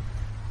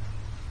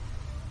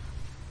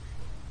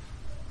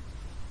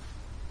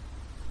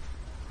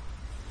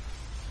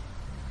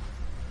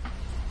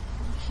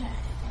 Okay.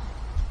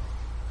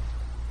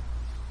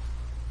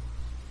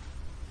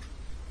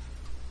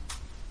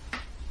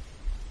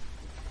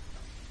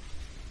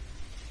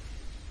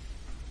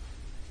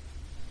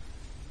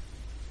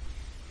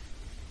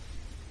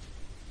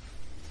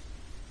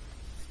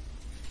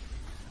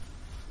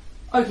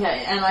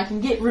 Okay, and I can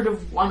get rid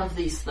of one of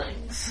these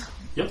things.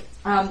 Yep.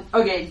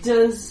 Okay,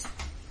 does...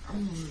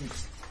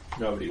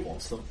 Nobody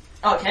wants them.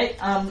 Okay,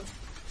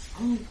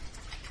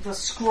 the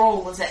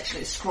scroll is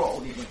actually a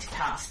scroll, you need to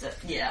cast it,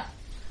 yeah.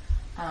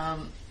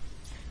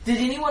 Did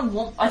anyone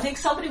want... I think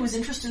somebody was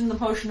interested in the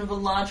potion of a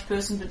large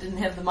person but didn't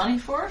have the money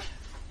for it.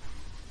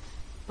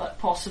 But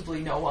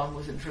possibly no one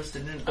was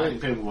interested in it. I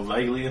think people were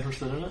vaguely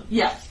interested in it.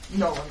 Yeah,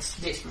 no one's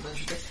desperately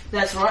interested.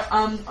 That's right.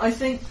 I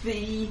think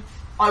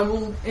I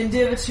will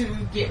endeavour to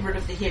get rid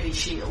of the heavy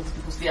shield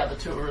because the other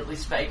two are at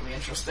least vaguely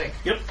interesting.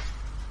 Yep.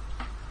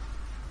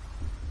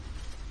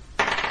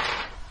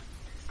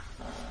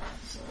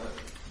 So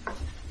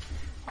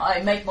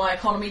I make my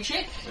economy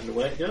check. And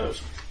away it goes.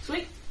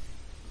 Sweet.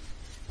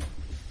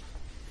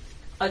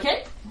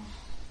 Okay.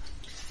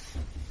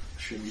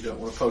 Assume you don't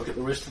want to poke at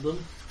the rest of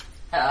them.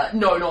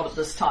 No, not at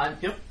this time.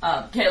 Yep.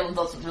 Kaelin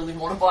doesn't really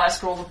want to buy a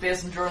scroll of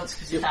bear's endurance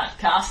because you can't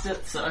cast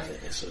it, so... Okay,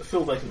 so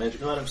fill vacant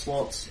magic item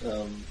slots,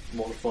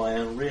 modify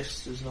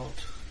unrest is not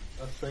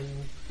a thing.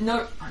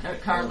 No, I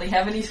don't currently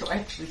have any, so I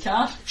actually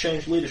can't.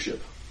 Change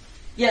leadership.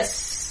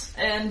 Yes,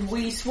 and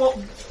we swap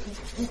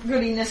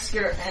Goody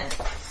Nisker and...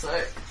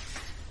 So,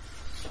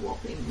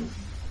 swapping...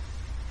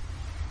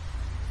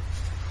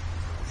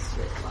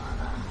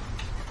 Svetlana...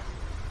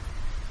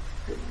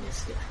 Goody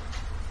Nisker.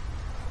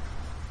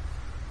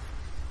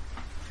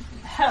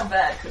 How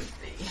bad could it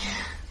be?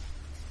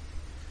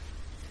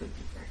 Could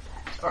be very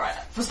bad. Alright,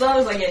 for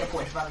starters I gain a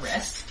point of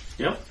unrest.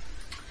 Yep.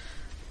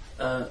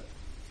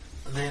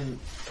 Then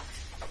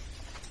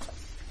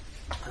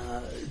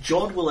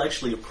Jod will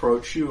actually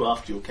approach you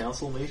after your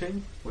council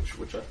meeting, which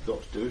I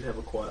forgot to do, to have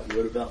a quiet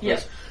word about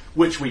this,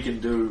 which we can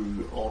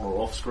do on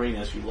or off screen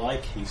as you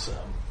like. He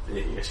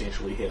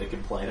essentially had a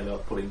complaint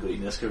about putting Goody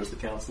Nisker as the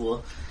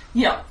councillor.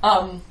 Yeah,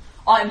 I'm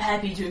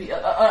happy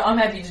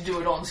to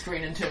do it on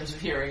screen in terms of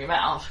hearing him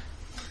out.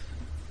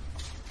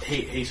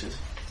 He says,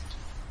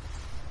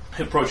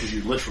 he approaches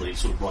you literally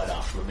sort of right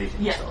after the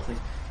meeting and stuff.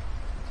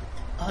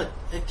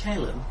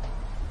 Kaelin,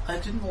 I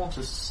didn't want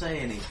to say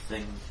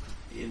anything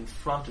in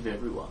front of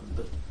everyone,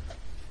 but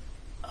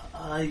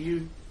are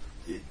you...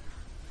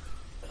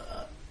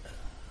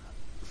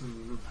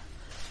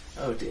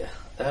 oh dear.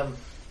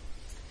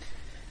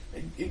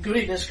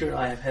 Goody Nisker and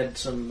I have had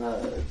some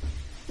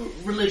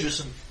religious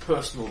and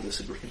personal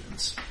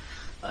disagreements.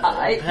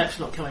 Perhaps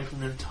not coming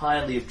from an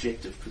entirely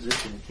objective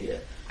position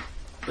here,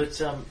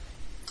 but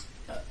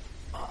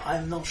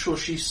I'm not sure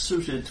she's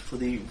suited for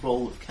the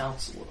role of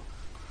counsellor.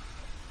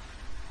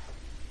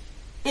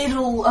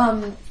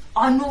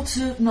 I'm not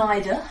certain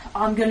either.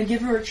 I'm going to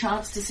give her a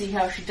chance to see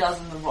how she does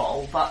in the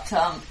role, but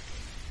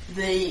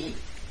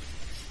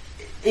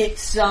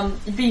it's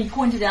being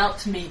pointed out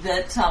to me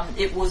that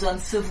it was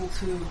uncivil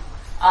to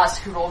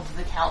ask her onto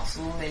the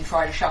council and then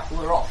try to shuffle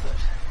her off it.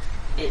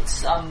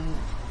 It's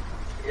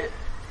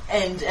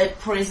and at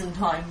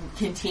present I'm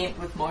content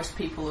with most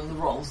people in the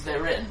roles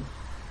they're in,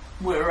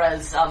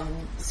 whereas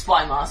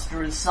Spy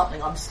Master is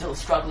something I'm still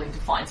struggling to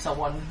find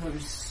someone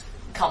who's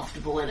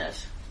comfortable in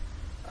it.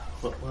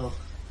 Well,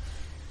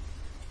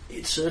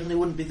 it certainly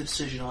wouldn't be the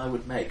decision I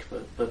would make,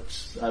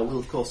 but I will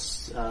of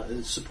course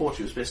support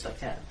you as best I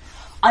can.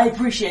 I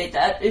appreciate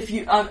that.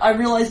 I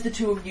realise the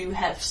two of you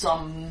have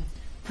some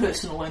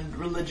personal and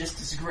religious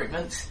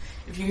disagreements.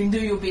 If you can do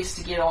your best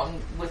to get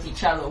on with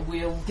each other,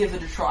 we'll give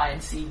it a try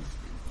and see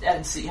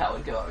how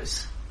it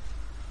goes.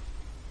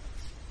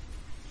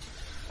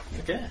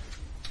 Okay.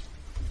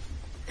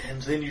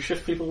 And then you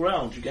shift people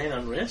around. You gain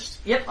unrest.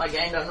 Yep, I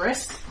gained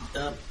unrest.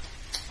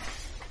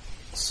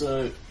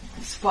 So...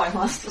 Spy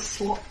Master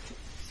slot.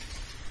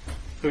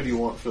 Who do you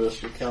want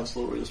first, your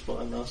counsellor or your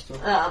Spy Master?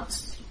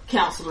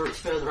 Counsellor is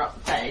further up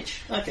the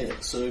page. Okay,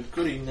 so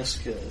Goody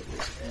Nisker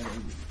is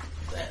adding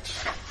that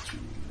to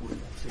William.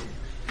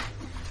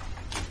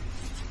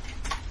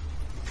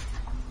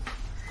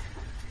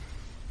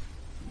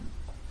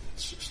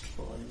 Let's just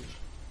find...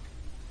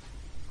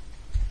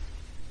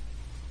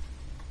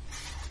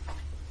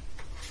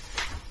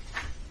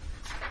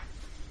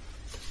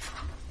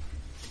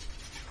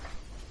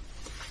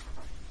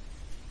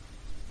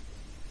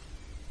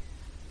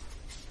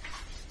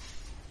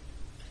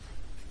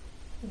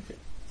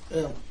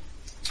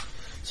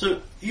 So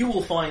you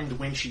will find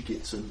when she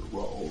gets in the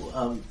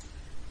role,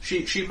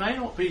 she may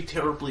not be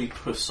terribly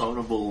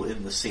personable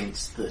in the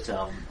sense that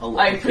a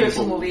lot of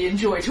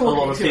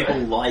people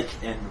like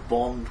and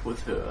bond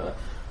with her,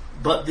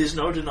 but there's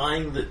no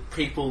denying that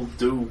people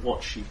do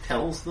what she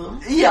tells them.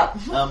 Yeah.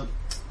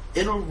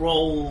 In a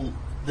role,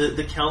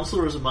 the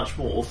counsellor is a much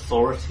more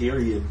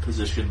authoritarian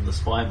position than the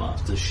spy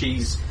master.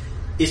 She's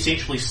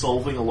essentially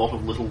solving a lot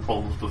of little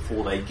problems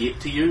before they get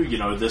to you. You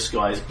know, this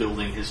guy's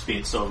building his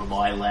fence over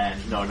my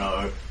land.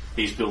 No,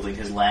 he's building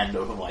his land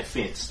over my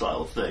fence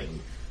style of thing.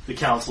 The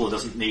counsellor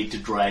doesn't need to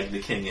drag the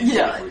king into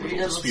every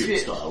little dispute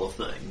style of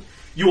thing.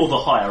 You're the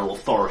higher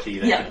authority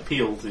that can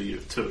appeal to you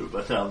too,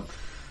 but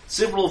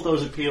several of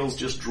those appeals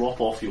just drop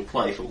off your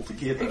plate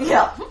altogether.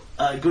 Yeah.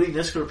 Goody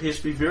Nisker appears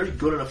to be very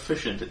good and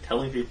efficient at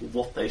telling people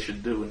what they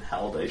should do and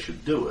how they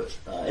should do it,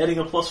 adding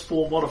a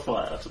 +4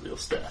 modifier to your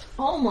stat.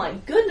 Oh my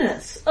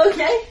goodness.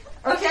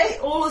 Okay,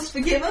 all is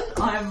forgiven.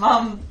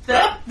 I'm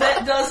that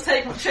does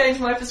change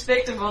my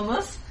perspective on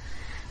this.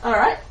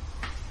 Alright.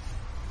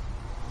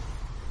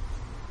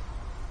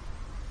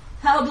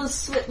 How does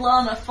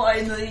Svetlana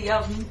find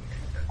the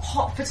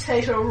hot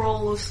potato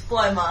role of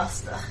spy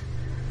master?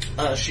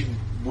 She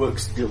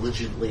works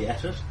diligently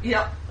at it.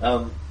 Yep.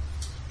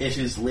 It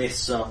is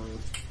less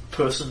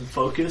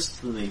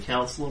person-focused than the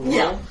counsellor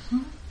role.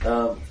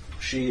 Yeah.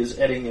 She is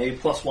adding a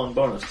 +1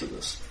 bonus to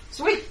this.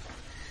 Sweet.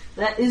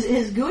 That is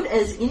as good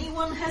as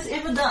anyone has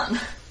ever done.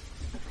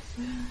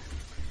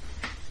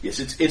 Yes,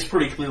 it's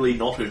pretty clearly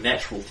not her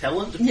natural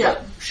talent,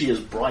 but she is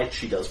bright,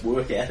 she does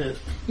work at it.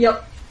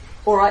 Yep.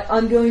 Alright,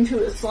 I'm going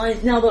to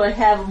assign, now that I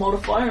have a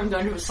modifier, I'm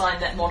going to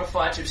assign that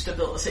modifier to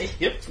stability.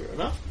 Yep, fair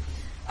enough.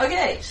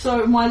 Okay,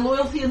 so my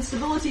loyalty and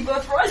stability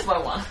both rise by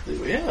 1.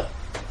 There we are.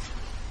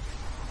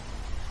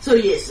 So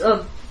yes,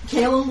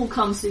 Kaelin will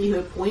come see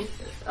her point,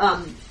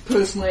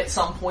 personally at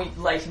some point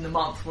late in the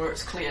month where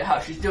it's clear how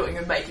she's doing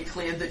and make it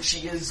clear that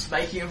she is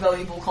making a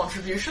valuable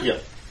contribution.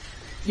 Yep.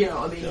 You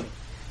know, I mean,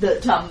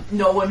 that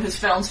no one has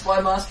found Spy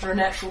Master a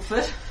natural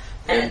fit.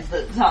 And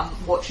that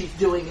what she's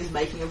doing is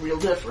making a real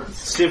difference.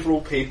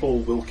 Several people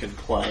will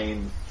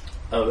complain,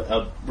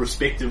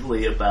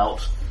 respectively,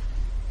 about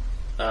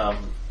a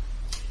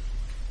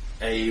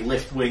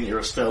left-wing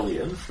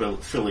Aristotelian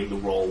filling the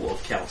role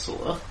of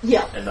counsellor,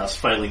 and thus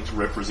failing to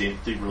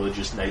represent the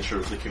religious nature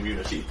of the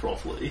community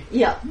properly.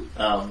 Yeah.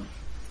 A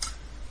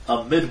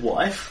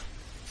midwife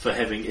for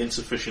having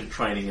insufficient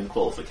training and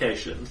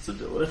qualifications to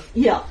do it.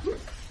 Yeah.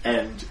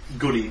 And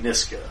Goody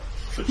Nisker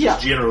for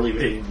just generally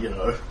being, you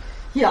know...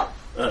 Yeah.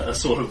 A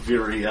sort of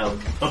very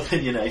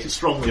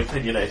strongly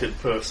opinionated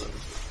person.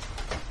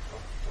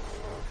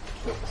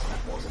 That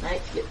was an 8.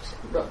 Yep,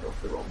 rubbed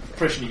off the wrong thing. The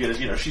impression you get is,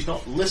 you know, she's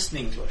not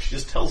listening to us. She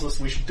just tells us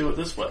we should do it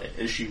this way.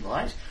 Is she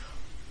right?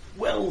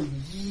 Well,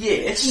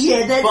 yes.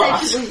 Yeah,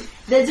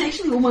 that's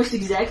actually almost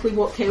exactly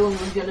what Kaelin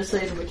was going to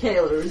say to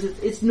Michaela. Is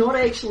it's not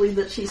actually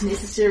that she's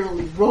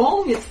necessarily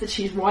wrong. It's that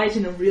she's right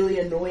in a really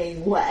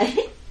annoying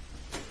way.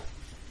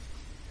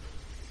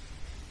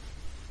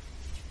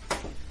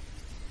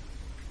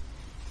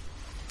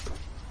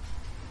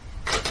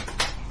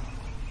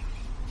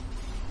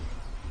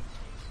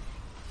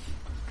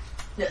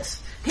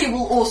 Yes. He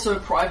will also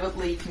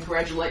privately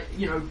congratulate,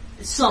 you know,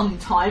 some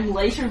time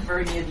later,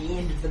 very near the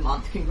end of the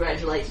month,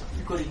 congratulate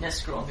Goody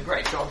Nisker on the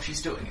great job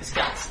she's doing as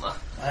counsellor.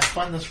 I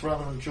find this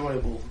rather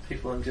enjoyable. The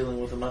people I'm dealing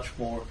with are much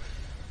more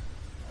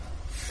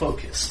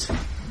focused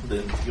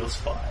than your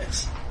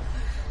spies.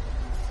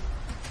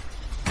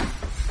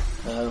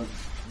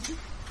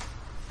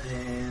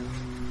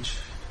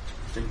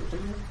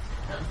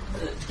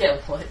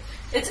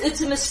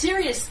 It's a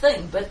mysterious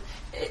thing, but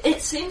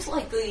it seems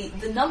like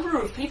the number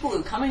of people who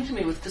are coming to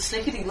me with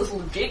persnickety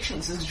little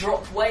objections has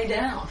dropped way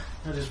down.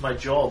 It is my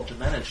job to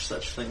manage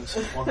such things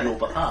on your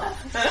behalf.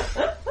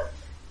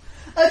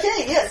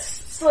 Okay,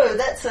 yes. So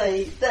that's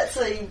a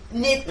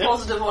net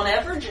positive on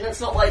average, and it's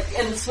not like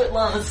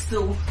Svetlana's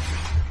still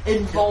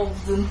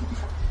involved in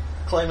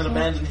claim and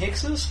abandon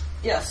hexes.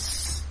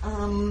 Yes.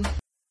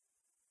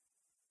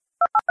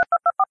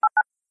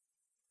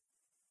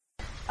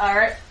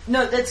 Alright.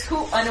 No, that's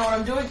cool. I know what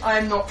I'm doing. I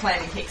am not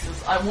claiming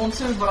hexes. I want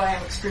to, but I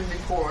am extremely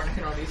poor and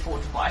can only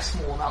afford to buy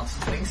small amounts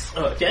of things.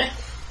 Okay.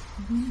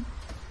 Mm-hmm.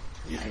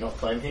 You do not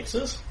claim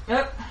hexes?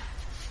 Yep.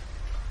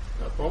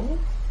 No problem.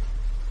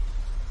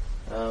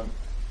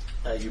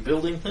 Are you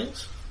building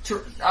things?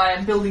 I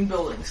am building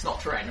buildings,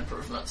 not terrain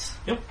improvements.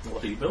 Yep.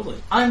 What are you building?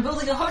 I'm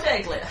building a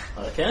Hodag lair.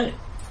 Okay.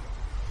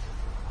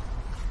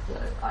 So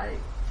I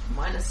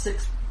minus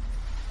six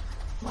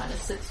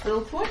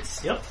build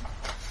points. Yep.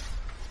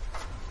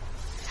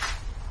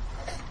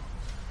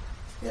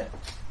 Yeah.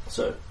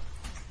 So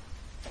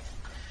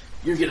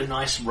you get a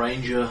nice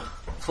ranger,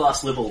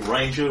 class level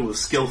ranger with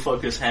skill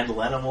focus,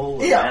 handle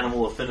animal, and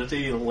animal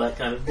affinity, and all that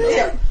kind of stuff.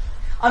 Yeah.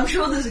 I'm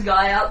sure there's a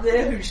guy out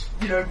there who's,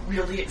 you know,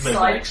 really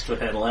excited to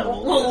handle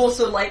animals. Well,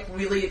 also, like,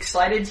 really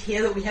excited to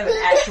hear that we have an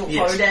actual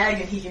Hodag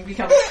and he can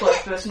become a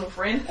close personal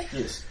friend.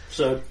 Yes.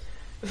 So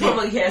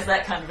probably has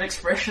that kind of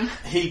expression.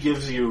 He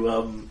gives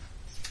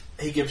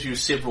you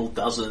several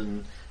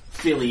dozen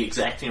fairly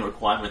exacting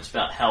requirements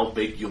about how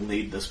big you'll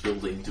need this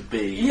building to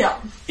be.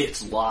 Yeah.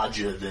 It's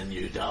larger than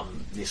you'd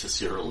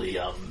necessarily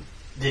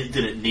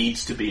than it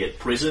needs to be at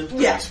present.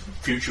 Yeah. It's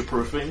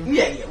future-proofing.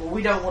 Yeah. Well,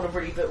 we don't want to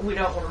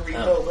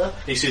rebuild it.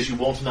 He says you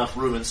want enough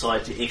room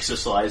inside to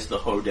exercise the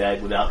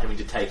hodag without having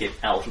to take it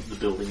out of the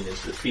building and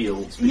into the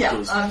fields.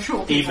 Because I'm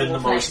sure even the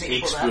most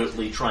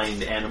expertly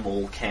trained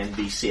animal can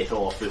be set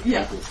off if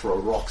people throw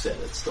rocks at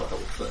it, style of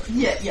thing.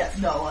 Yeah.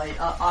 No,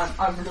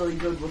 I'm really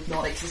good with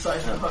not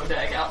exercising the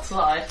hodag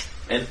outside.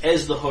 And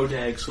as the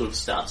hodag sort of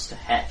starts to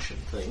hatch and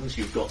things,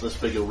 you've got this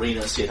big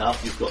arena set up,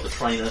 you've got the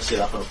trainer set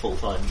up in a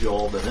full-time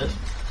job in it,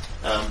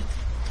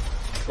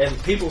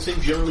 and people seem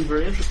generally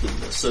very interested in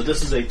this. So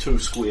this is a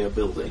 2-square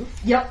building.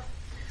 Yep.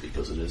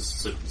 Because it is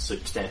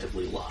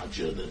substantively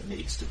larger than it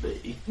needs to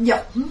be.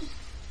 Yep.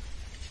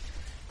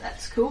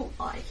 That's cool.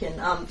 I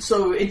can,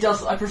 so it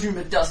does, I presume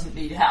it doesn't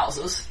need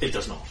houses. It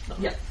does not, no.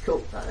 Yep,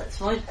 cool. That's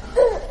fine.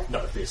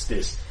 No,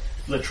 there's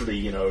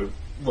literally,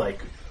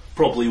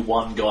 probably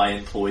one guy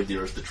employed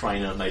there as the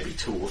trainer, maybe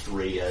 2 or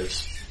 3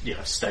 as,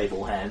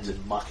 stable hands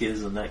and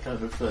muckers and that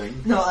kind of thing.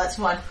 No, that's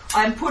fine.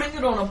 I'm putting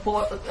it on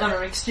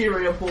an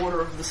exterior border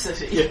of the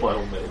city. Yeah, by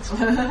all means.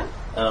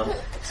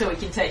 So we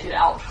can take it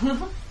out.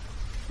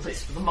 At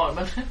least for the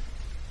moment.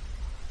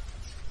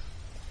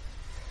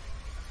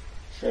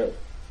 So,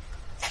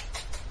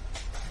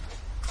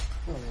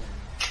 I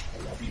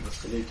love you,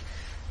 Mr.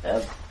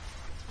 Luke.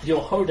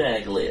 Your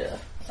hodag lair,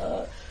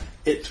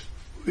 it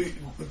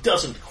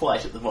doesn't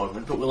quite at the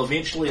moment, but will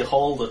eventually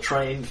hold a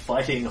trained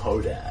fighting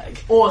hodag.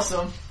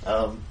 Awesome.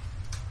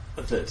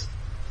 That,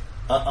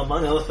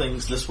 among other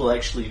things, this will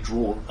actually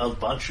draw a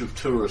bunch of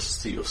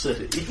tourists to your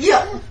city.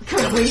 Yeah,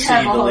 because we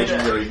have the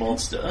legendary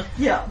monster.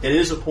 Yeah. It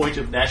is a point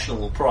of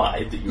national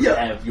pride that you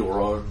have your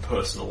own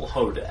personal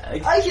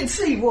hodag. I can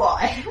see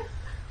why.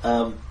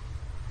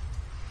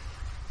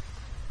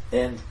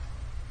 And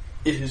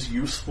it is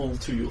useful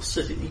to your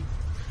city.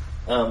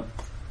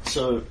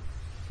 So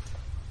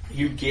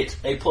you get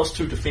a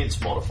 +2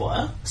 defense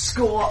modifier.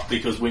 Score.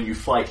 Because when you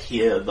fight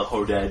here, the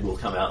hodag will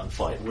come out and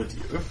fight with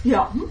you.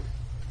 Yeah.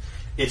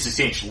 It's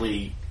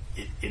essentially,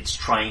 it's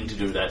trained to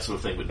do that sort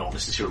of thing, but not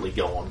necessarily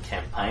go on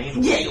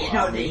campaign.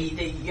 Yeah,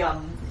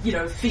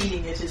 the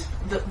feeding it is,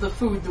 the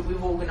food that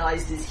we've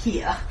organised is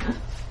here.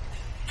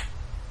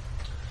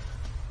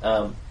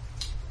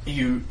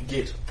 You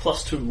get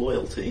 +2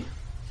 loyalty.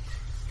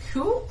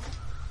 Cool.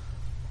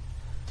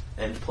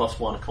 And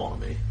 +1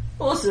 economy.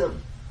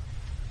 Awesome.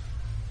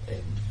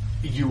 And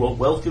you are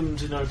welcome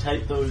to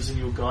notate those in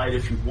your guide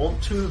if you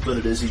want to, but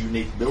it is a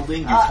unique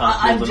building. You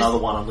can't build another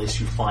one unless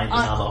you find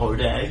another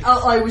hodag.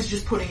 I was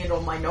just putting it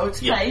on my notes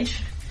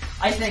page.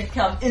 I think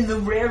in the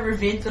rare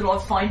event that I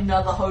find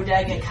another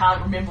hodag and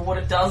can't remember what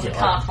it does and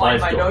can't find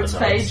my notes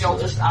page, I'll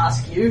just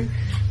ask you.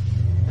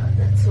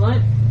 That's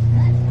right.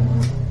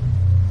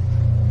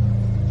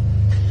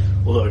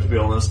 Although, to be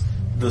honest,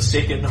 the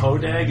second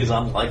hodag is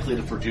unlikely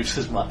to produce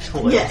as much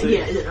loyalty.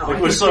 It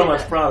was so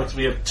much prouder because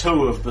we have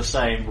 2 of the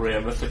same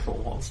rare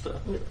mythical monster.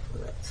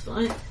 That's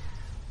fine.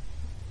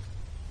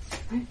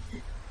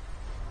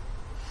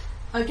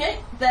 Okay,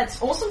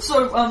 that's awesome.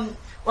 So,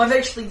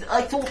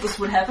 I thought this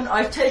would happen.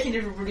 I've taken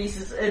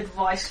everybody's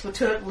advice for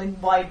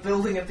turtling by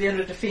building a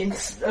better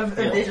defense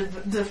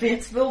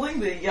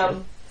building.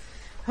 The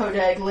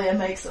hodag lair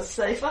makes us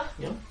safer.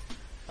 Yeah.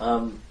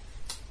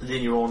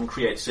 Then you're on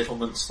create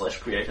settlements /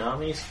 create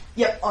armies.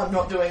 Yep, I'm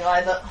not doing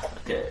either.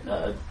 Okay,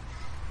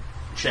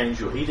 change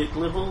your edict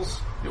levels,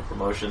 your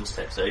promotions,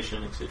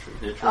 taxation, etc.,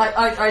 etc.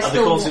 I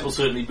still the concept will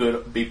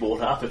certainly be brought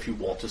up if you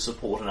want to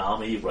support an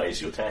army,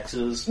 raise your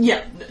taxes.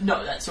 Yeah,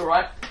 no, that's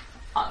alright.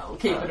 I'll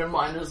keep it in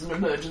mind as an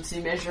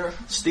emergency measure.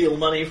 Steal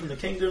money from the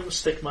kingdom,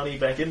 stick money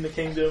back in the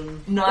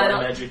kingdom, buy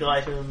magic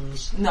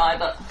items.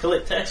 Neither.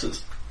 Collect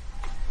taxes.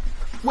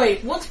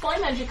 Wait, what's buy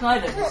magic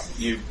items?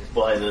 You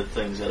buy the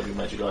things out of your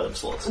magic item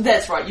slots.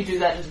 That's right, you do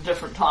that at a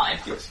different time.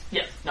 Yes.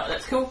 Yeah, no,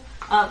 that's cool.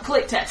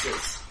 Collect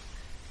taxes.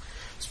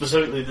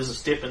 Specifically, there's a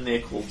step in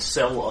there called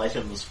sell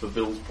items for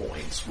build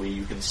points, where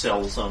you can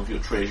sell some of your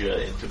treasure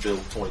into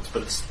build points,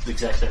 but it's the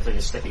exact same thing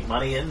as sticking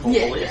money in, more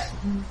or less.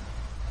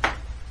 Yeah.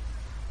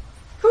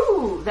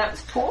 Whew, that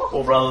was poor.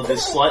 Or rather,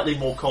 there's slightly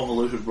more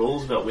convoluted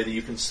rules about whether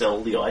you can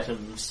sell the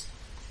items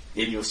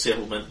in your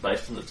settlement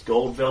based on its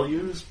gold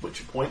values, which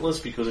are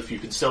pointless, because if you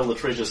can sell the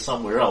treasure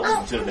somewhere else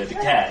and turn it into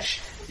cash,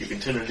 you can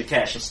turn it into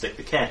cash and stick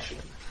the cash in.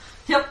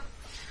 Yep.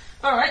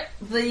 Alright,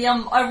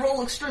 I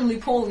roll extremely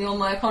poorly on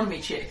my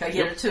economy check. I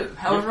get a 2.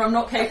 However, I'm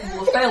not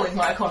capable of failing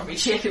my economy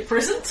check at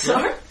present,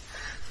 so...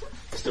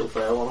 Still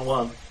fail on a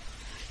 1.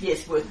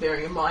 Yes, worth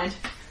bearing in mind.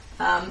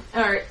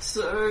 Alright,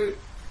 so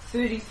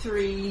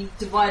 33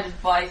 divided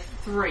by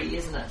 3,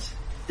 isn't it?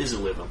 Is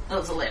 11. Oh,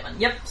 it's 11,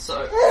 yep,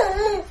 so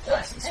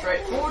nice and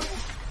straightforward.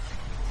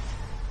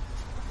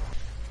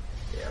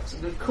 Yeah, it was a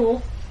good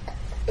call.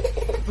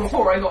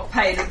 Before I got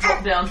paid, it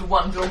dropped down to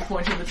 1 build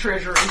point in the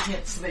treasury,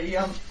 hence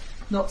the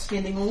not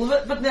spending all of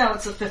it, but now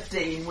it's a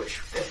 15, which,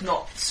 if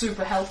not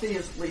super healthy,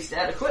 is at least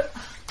adequate.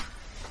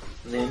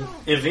 And then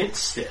event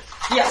step.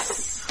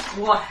 Yes.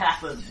 what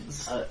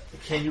happens?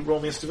 Can you roll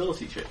me a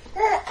stability check?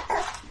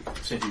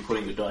 Since you're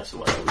putting your dice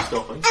away, are we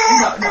stopping?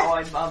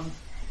 No,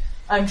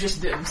 I'm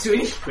just doing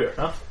sweetie. Fair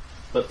enough,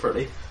 but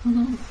pretty.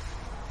 Mm-hmm.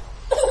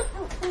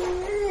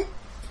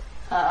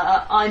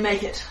 I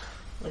make it.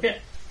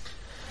 Okay.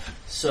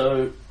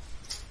 So,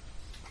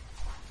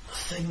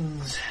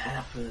 things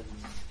happen.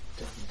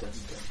 Dun, dun,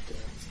 dun, dun.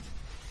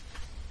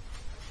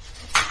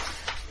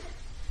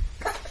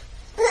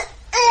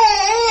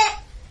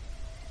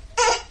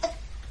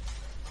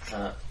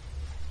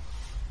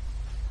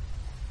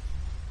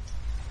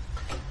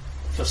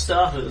 For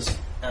starters,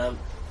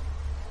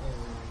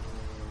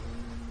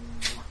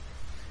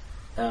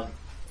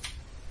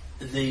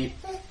 the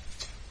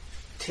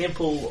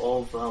temple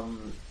of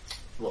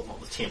well,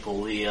 not the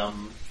temple, the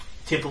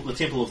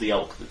temple of the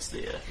elk that's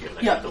there. You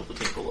haven't built the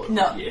temple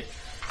over yet,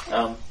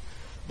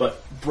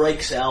 but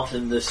breaks out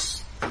in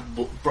this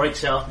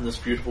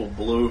beautiful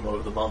bloom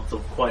over the month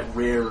of quite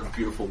rare and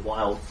beautiful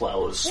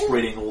wildflowers,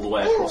 spreading all the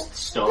way across the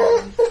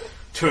stone,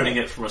 turning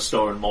it from a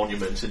stone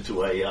monument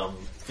into a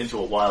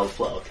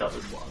wildflower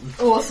covered one.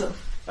 Awesome.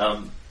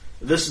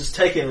 This is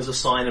taken as a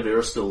sign of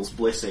Aristil's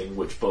blessing,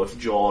 which both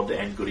Jod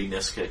and Goody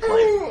Niska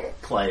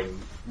claim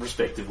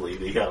respectively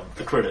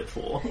the credit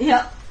for.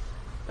 Yeah.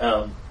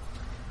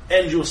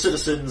 And your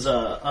citizens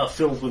are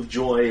filled with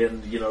joy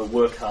and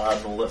work hard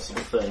and all that sort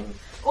of thing.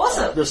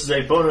 Awesome. This is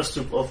a bonus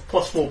of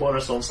 +4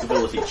 bonus on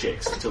stability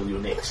checks until your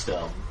next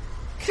turn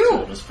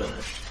is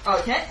finished.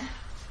 Okay.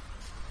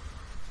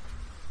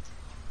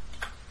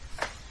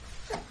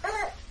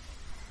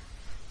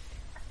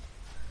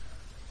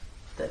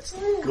 That's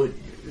good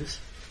news.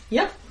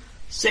 Yep.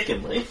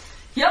 Secondly,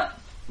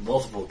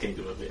 multiple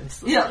kingdom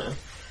events.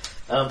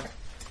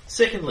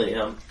 Secondly,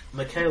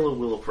 Michaela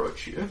will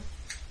approach you,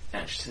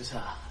 and she says,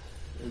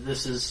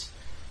 this is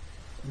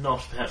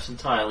not perhaps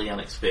entirely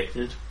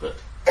unexpected, but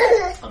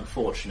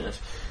unfortunate.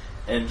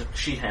 And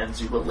she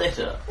hands you a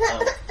letter.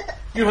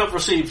 You have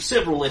received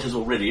several letters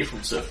already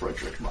from Sir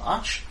Frederick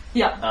March.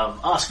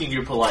 Asking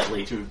you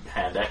politely to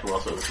hand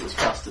Akaroth over to his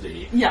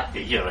custody.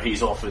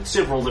 He's offered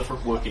several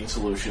different working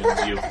solutions.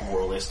 You've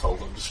more or less told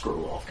him to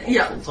screw off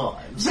multiple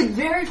times. But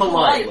very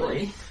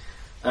politely.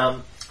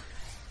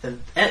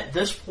 And at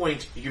this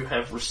point, you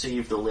have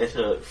received a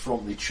letter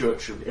from the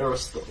Church of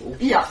Aristil,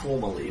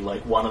 formerly,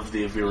 like one of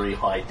their very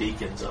high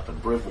deacons up in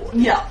Brevoort,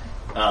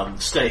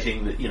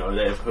 stating that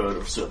they have heard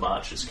of Sir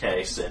March's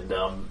case and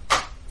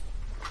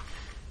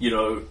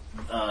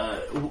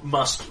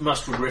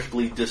must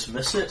regrettably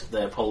dismiss it.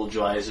 They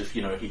apologise if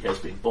he has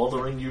been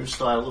bothering you,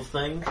 style of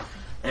thing,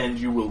 and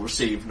you will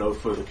receive no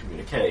further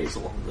communiques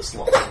along this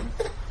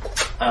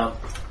line.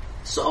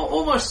 So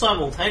almost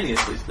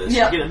simultaneously to this, you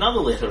get another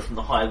letter from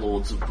the High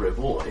Lords of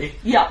Brevoy.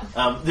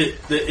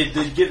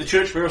 The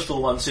Church of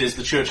Aristil one says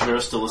the Church of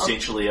Aristil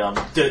essentially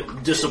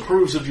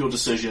disapproves of your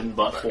decision,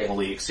 but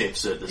formally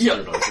accepts it. This is your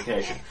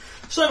notification.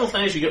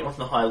 Simultaneously, you get one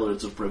from the High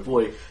Lords of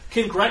Brevoy,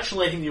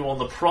 congratulating you on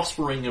the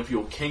prospering of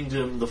your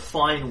kingdom, the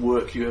fine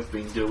work you have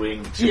been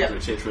doing, etc.,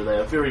 etc. They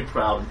are very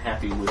proud and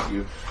happy with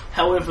you.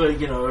 However,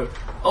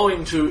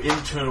 owing to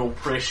internal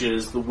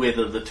pressures, the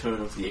weather, the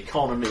turn of the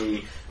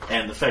economy,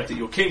 and the fact that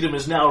your kingdom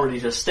is now ready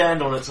to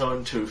stand on its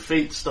own 2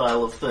 feet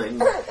style of thing,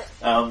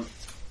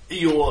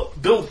 your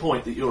build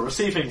point that you're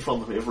receiving from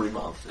them every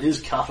month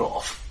is cut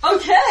off.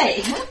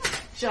 Okay!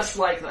 Just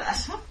like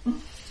that.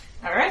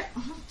 Alright.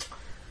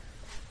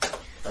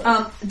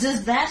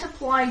 Does that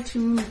apply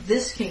to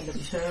this kingdom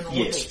turn or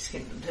next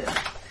kingdom turn?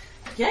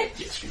 Okay.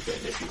 Yes, you can.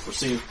 If you've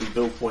received the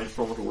build point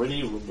from it already,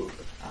 you remove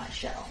it. I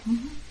shall.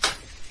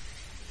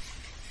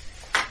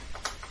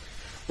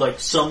 Like,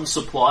 some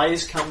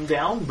supplies come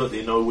down, but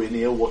they're nowhere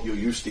near what you're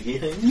used to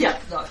getting. No,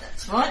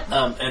 that's right.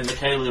 And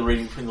Michaela,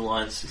 reading between the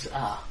lines, says,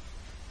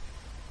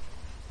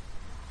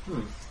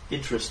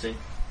 interesting.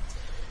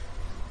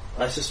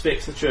 I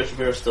suspect the Church of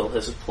Aristil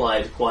has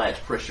applied quiet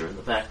pressure in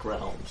the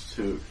background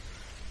to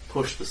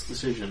push this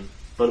decision,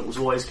 but it was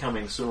always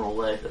coming sooner or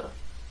later.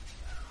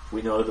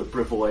 We know that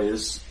Brevoy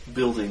is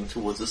building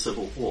towards a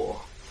civil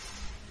war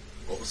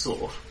of a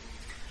sort.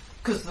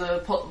 Because they're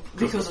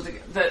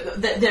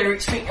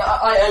expecting.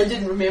 I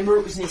didn't remember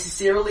it was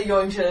necessarily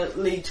going to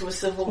lead to a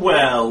civil war.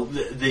 Well,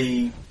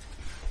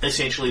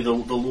 essentially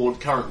the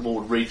current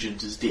Lord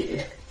Regent is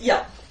dead.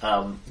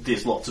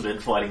 There's lots of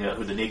infighting about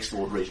who the next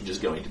Lord Regent is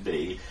going to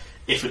be.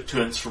 If it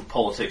turns from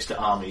politics to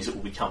armies, it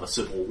will become a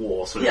civil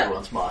war, so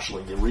everyone's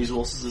marshalling their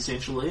resources,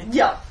 essentially.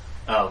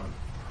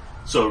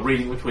 So,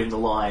 reading between the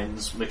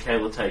lines,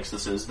 Michaela takes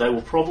this as, they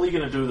were probably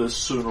going to do this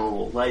sooner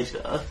or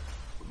later,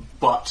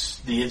 but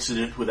the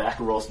incident with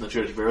Akaroth and the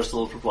Church of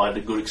Aristil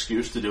provided a good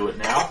excuse to do it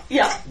now.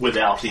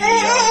 Without any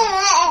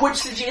Which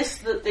suggests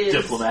that there's...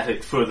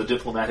 further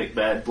diplomatic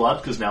bad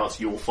blood, because now it's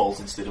your fault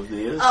instead of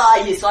theirs.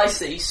 Yes, I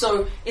see.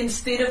 So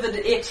instead of an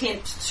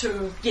attempt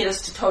to get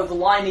us to toe the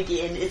line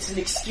again, it's an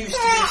excuse to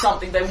do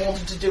something they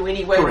wanted to do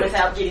anyway. Correct.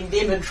 Without getting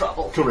them in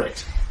trouble.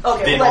 Correct.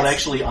 Okay, they're not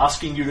actually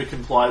asking you to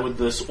comply with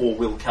this, or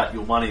we'll cut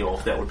your money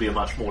off. That would be a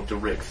much more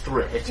direct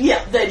threat.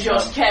 Yeah, they're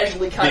just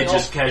casually cutting off. They're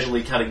just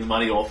casually cutting the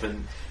money off,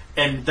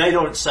 and they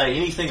don't say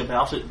anything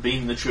about it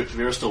being the Church of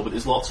Aristal, but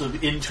there's lots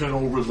of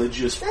internal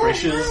religious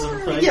pressures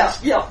and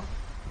things. Yeah.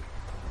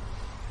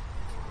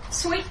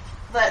 Sweet,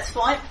 that's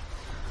fine.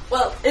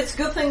 Well, it's a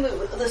good thing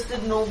that this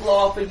didn't all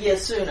blow up a year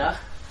sooner,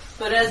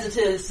 but as it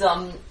is,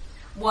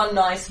 one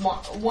nice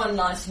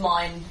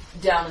mine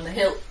down in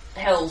the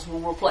hells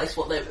will replace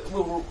what they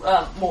will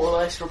more or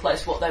less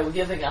replace what they were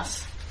giving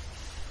us.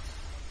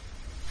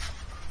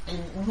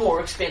 And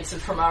more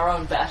expensive from our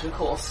own bat, of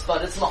course,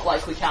 but it's not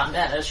like we can't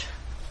manage.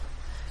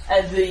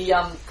 And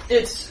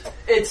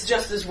it's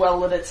just as well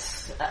that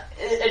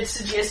it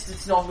suggests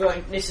it's not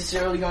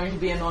necessarily going to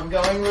be an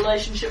ongoing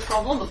relationship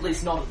problem, at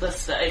least not at this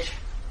stage.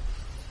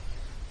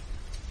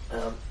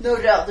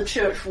 No doubt the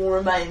church will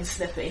remain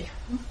snippy.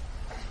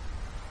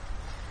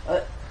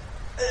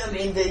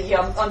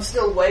 I'm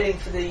still waiting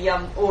for the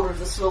Order of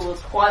the Silver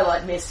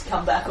Twilight mess to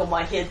come back on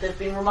my head. They've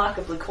been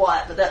remarkably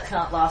quiet, but that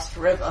can't last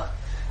forever.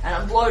 And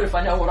I'm blown if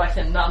I know what I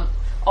can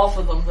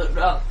offer them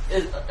that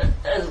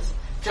is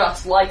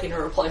just like an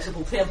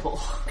irreplaceable temple.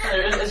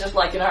 It's just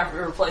like an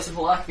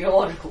irreplaceable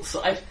archaeological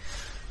site.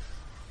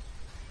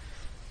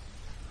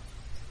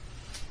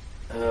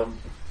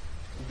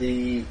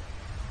 The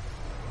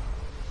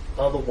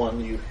other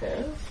one you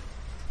have...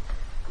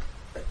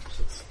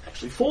 It's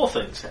actually 4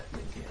 things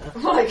happening here.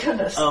 My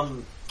goodness.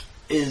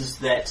 Is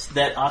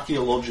that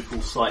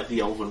archaeological site, the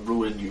Elven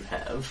Ruin you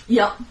have...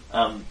 Yeah.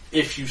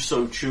 If you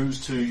so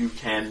choose to, you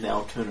can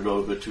now turn it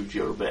over to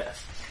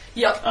Jerobeth.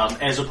 Yep.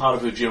 As a part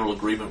of her general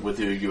agreement with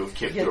her, you have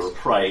kept her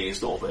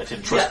appraised of it,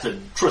 and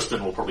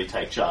Tristan will probably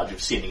take charge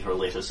of sending her a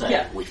letter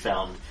saying, we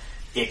found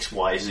X,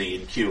 Y, Z,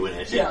 and Q in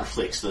it, it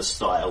reflects this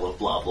style of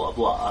blah, blah,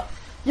 blah.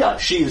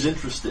 She is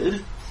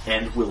interested,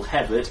 and will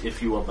have it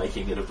if you are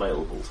making it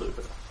available to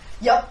her.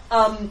 Yep.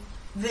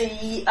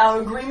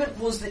 Our agreement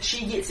was that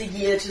she gets a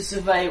year to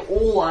survey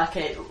all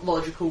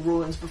archaeological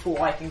ruins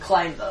before I can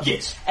claim them.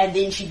 Yes. And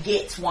then she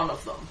gets one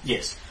of them.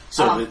 Yes.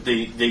 So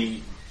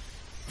the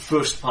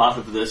first part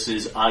of this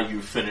is, are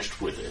you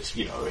finished with it?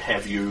 You know,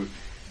 have you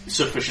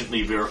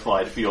sufficiently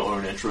verified for your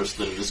own interest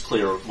that it is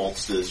clear of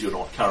monsters, you're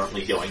not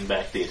currently going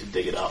back there to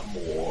dig it up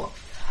more,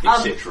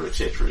 etc.,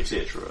 etc.,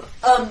 etc.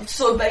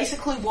 So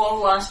basically what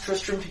I'll ask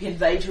Tristram to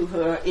convey to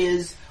her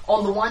is,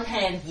 on the one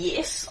hand,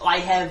 yes, I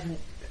am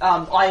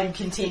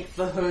content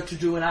for her to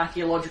do an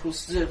archaeological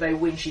survey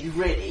when she's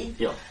ready.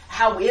 Yeah.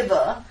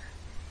 However,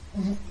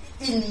 in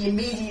the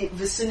immediate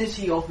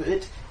vicinity of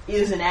it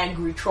is an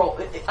angry troll,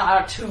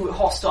 are 2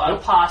 hostile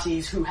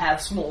parties who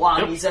have small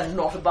armies and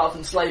not above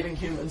enslaving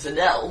humans and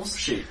elves.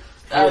 She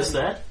hears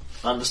that,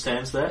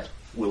 understands that,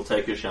 will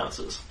take her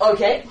chances.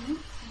 Okay.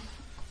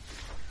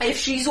 If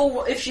she's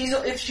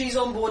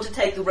on board to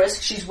take the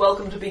risk, she's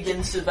welcome to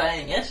begin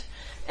surveying it.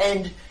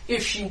 And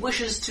if she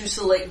wishes to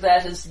select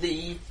that as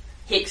the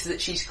hex that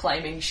she's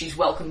claiming, she's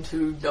welcome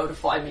to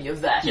notify me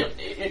of that. Yep.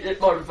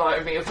 It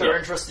notified me of her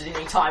interest at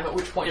any time, at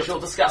which point she'll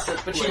discuss it,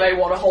 but she may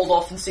want to hold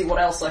off and see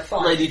what else I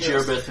find. Lady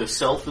Jerobeth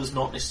herself is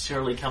not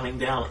necessarily coming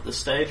down at this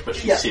stage, but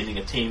she's sending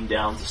a team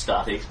down to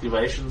start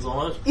excavations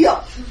on it.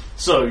 Yeah.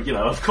 So,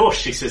 of course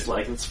she says,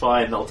 it's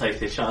fine, they'll take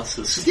their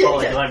chances. It's not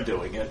like I'm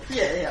doing it.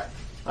 Yeah.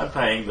 I'm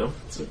paying them.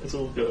 It's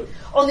all good.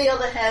 On the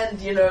other hand,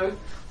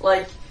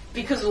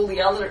 because all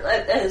the other,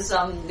 as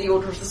the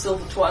Order of the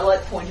Silver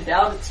Twilight pointed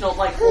out, it's not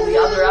like all the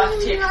other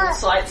architectural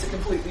sites are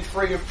completely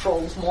free of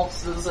trolls,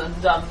 monsters, and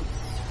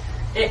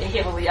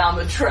heavily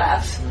armoured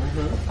traps.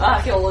 Mm-hmm.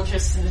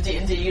 Archaeologists in the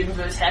D&D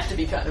universe have to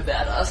be kind of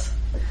badass.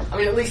 I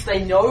mean, at least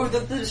they know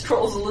that there's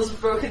trolls and lizard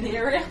folk in the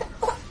area.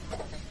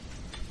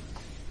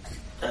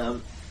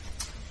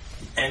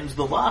 And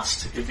the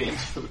last event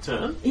for the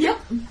turn... Yep.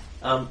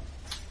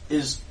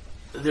 Is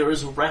there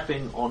is a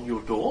rapping on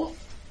your door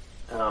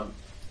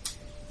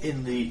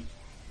in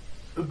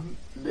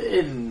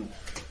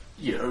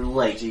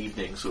late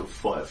evening, sort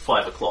of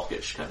 5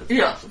 o'clock-ish kind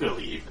of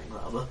early evening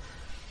rather.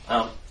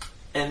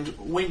 And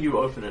when you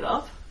open it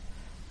up,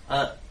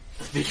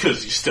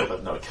 because you still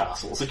have no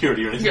castle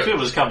security or anything,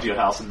 people just come to your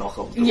house and knock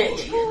on the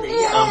doors.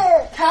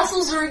 Yeah.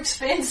 Castles are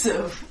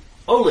expensive.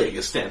 Oleg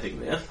is standing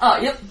there. Oh,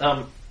 yep.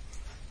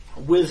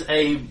 With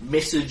a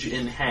message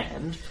in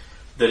hand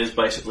that is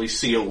basically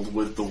sealed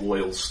with the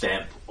royal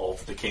stamp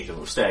of the Kingdom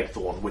of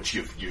Stagthorn, which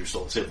you've used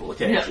on several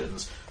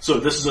occasions. Yeah. So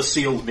this is a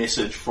sealed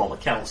message from a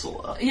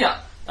councillor. Yeah.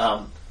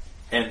 And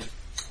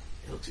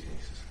he looks at you and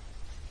he says,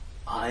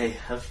 I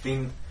have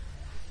been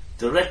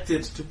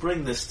directed to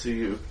bring this to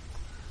you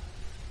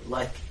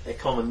like a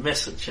common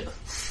messenger.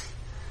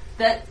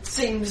 That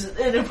seems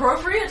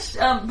inappropriate,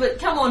 but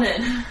come on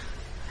in.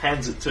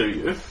 Hands it to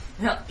you.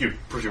 Yeah. You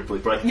presumably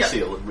break the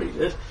seal and read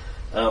it.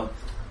 And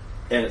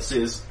it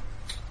says...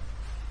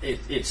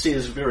 It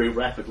says very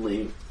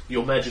rapidly,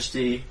 Your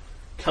Majesty,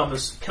 come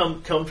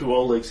to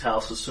Oleg's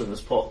house as soon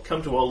as possible.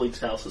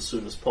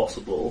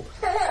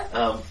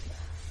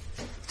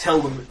 Tell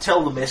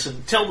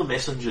the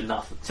messenger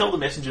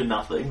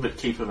nothing, but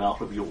keep him out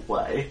of your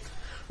way.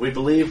 We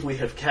believe we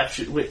have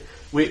captured. We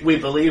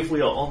believe we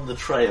are on the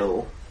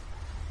trail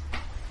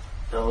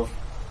of.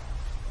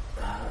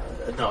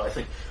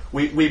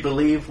 We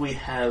believe we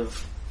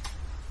have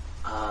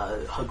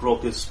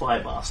Hagroka's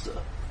spy master,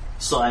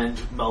 signed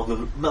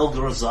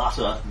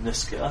Melgarazata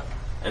Niska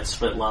and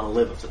Svetlana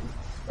Levitin.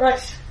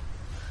 Right.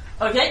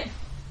 Okay.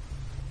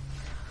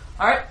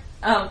 Alright.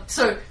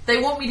 So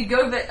they want me to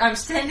go back. I'm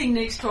standing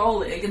next to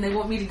Oleg, and they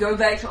want me to go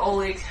back to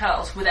Oleg's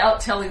house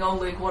without telling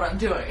Oleg what I'm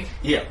doing.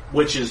 Yeah,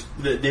 which is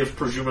they've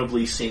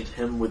presumably sent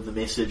him with the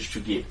message to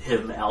get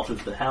him out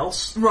of the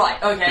house. Right.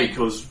 Okay.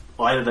 Because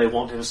either they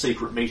want to have a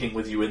secret meeting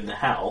with you in the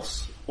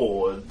house,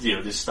 or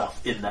there's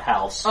stuff in the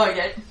house.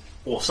 Okay.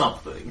 Or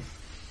something.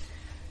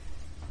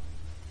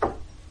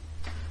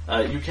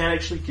 You can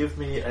actually give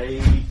me a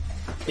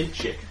int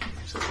check.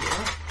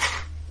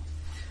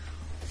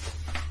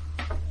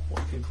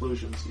 What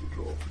conclusions do you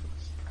draw from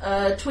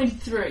this?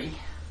 23.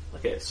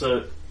 Okay,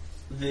 so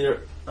there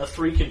are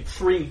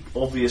three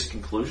obvious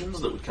conclusions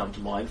that would come to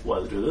mind for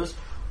why they do this.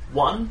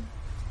 One,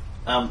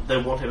 they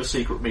want to have a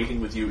secret meeting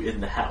with you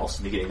in the house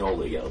and they're getting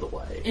Oleg out of the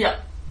way.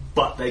 Yeah.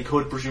 But they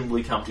could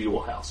presumably come to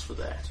your house for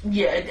that.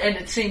 Yeah, and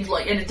it seems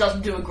like, and it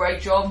doesn't do a great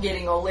job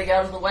getting Oleg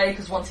out of the way,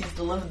 because once he's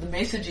delivered the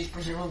message, he's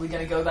presumably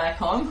going to go back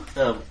home.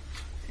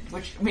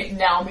 Which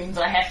now means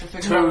I have to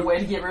figure out a way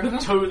to get rid of him.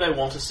 Two, they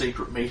want a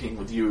secret meeting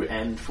with you,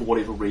 and for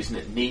whatever reason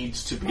it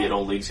needs to be at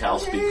Oleg's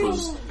house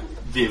because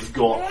they've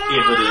got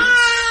evidence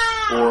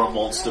or a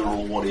monster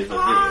or whatever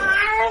there.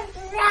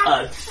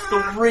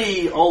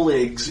 Three,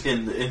 Oleg's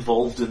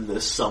involved in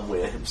this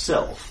somewhere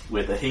himself,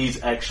 whether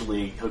he's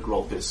actually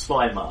Hagroka's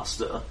spy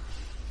master,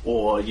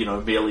 or,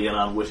 merely an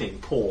unwitting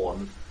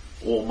pawn,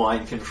 or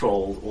mind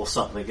controlled, or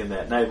something in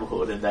that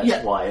neighbourhood, and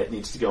that's why it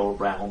needs to go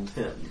around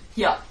him.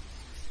 Yeah.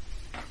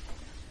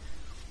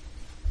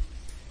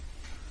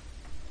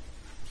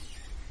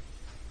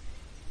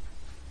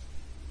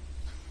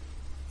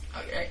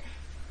 Okay.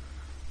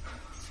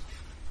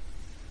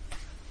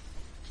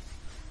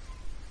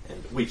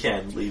 And we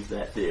can leave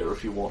that there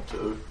if you want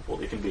to, or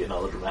there can be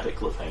another dramatic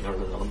cliffhanger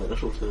in another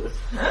minute or two,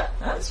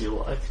 as you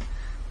like.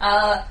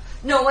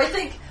 No, I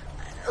think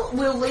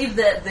we'll leave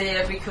that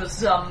there because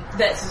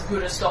that's as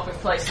good a stopping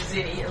place as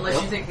any,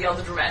 unless you think the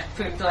other dramatic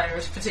cliffhanger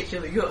is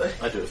particularly good.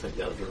 I do think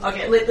the other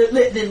dramatic.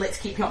 Okay, then let's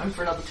keep going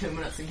for another 2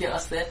 minutes and get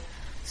us there.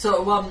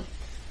 So,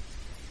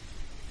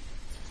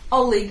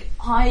 Oleg,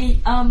 I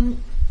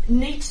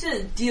need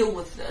to deal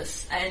with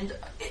this, and...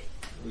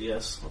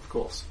 Yes, of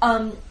course.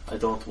 I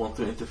don't want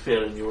to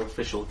interfere in your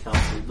official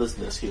council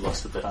business. He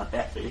looks a bit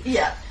unhappy.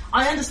 Yeah,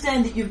 I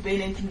understand that you've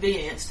been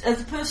inconvenienced.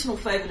 As a personal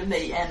favour to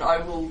me, and I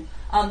will...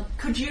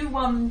 could you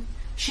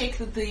check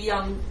that the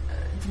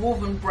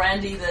dwarven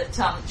brandy that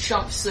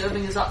Shump's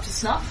serving is up to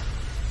snuff?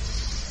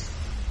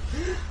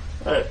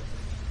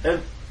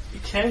 And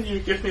can you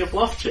give me a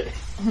bluff check?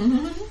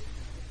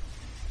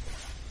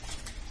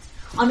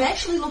 I'm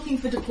actually looking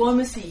for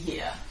diplomacy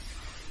here.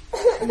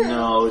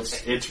 No,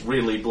 it's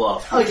really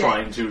bluff. You're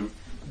trying to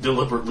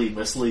deliberately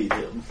mislead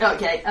him.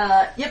 Okay,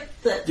 yep.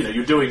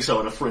 You're doing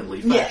so in a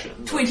friendly fashion.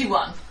 Yeah,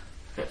 21.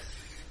 Okay.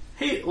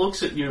 He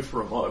looks at you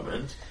for a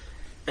moment,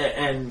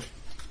 and,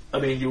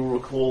 you'll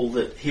recall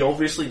that he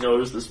obviously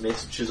knows this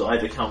message has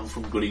either come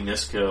from Goody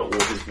Niska or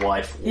his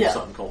wife, or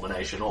some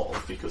combination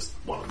of, because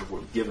one of them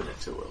would have given it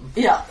to him.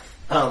 Yeah.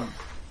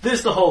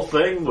 There's the whole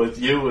thing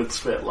with you and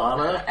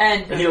Svetlana,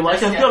 and you're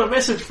like, I've got a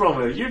message from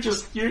her. You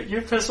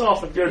piss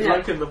off and go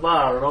drink in the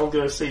bar, and I'll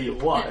go see your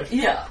wife.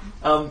 Yeah.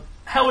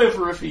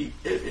 However, if he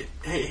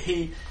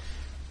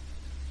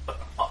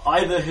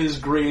either his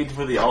greed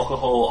for the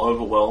alcohol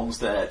overwhelms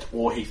that,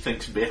 or he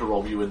thinks better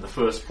of you in the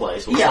first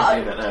place, or something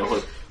in that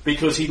neighborhood,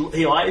 because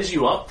he eyes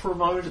you up for a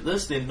moment at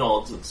this, then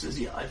nods and says,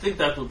 "Yeah, I think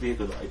that would be a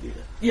good idea."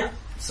 Yeah.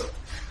 So.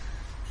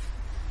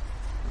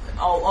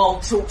 I'll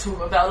talk to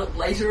him about it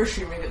later,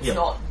 assuming it's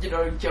not,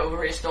 go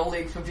arrest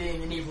Oleg for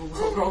being an evil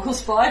local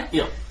spy.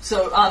 Yeah.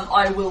 So,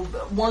 I will,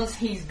 once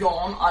he's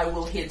gone, I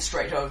will head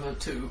straight over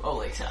to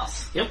Oleg's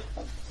house. Yep.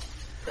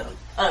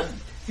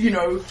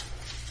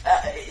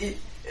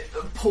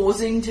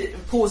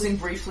 Pausing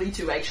briefly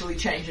to actually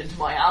change into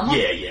my armour.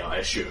 Yeah, I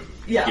assume.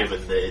 Yeah.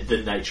 Given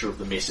the nature of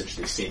the message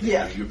they sent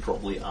you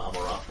probably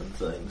armour up and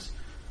things.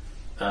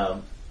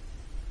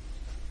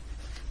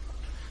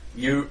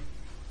 You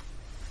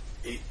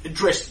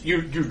dress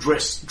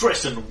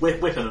and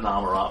weapon and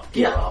armour up,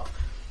 gear up.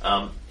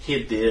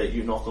 Head there,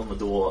 you knock on the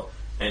door,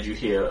 and you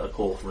hear a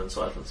call from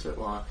inside from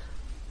Svetlana.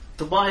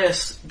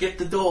 Tobias, get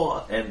the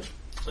door! And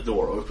the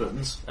door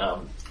opens.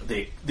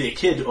 Their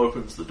kid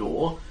opens the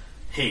door.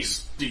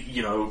 He's,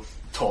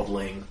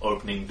 toddling,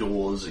 opening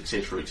doors,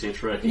 etc.,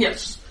 etc.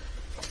 He's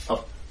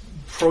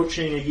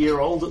approaching a year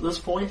old at this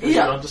point, as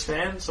you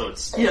understand, so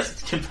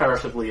it's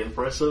comparatively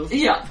impressive.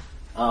 Yeah.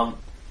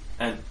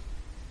 And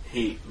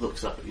he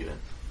looks up at you and,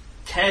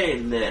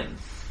 Kane, then.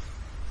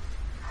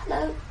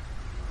 Hello.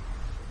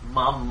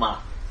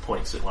 Mama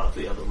points at one of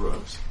the other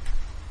rooms.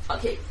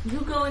 Okay, you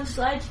go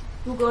inside,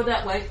 you go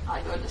that way,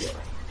 I go this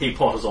way. He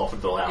potters off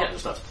into the lounge and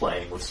starts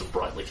playing with some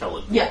brightly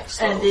coloured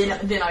blocks. And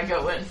then I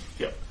go in.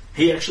 Yep.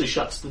 He actually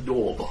shuts the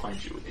door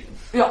behind you again.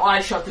 Yeah,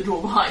 I shut the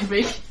door behind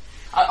me.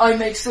 I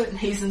make certain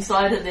he's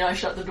inside and then I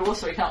shut the door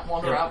so he can't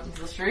wander out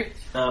into the street.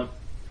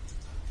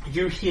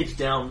 You head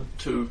down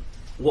to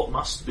what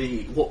must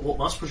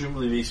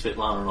presumably be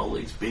Svetlana and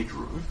Oleg's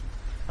bedroom.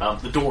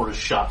 The door is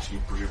shut, you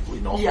presumably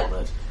knock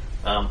on it.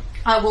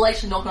 I will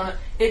actually knock on it.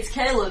 It's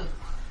Kaelin,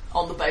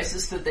 on the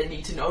basis that they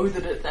need to know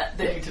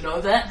they need to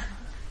know that.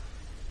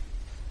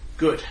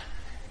 Good.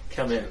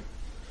 Come in.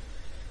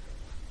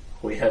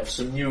 We have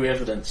some new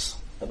evidence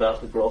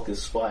about the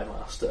Grolka's spy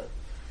master,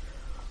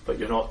 but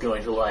you're not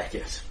going to like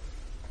it.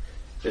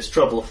 There's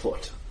trouble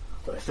afoot,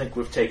 but I think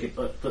we've taken.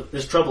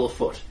 There's trouble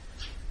afoot,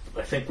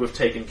 but I think we've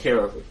taken care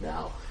of it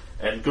now.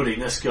 And Goody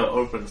Niska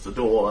opens the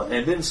door,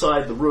 and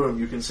inside the room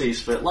you can see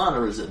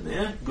Svetlana is in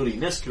there, Goody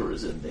Niska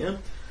is in there,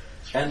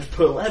 and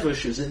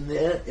Perlavish is in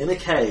there in a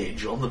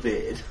cage on the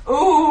bed.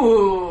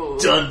 Ooh!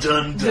 Dun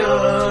dun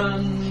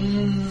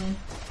dun!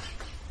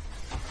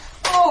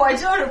 Oh, I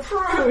don't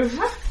approve!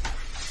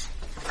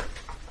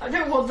 I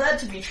don't want that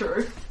to be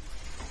true.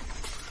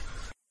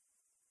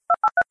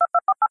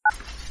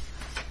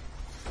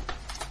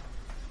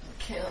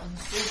 Okay, let me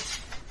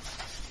see.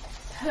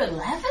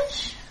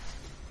 Perlavish?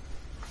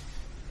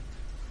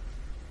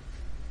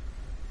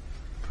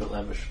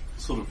 Perlavish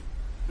sort of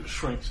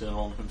shrinks in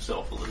on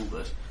himself a little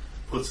bit,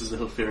 puts his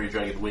little fairy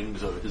dragon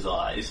wings over his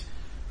eyes,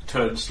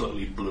 turns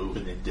slowly blue,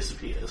 and then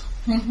disappears.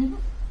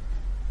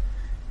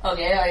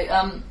 Okay,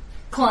 I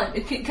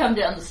come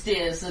down the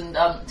stairs and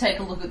take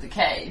a look at the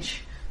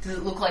cage. Does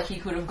it look like he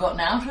could have gotten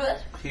out of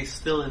it? He's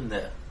still in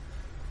there.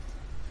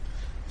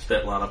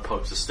 Svetlana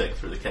pokes a stick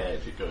through the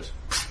cage. It goes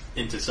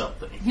into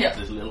something. Yeah.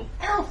 There's a little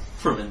elf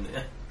from in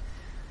there.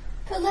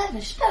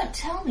 Perlavish, don't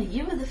tell me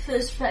you were the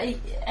first AI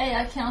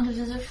I counted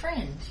as a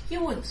friend.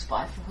 You wouldn't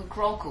spy for her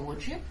Grolka,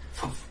 would you?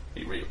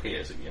 He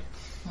reappears again.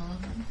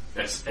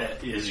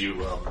 As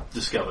you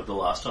discovered the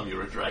last time you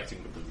were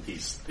interacting with him,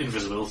 he's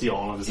invisibility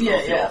on,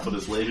 invisibility off at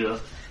his leisure.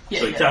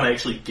 So he can't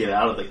actually get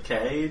out of the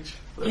cage.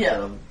 But,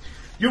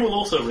 you will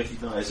also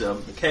recognise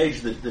the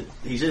cage that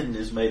he's in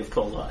is made of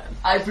cold iron.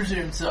 I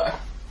presume so.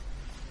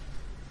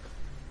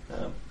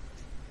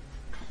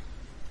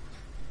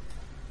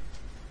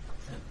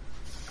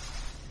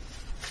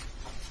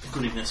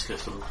 Goody Niska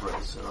sort of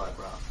raises her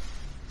eyebrow.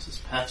 Says,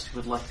 perhaps you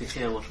would like to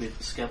hear what we have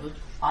discovered?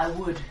 I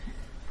would.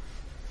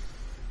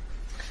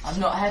 I'm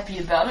not happy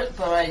about it,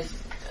 but I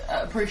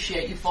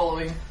appreciate you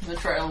following the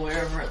trail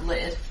wherever it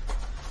led.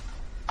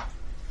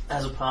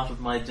 As a part of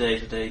my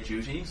day-to-day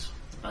duties,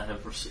 I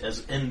have,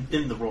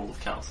 in the role of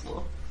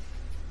counsellor,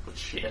 which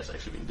she has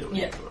actually been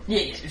doing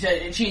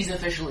so she's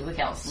officially the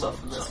counsellor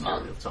for this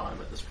month. Period of time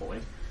at this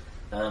point.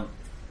 I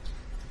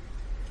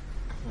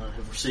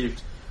have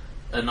received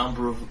I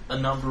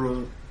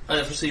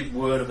have received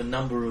word of a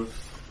number of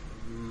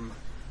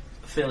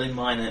fairly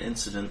minor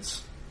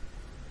incidents,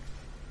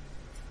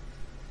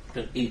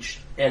 but each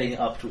adding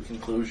up to a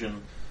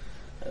conclusion.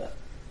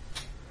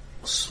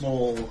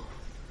 Small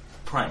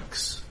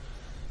pranks,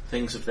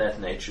 things of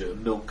that nature,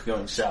 milk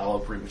going sour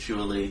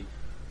prematurely,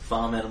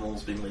 farm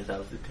animals being let out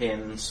of their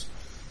pens,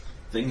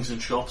 things in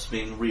shops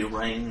being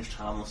rearranged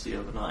harmlessly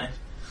overnight.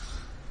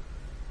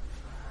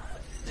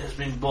 It has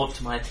been brought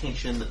to my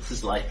attention that this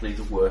is likely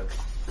to be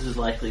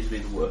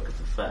the work of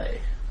the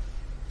Fae.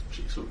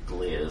 She sort of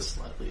glares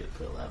slightly at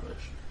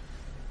Perlavish.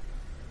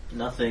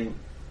 Nothing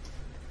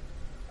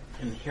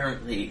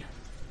inherently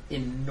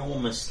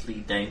enormously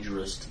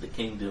dangerous to the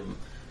kingdom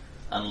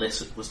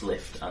unless it was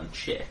left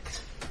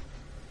unchecked.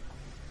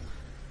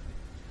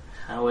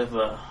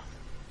 However,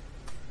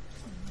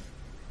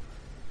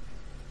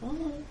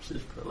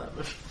 says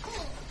Perlavish,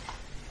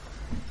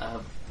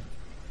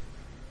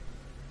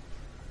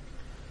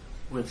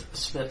 with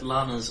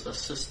Svetlana's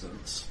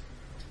assistance,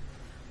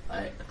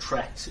 I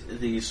tracked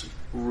these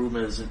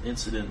rumours and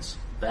incidents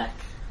back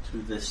to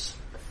this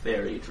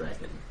fairy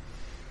dragon.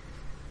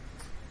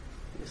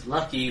 It's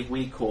lucky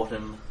we caught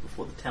him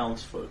before the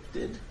townsfolk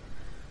did.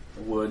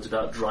 The words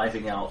about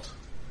driving out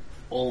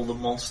all the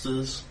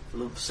monsters for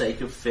the sake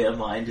of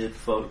fair-minded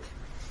folk.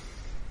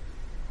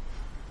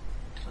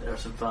 There are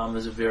some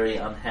farmers who are very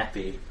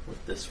unhappy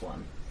with this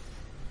one.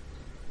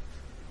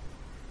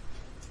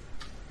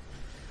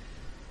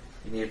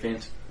 In the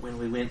event, when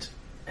we went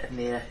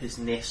near his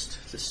nest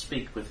to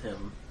speak with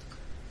him,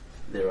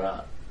 there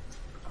are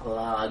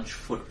large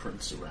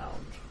footprints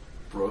around,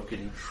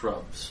 broken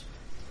shrubs.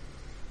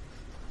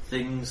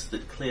 Things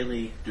that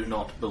clearly do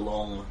not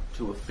belong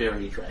to a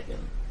fairy dragon,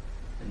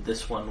 and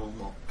this one will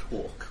not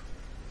talk.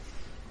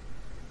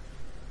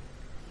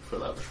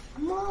 Perlavish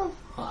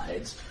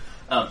hides.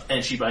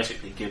 And she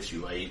basically gives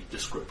you a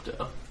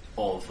descriptor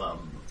of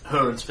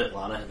her and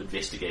Svetlana have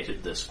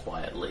investigated this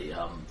quietly,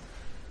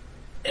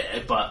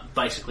 but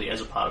basically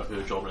as a part of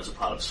her job and as a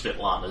part of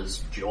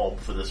Svetlana's job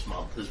for this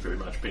month has very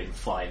much been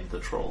find the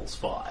troll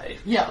spy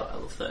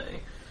style of thing.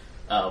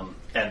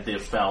 And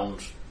they've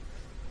found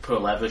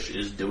Perlavish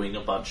is doing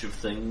a bunch of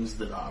things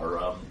that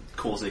are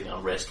causing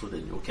unrest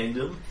within your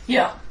kingdom.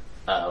 Yeah.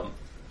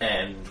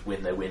 And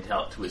when they went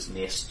out to his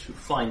nest to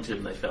find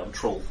him, they found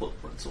troll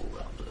footprints all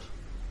around it.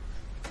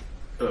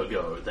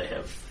 Ergo, they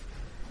have...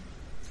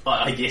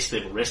 I guess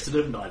they've arrested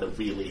him. Neither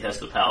really has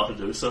the power to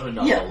do so,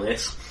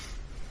 nonetheless. Yeah.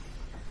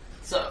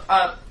 So,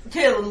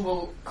 Kaelin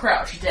will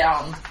crouch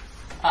down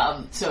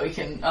so he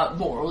can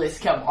more or less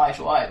come eye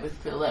to eye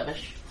with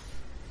Perlavish.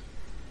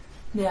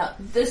 Now,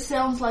 this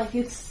sounds like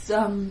it's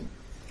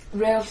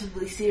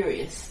relatively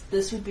serious.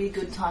 This would be a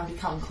good time to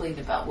come clean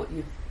about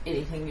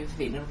anything you've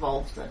been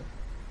involved in.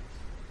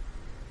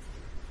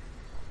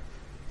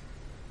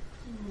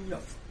 No.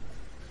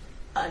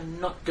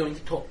 I'm not going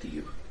to talk to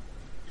you.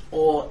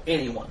 Or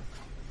anyone.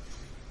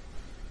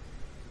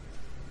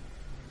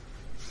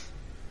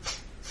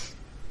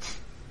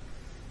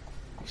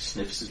 He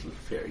sniffs his little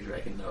fairy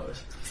dragon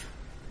nose.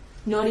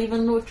 Not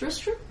even Lord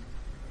Tristram?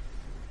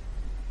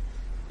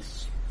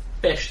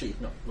 Especially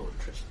not Lord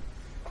Tristram.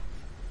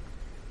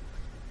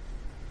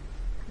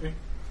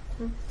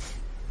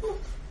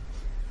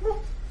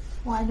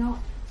 Why not?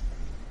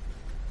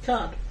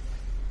 Can't.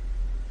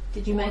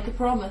 Did you make a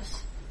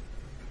promise?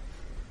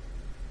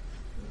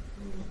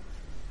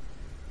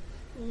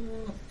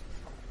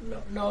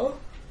 No,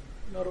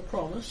 not a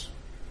promise.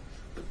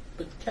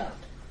 But can't.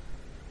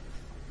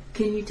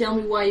 Can you tell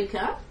me why you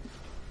can't?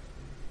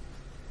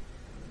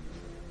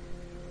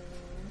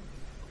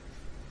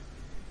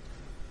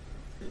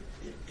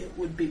 It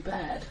would be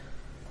bad.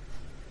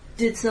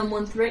 Did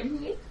someone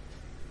threaten you?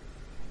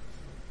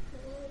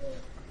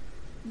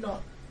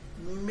 Not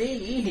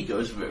me. He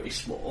goes very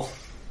small.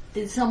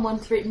 Did someone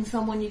threaten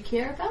someone you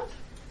care about?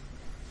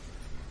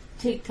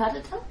 Tig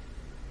Tutata?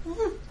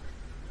 Mm-hmm.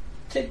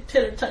 Tig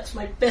Tutata's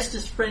my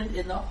bestest friend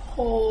in the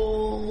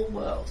whole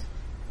world.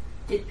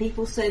 Did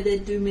people say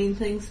they'd do mean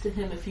things to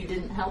him if you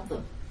didn't help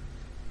them?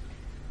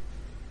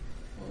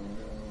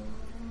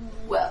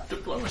 Well,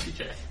 diplomacy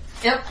check.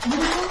 Yep.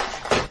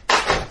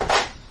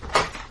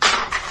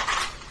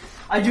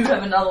 I do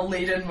have another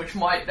lead-in, which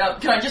might...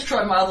 can I just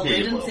try my other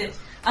lead-in?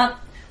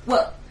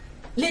 Well,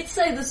 let's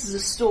say this is a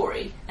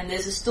story, and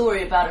there's a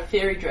story about a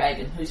fairy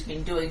dragon who's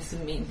been doing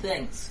some mean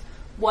things.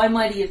 Why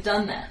might he have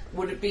done that?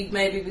 Would it be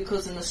maybe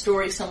because in the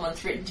story someone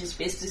threatened his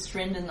bestest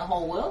friend in the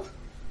whole world?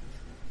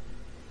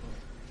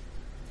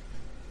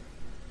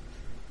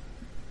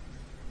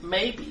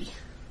 Maybe.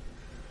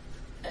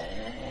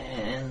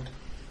 And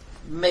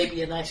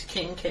maybe a nice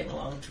king came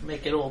along to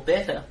make it all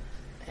better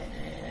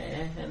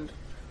and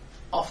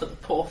offer the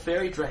poor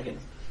fairy dragon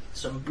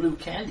some blue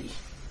candy.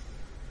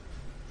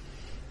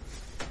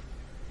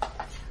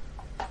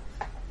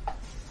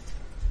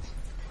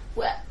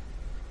 Well,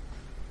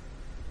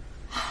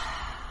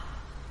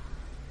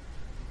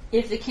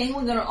 if the king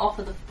were going to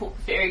offer the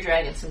fairy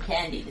dragon some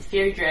candy, the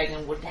fairy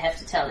dragon would have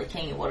to tell the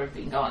king what had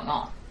been going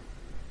on.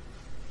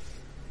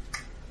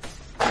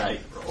 Now you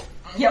roll.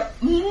 Yep.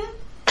 Mm-hmm.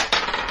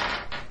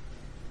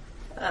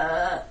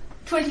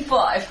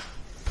 25.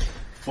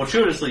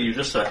 Fortuitously, you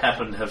just so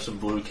happen to have some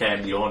blue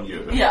candy on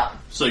you. Yeah.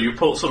 So you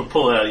sort of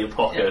pull it out of your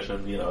pocket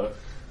and,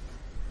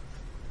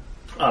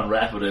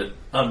 unwrap it,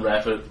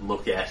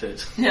 look at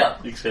it, yeah,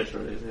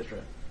 etc., etc.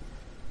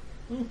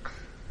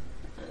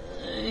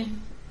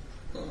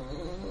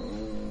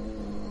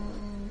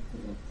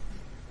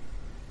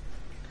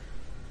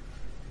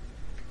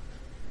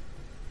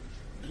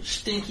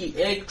 Stinky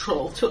egg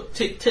troll took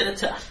Tig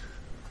Titatat.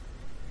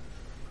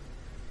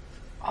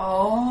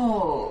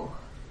 Oh.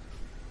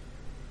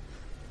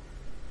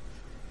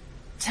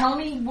 Can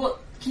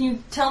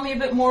you tell me a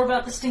bit more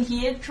about the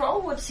stinky egg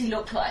troll? What does he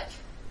look like?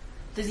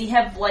 Does he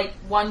have,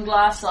 one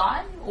glass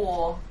eye,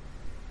 or...?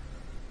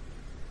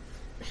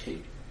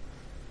 He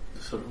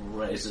sort of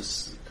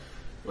raises...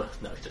 Well,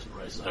 no, he doesn't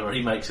raise his eyebrow.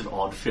 He makes an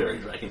odd fairy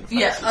dragon face.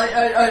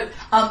 Yeah,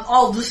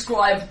 I'll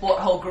describe what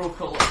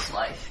Holgrukka looks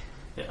like.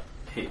 Yeah,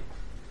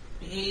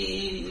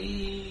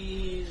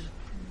 he's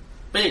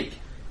big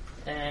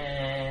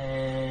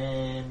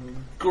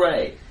and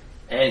grey,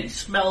 and he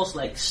smells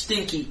like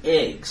stinky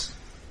eggs.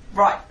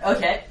 Right,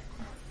 okay.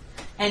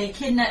 And he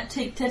kidnapped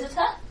Tig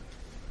Titatat?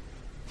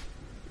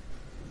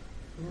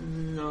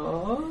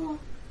 No.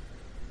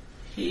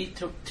 He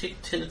took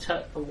Tig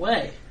Titatat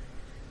away.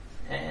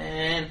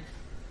 And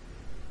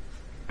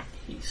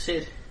he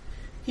said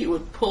he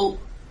would pull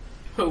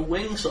her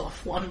wings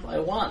off one by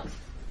one.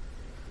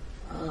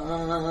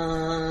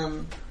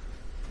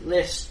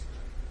 Unless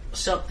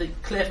something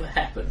clever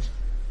happened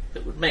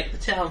that would make the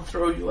town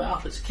throw you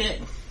out as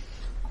king.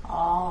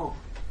 Oh.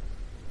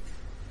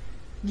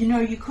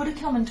 You could have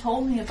come and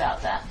told me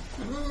about that.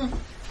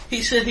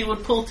 He said he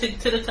would pull Tig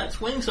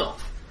Titatat's wings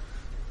off.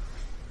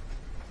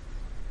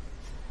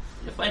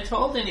 If I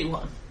told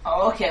anyone.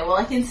 Oh, okay. Well,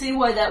 I can see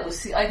why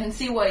I can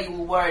see why you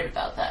were worried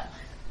about that.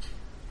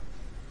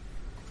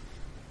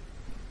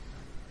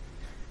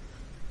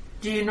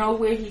 Do you know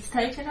where he's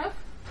taken her?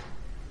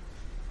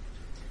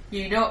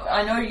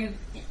 I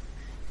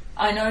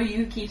know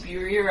you keep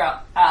your ear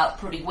out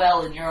pretty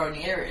well in your own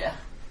area.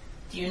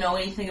 Do you know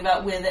anything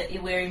about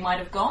where he might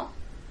have gone?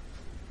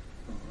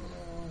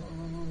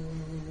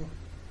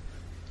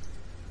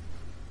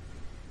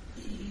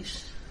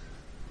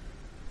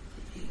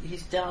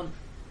 he's down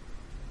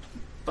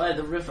by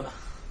the river.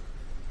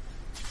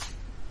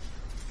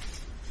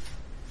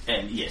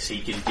 And yes,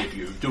 he can give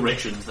you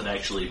directions that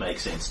actually make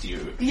sense to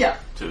you. Yeah.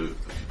 If you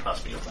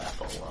pass me your map,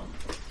 I'll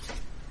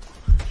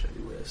show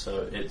you where.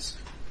 So it's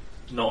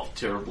not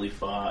terribly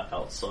far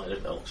outside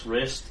of Elk's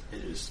Rest.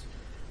 It is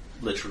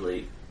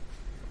literally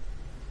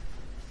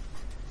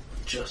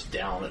just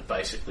down at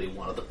basically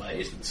one of the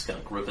bays in the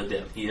Skunk River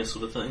down here,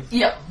 sort of thing.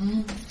 Yep.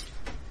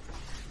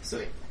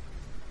 Sweet.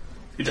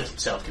 It doesn't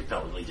sound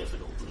compellingly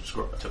difficult to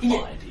describe, to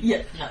find.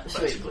 He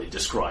basically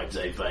describes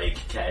a vague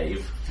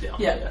cave down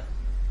there.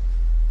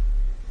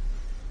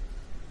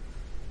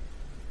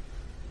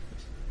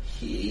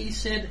 He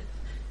said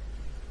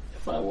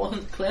if I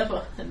wasn't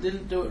clever and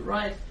didn't do it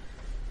right,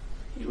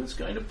 he was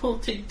going to pull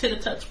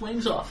Tit-a-Tat's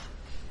wings off.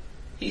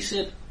 He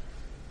said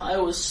I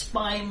was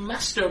spy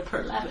master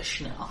per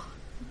lavish now,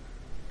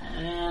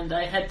 and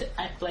I had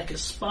to act like a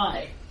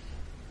spy,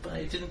 but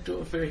I didn't do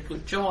a very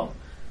good job,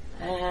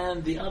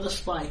 and the other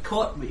spy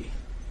caught me.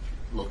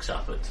 Looks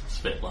up at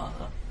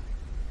Svetlana.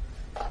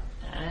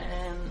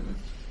 And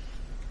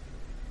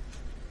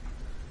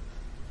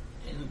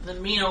the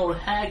mean old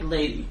hag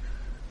lady,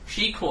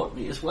 she caught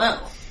me as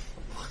well.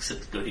 Looks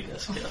at Goody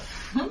Niska.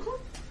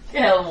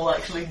 Helen will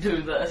actually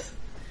do this.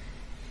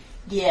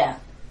 Yeah.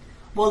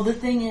 Well, the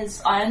thing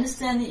is, I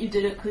understand that you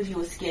did it because you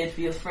were scared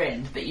for your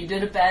friend, but you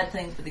did a bad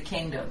thing for the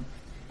kingdom,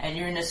 and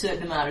you're in a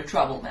certain amount of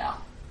trouble now.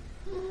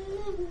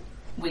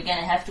 We're going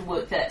to have to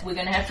work that. We're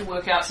going to have to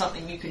work out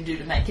something you can do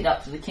to make it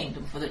up to the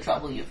kingdom for the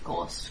trouble you've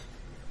caused.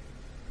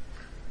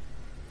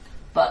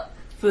 But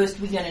first,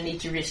 we're going to need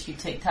to rescue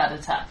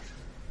Tit-a-Tat.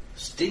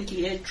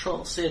 Stinky Egg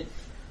Troll said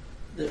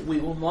that we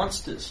were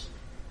monsters,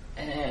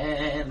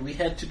 and we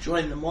had to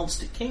join the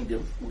monster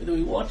kingdom, whether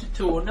we wanted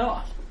to or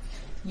not.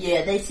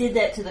 Yeah, they said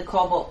that to the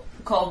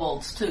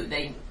kobolds too.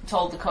 They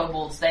told the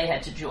kobolds they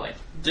had to join.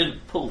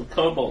 Didn't pull the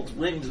kobold's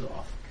wings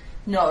off.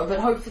 No, but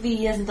hopefully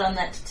he hasn't done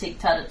that to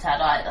Tit-a-Tat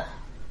either.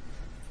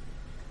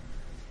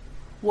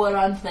 What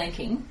I'm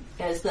thinking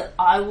is that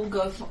I'll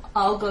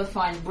go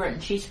find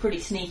Bryn. She's pretty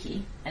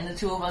sneaky, and the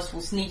two of us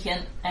will sneak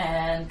in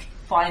and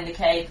find the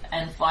cave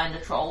and find the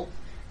troll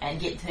and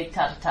get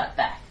Tit-a-Tat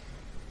back.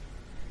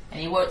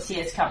 And he won't see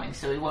us coming,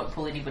 so he won't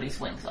pull anybody's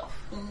wings off.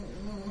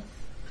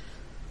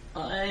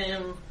 I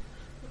am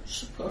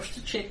supposed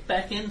to check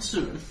back in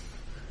soon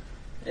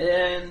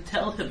and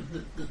tell him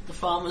that the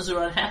farmers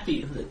are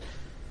unhappy and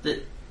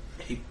that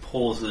he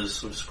pauses,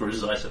 sort of screws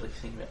his eyes,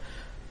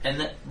 and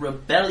that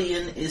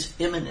rebellion is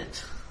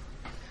imminent.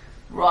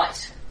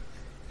 Right.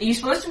 Are you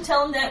supposed to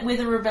tell him that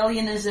whether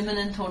rebellion is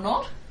imminent or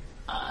not?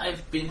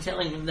 I've been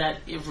telling him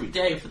that every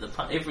day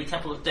every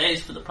couple of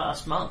days for the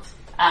past month.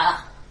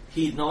 Ah.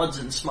 He nods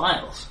and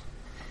smiles.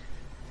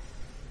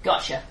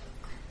 Gotcha.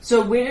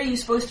 So where are you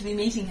supposed to be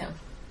meeting him?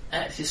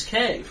 At his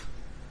cave.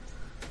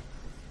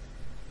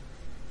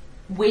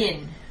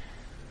 When?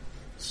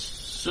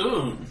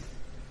 Soon.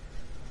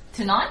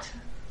 Tonight?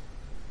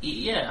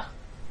 Yeah.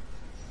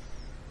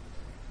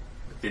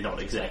 They're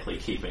not exactly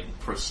keeping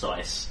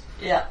precise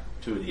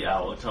to the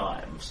hour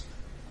times.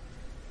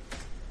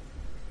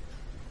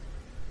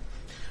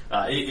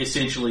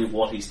 Essentially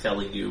what he's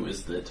telling you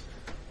is that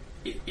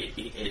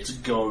it's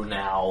go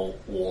now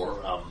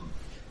or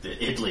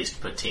at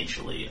least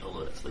potentially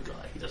alert the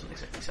guy. He doesn't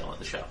exactly sound like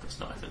the sharpest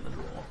knife in the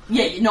drawer.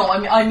 Yeah, no,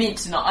 I meant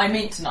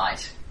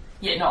tonight.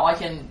 Yeah, no, I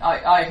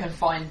can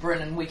find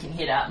Bryn and we can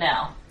head out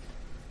now.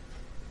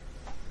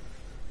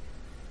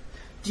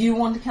 Do you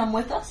want to come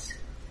with us?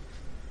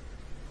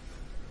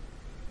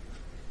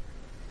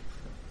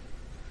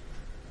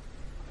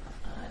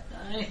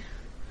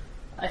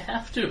 I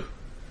have to.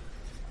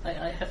 I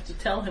have to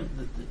tell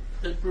him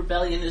that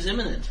rebellion is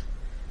imminent,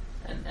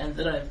 and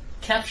that I've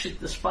captured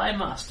the spy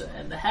master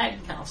and the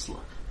hag counselor.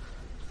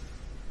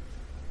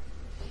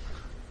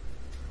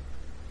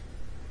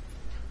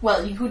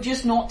 Well, you could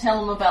just not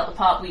tell him about the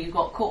part where you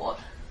got caught.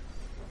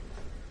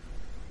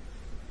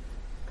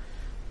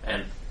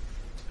 And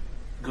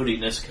Goody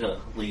Niska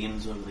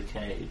leans over the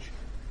cage.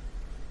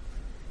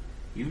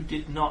 You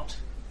did not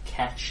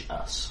catch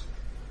us.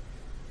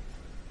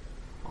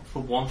 Not for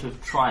want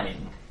of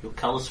trying. Your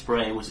colour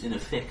spray was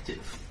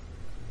ineffective.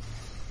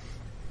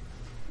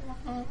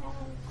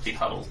 He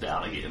huddles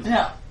down again.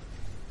 Yeah.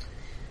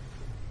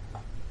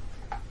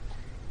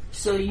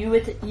 So you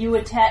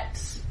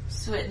attacked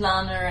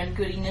Svetlana and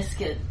Goody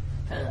Niska,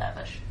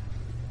 Perlavish.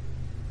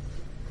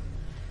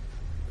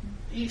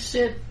 He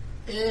said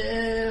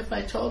if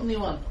I told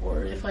anyone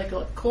or if I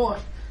got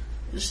caught,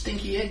 the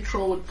stinky egg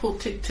troll would pull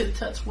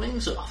Tit-a-Tat's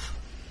wings off.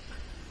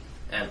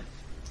 And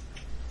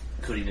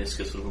Goody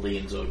Niska sort of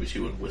leans over to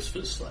you and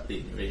whispers slightly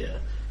in your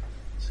ear.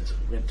 Says,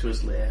 we went to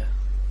his lair,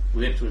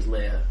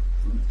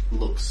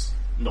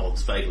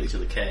 nods vaguely to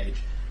the cage.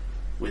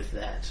 With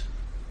that,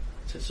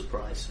 to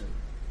surprise him,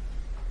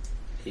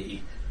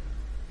 he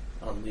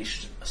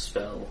unleashed a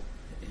spell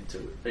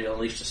into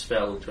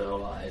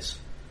our eyes.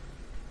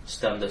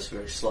 Stunned us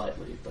very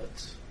slightly,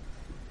 but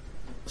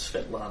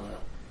Svetlana,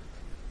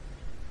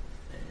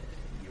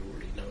 you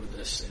already know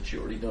this, and she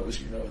already knows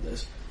you know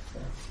this.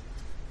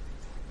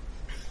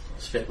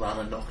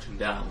 Svetlana knocked him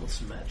down with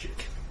some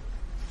magic.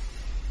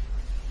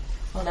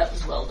 Well, that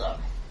was well done.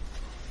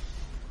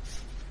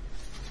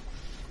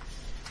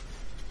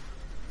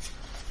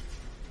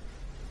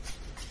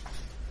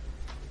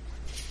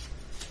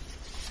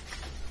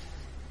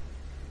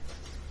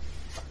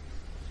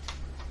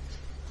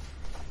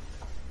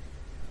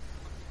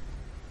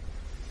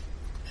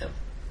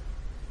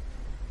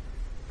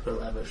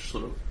 Perlavish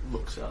sort of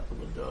looks out the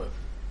window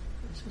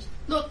and says,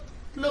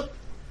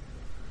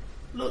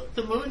 Look,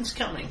 the moon's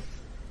coming.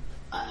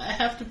 I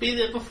have to be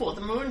there before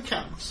the moon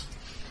comes.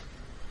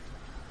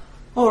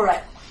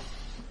 Alright.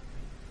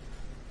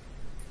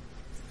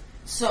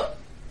 So,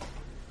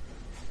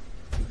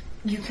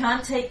 you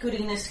can't take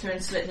Gudiniska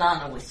and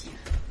Svetlana with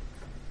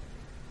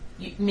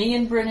you. Me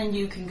and Bryn and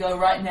you can go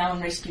right now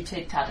and rescue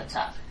Tig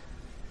Tatatat.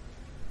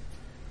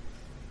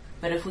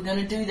 But if we're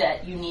going to do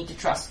that, you need to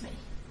trust me.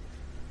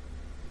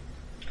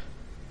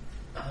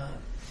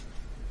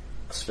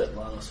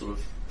 Svetlana sort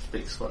of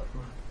speaks like,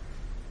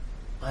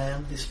 I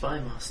am the spy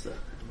master,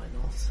 am I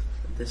not?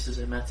 And this is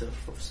a matter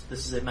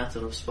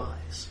of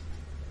spies.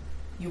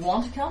 You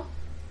want to come?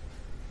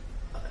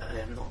 I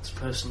am not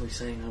personally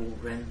saying I will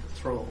rend the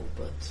thrall,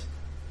 but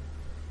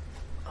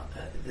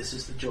this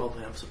is the job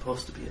I am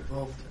supposed to be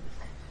involved in.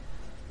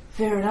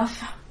 Fair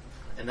enough.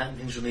 And that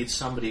means you'll need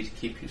somebody to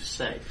keep you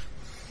safe,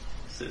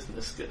 says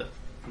Niska,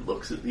 and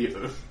looks at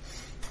you.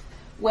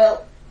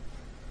 Well,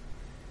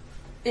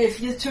 if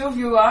the two of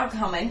you are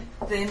coming,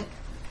 then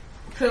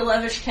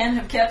Perlavish can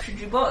have captured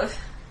you both.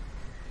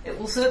 It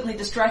will certainly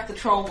distract the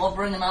troll while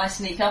Bryn and I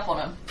sneak up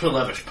on him.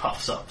 Perlavish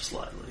puffs up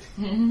slightly.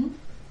 Mm-hmm.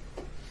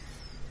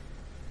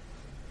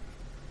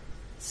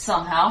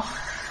 Somehow.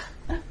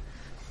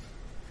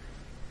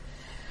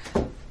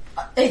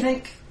 I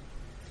think...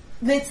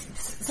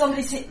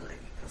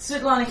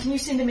 Svetlana, can you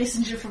send a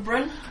messenger for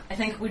Bryn? I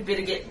think we'd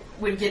better get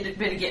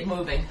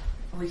moving.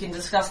 We can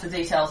discuss the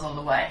details on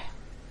the way.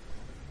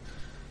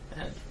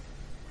 And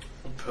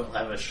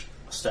Perlavish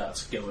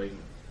starts going,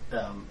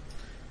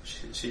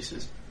 she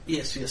says,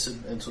 yes,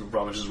 and sort of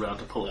rummages around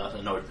to pull out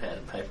a notepad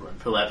and paper, and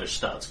Perlavish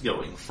starts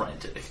going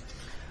frantic.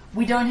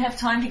 We don't have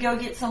time to go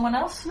get someone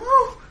else?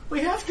 No,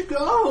 we have to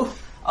go.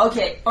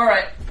 Okay,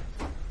 alright.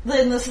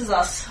 Then this is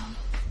us.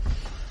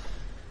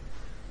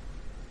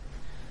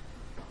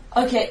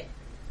 Okay,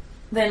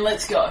 then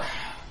let's go.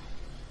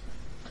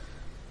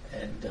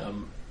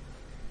 And,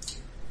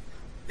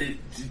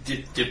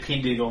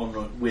 depending on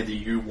whether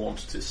you want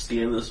to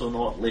steer this or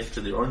not, left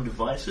to their own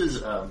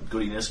devices,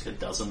 Gudiniska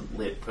doesn't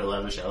let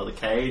Perlavish out of the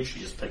cage. She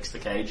just picks the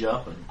cage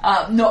up. And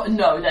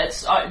No,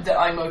 that's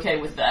I'm okay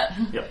with that.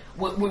 Yep.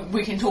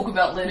 We can talk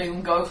about letting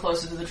them go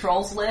closer to the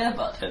troll's lair,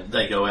 but... And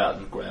they go out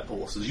and grab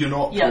horses. You're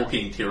not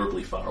talking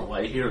terribly far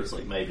away here. It's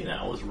like maybe an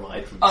hour's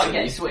ride from the city.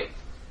 Okay, sweet.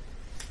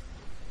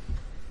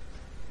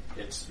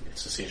 It's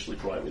essentially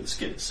right where the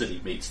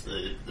city meets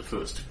the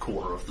first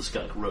corner of the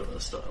Skunk River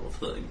style of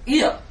thing.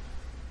 Yeah.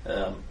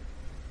 And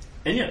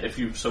if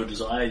you so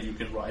desire, you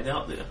can ride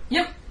out there.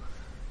 Yep.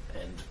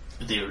 And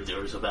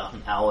there is about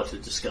an hour to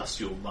discuss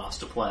your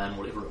master plan,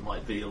 whatever it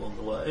might be along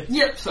the way.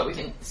 Yep, so we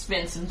can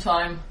spend some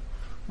time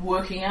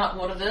working out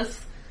what it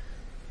is.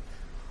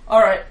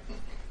 Alright,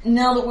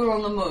 now that we're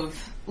on the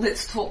move,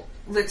 let's talk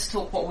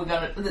how we're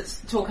gonna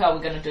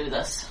do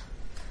this.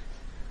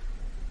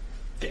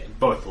 And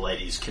both the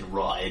ladies can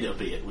ride,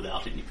 albeit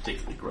without any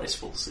particularly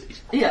graceful seat.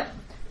 Yeah.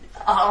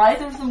 Are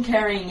either of them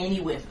carrying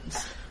any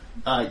weapons?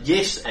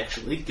 Yes,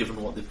 actually,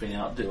 given what they've been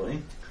out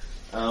doing.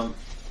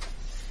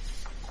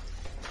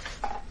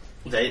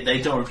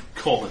 They don't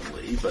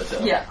commonly, but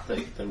they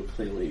were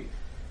clearly...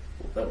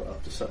 Well, they were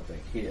up to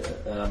something here.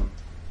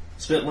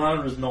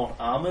 Svetlana is not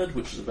armoured,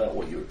 which is about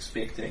what you're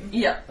expecting.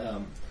 Yeah.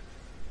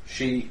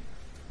 She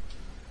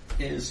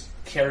is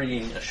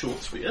carrying a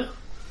short spear.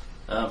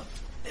 And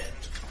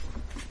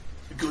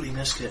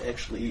Gudiniska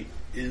actually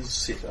is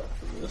set up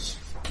for this.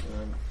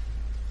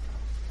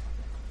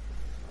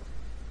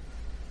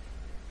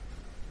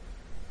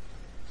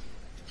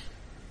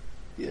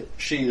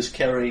 She is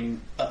carrying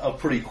a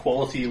pretty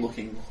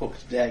quality-looking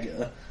hooked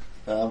dagger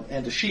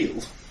and a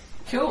shield.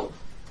 Cool.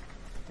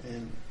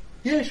 And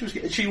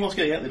she was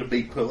getting out there to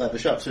beat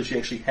Perlavish up, so she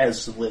actually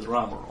has some leather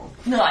armour on.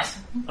 Nice.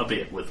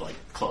 Albeit with like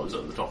clothes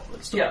over the top of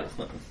it. Stuff.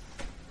 Yeah.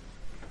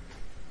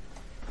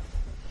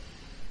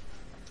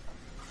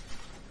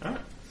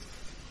 Alright.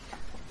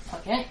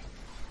 Okay.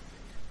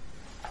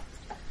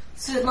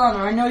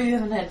 Svetlana, I know you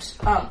haven't had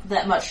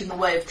that much in the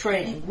way of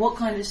training. What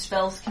kind of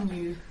spells can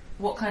you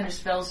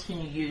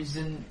use,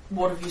 and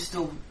what have you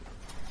still...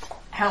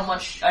 How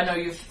much... I know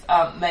you've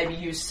maybe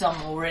used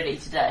some already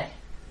today.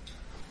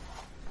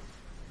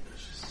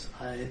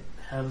 I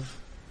am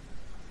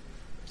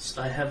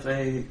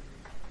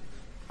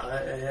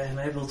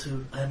able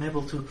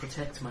to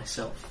protect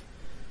myself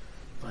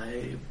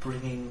by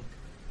bringing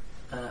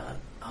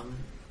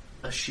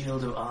a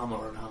shield of armor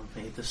around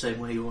me, the same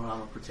way your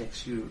armor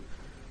protects you.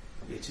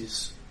 It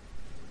is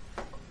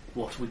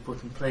what we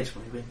put in place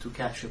when we went to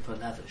capture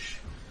Perlavish,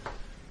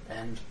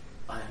 and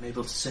I am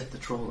able to set the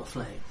troll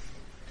aflame.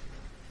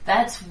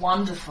 That's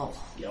wonderful.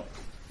 Yep.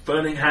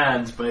 Burning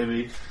hands,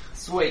 baby.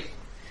 Sweet.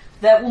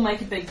 That will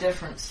make a big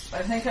difference.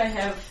 I think I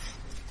have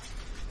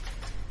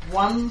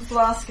 1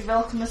 flask of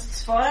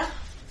Alchemist's Fire,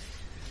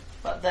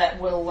 but that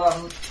will,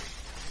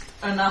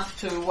 enough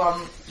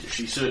to,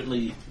 She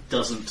certainly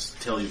doesn't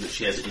tell you that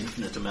she has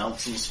infinite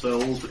amounts of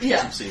spells, but she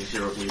doesn't seem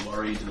terribly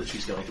worried that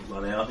she's going to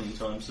run out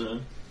anytime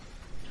soon.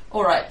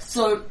 Alright,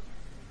 so...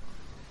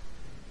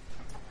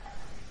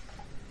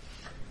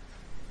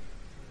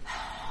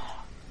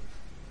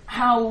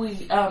 How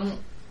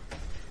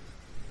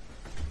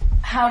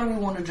do we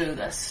want to do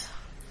this?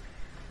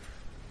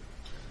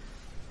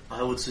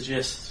 I would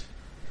suggest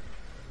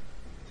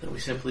that we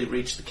simply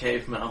reach the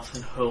cave mouth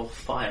and hurl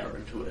fire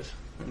into it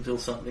until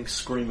something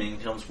screaming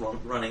comes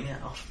running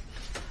out.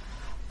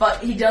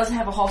 But he does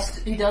have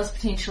he does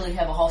potentially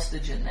have a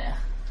hostage in there.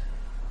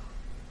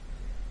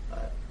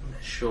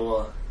 I'm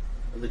sure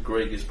the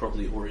Greg is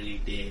probably already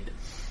dead.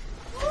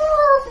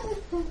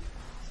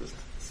 Is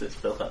this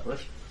spell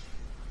published?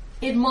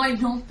 It might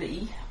not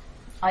be.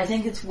 I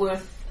think it's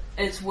worth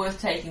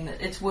taking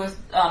that. It's worth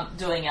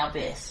doing our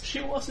best.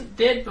 She wasn't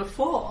dead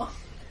before.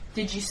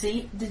 Did you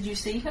see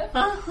her?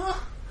 Uh-huh.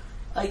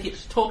 I get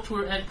to talk to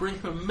her and bring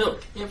her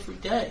milk every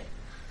day.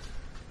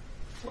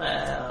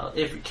 Well,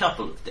 every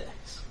couple of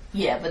days.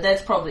 Yeah, but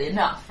that's probably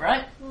enough,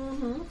 right?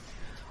 Mm-hmm.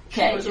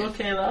 Okay. She was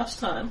okay last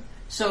time.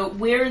 So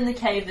where in the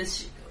cave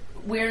is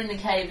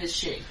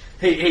she?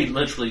 He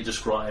literally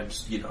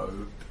describes,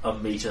 a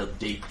metre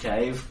deep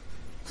cave.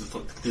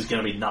 There's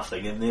going to be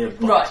nothing in there,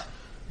 but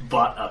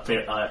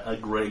a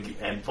Greg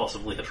and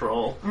possibly a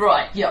troll.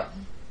 Right. Yep.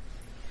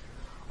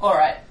 All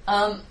right.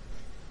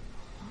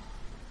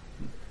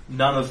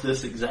 None of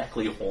this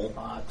exactly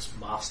hallmarks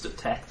master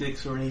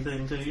tactics or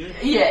anything to you.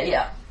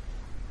 Yeah.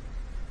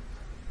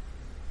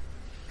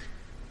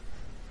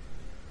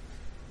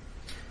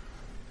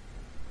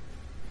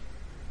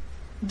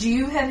 Do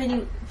you have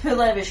any...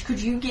 Perlavish,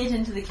 could you get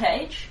into the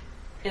cage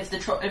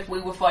if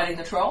we were fighting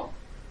the troll?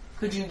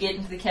 Could you get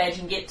into the cage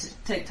and get to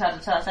take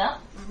Tata out?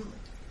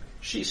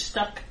 She's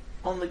stuck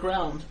on the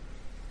ground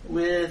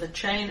with a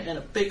chain and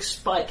a big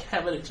spike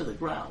hammered into the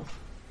ground.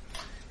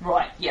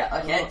 Right, yeah,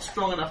 okay. I'm not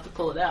strong enough to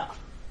pull it out.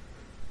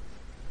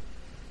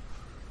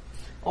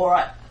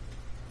 Alright.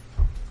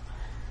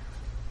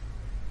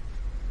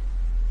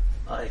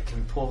 I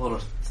can pour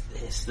a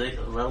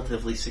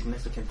relatively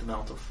significant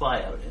amount of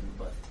fire in,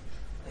 but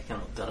I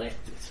cannot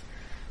direct it.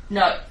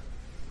 No,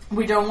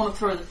 we don't want to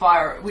throw the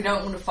fire. We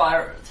don't want to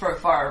throw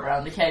fire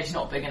around. The cave's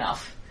not big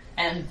enough,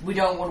 and we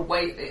don't want to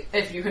waste.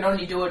 If you can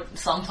only do it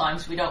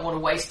sometimes, we don't want to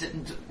waste it,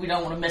 and we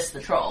don't want to miss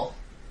the troll.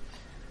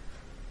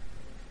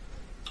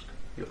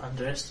 You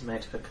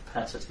underestimate her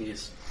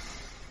capacities.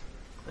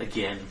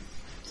 Again,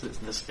 says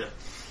Niska.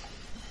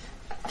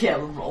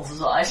 Caleb rolls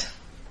his eyes.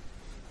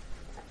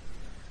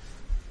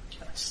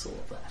 I saw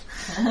that.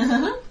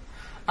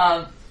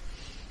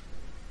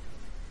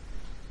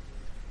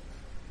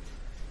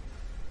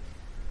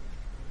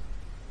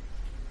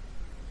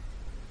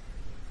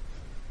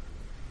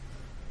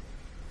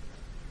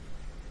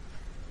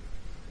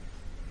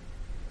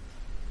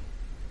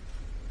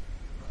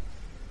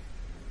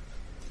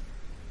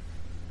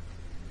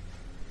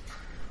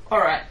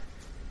 Alright.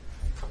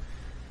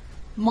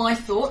 My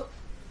thought,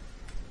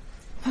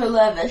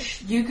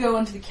 Perlavish, you go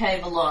into the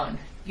cave alone.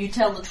 You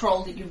tell the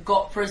troll that you've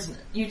got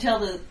prisoners.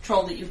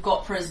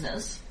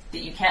 That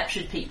you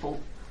captured people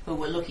who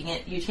were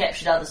you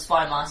captured other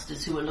spy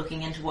masters who were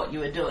looking into what you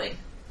were doing,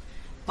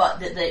 but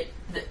that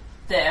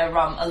they're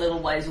a little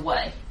ways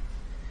away.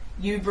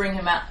 You bring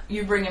him out.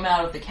 You bring him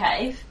out of the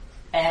cave,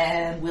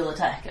 and we'll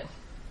attack him.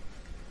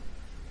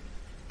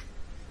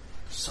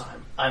 So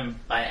I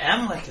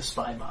am like a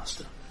spy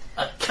master,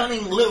 a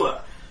cunning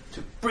lure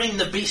to bring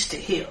the beast to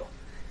heel.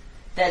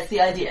 That's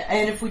the idea.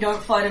 And if we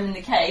don't fight him in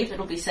the cave,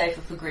 it'll be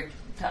safer for Greg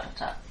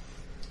to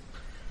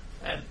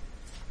And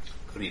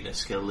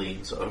Niska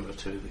leans over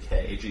to the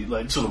cage. He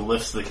sort of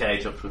lifts the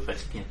cage up to her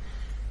face again.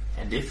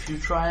 And if you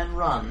try and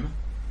run,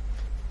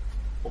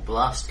 or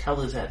blast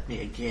colours at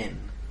me again,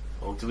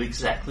 I'll do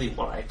exactly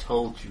what I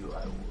told you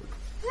I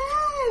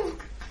would.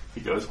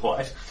 He goes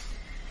white.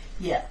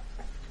 Yeah.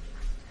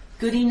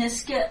 Goody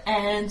Niska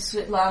and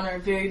Svetlana are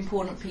very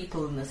important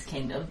people in this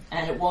kingdom,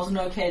 and it wasn't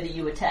okay that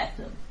you attacked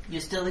them.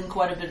 You're still in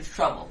quite a bit of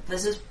trouble.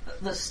 This is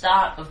the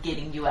start of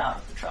getting you out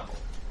of the trouble.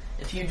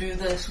 If you do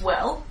this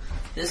well,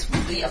 this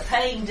will be a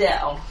paying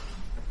down.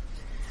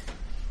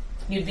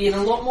 You'd be in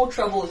a lot more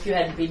trouble if you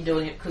hadn't been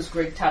doing it because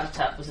Greg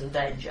Tatatat was in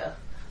danger.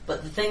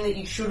 But the thing that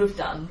you should have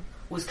done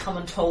was come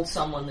and told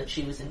someone that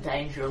she was in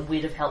danger, and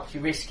we'd have helped you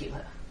rescue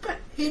her. But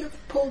he'd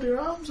have pulled her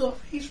arms off.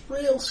 He's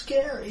real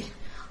scary.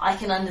 I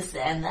can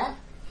understand that.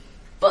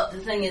 But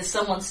the thing is,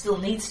 someone still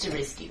needs to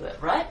rescue her,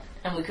 right?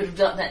 And we could have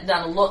done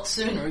a lot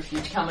sooner if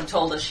you'd come and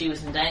told us she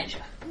was in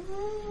danger.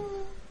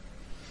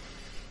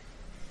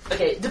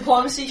 Okay,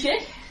 diplomacy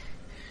check.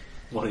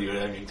 What are you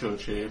aiming to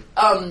achieve?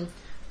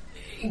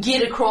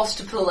 Get across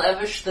to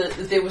Perlavish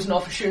that there was an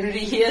opportunity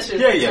here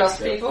to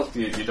trust people.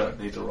 You don't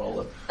need to roll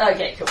it.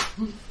 Okay,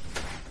 cool.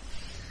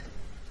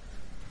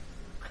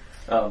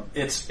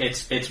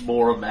 It's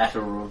more a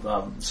matter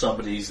of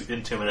somebody's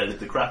intimidated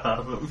the crap out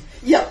of him.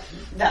 Yep,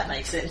 that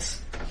makes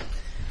sense.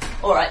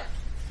 Alright.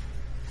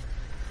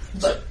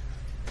 But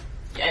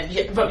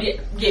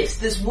yes,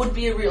 this would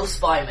be a real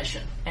spy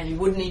mission, and you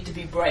would need to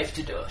be brave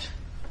to do it.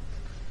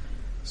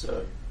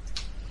 So,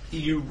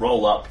 you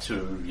roll up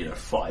to,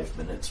 5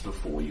 minutes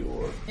before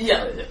you're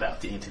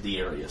about to enter the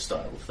area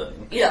style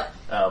thing. Yeah.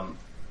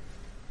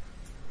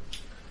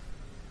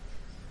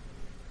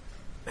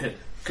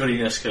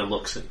 Gorineska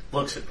looks at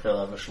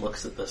Pelavish,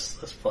 looks at this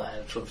plan,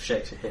 and sort of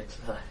shakes her head.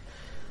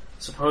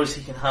 Suppose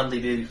he can hardly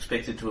be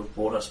expected to have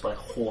brought us by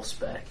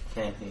horseback,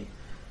 can he?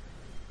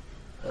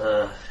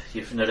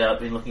 You've no doubt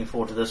been looking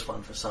forward to this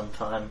one for some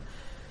time.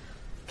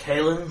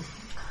 Kalen,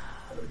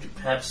 would you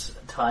perhaps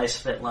tie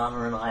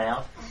Svetlana and I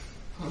out?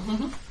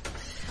 Mm-hmm.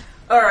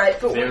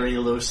 Alright, but... Very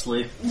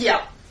loosely.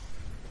 Yeah.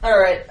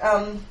 Alright,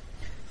 and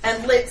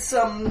let's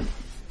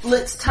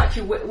tuck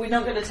we're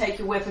not going to take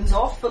your weapons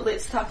off, but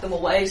let's tuck them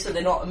away so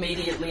they're not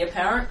immediately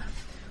apparent.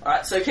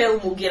 Alright, so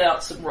Kalen will get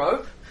out some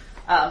rope,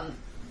 and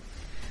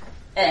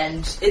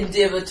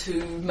endeavour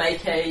to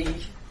make a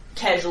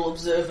casual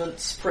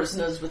observance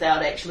prisoners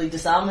without actually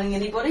disarming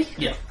anybody.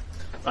 Yeah.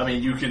 I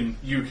mean, you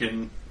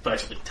can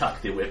basically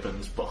tuck their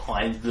weapons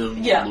behind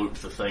them, loop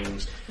the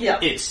things. Yeah.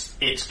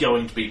 It's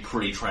going to be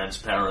pretty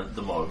transparent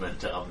the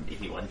moment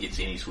anyone gets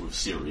any sort of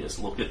serious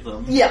look at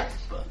them. Yeah.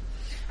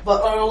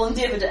 But I'll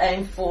endeavour to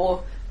aim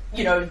for,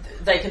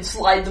 they can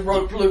slide the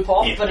rope loop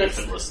off, but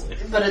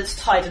it's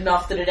tight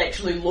enough that it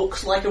actually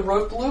looks like a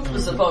rope loop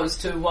as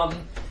opposed to,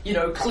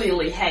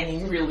 clearly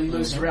hanging really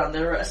loose around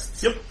their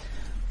wrists. Yep.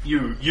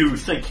 You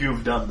think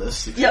you've done this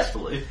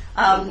successfully.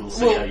 Yep. We'll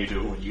see how you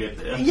do when you get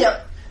there.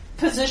 Yep.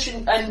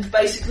 Position, and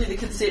basically the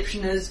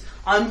conception is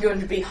I'm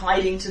going to be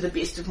hiding to the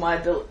best of my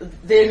ability.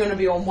 They're going to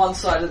be on one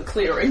side of the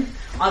clearing.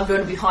 I'm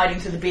going to be hiding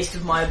to the best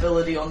of my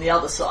ability on the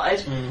other side.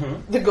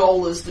 Mm-hmm. The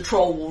goal is the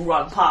troll will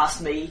run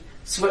past me,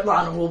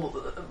 Svetlana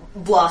will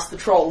blast the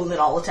troll, and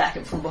then I'll attack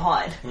him from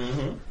behind.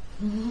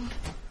 Mm-hmm. Mm-hmm.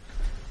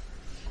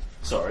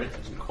 Sorry, I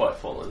didn't quite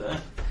follow that.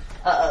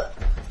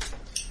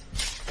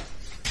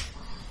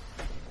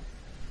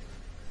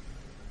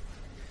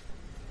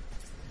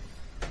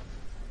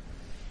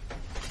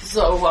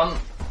 So,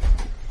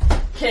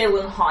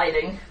 Kalen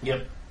hiding.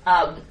 Yep.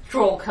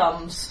 Troll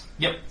comes.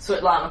 Yep.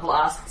 Svetlana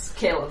blasts.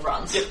 Kalen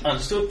runs. Yep,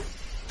 understood.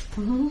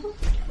 Mm-hmm.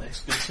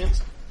 Makes good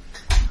sense.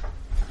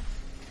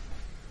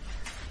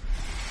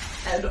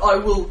 And I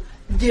will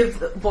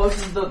give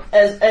both of them,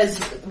 as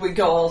we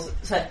go, I'll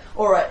say,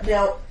 alright,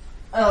 now,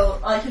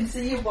 I can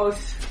see you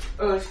both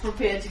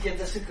prepared to give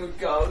this a good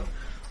go.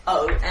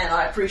 And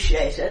I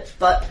appreciate it,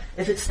 but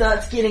if it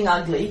starts getting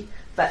ugly,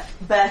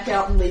 back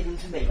out and leave them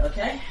to me,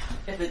 okay?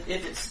 If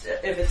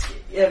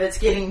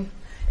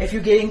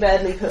you're getting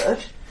badly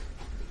hurt,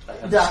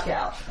 duck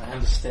out. I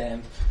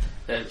understand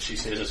that she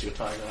says as you're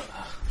tying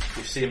up.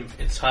 You seem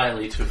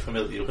entirely too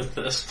familiar with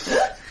this.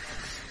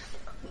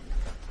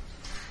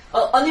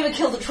 I never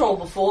killed a troll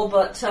before,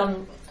 but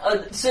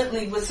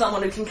certainly with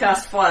someone who can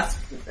cast fire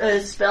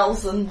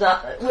spells and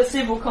with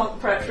several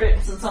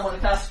traps and someone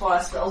who casts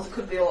fire spells, it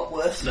could be a lot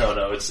worse.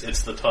 No,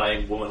 it's the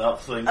tying woman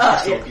up thing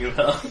she's talking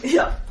about.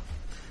 Yeah.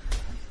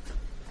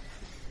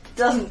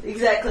 Doesn't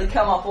exactly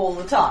come up all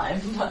the time,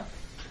 but...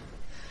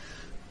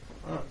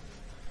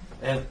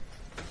 And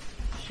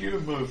you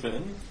move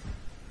in,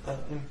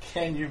 and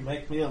can you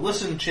make me a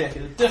listen check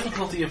at a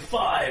difficulty of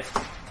 5?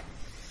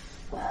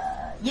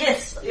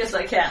 Yes,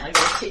 I can. I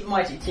got a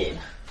mighty 10.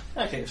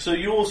 Okay, so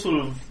you're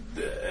sort of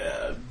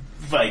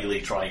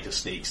vaguely trying to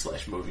sneak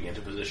 / moving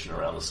into position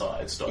around the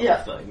side style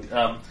of thing.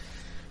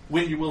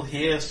 When you will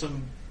hear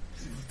some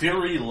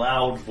very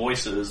loud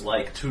voices,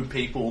 like two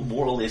people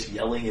more or less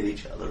yelling at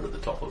each other at the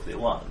top of their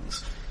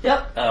lungs.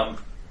 Yep.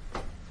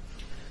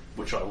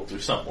 Which I will do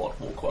somewhat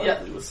more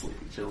quietly with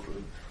sleepy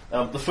children.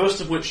 The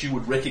first of which you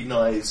would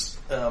recognise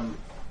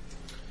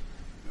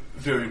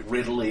very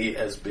readily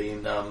as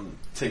being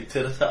Tig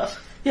Titatat.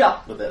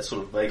 Yeah. With that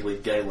sort of vaguely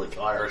Gaelic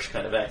Irish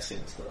kind of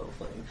accent style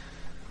thing.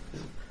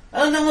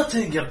 Another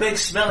thing, you big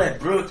smelly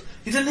brute.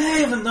 You didn't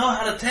even know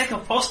how to take a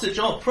postage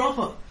all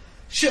proper.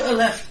 Should have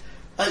left.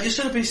 You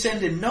should have been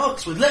sending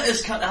notes with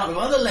letters cut out of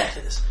other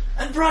letters.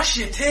 And brush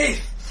your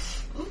teeth.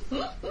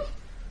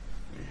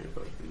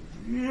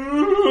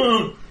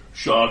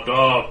 Shut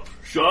up.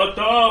 Shut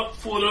up.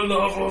 For the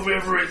love of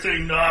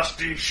everything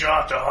nasty,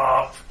 shut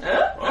up.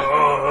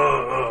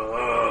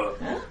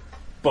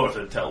 Both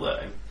in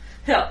Teldane.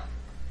 Yeah.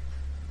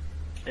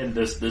 And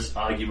this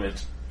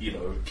argument,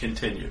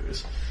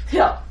 continues.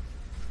 Yeah.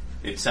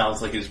 It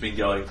sounds like it's been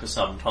going for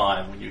some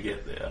time when you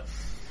get there.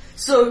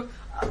 So,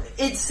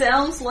 it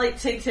sounds like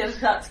Tig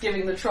Titatat's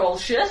giving the troll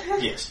shit?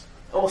 Yes.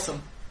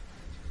 Awesome.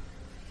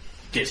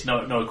 Yes,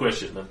 no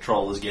question. The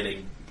troll is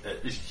getting...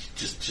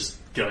 just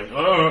going...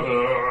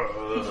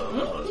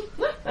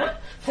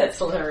 That's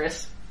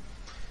hilarious.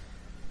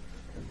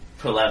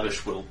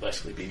 Pelavish will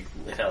basically be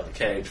let out of the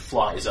cage,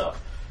 flies up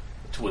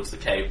towards the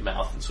cave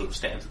mouth and sort of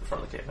stands at the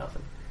front of the cave mouth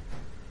and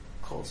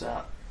calls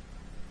out,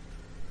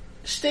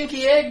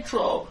 "Stinky egg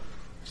troll,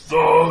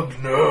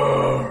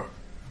 Thugner!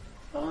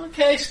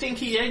 Okay,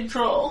 stinky egg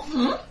troll.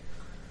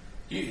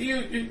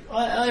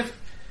 I've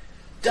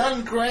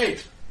done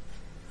great.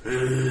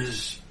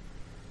 Is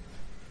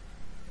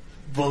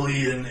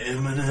bullion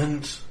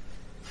imminent?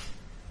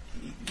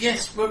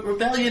 Yes,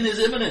 rebellion is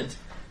imminent.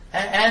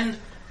 And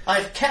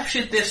I've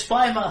captured their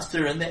spy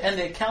master and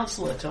their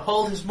counselor to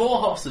hold his more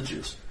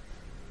hostages.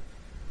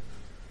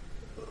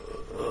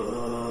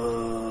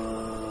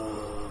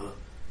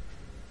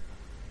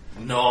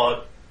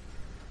 Not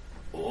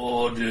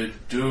ordered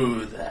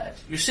do that.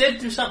 You said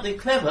do something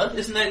clever.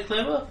 Isn't that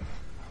clever?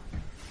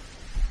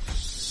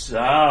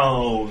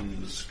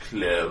 Sounds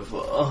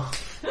clever.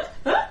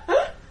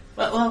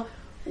 Well,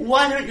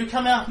 why don't you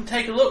come out and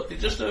take a look? They're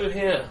just over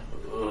here.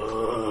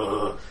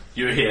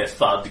 You hear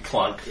thud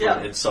clunk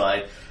from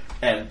inside,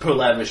 and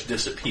Perlavish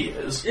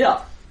disappears.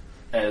 Yeah.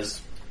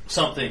 As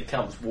something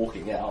comes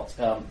walking out.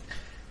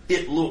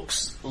 It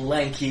looks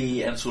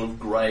lanky and sort of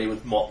grey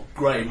with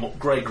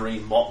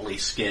grey-green motley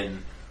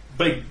skin.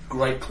 Big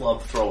grey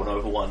club thrown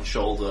over one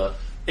shoulder.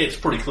 It's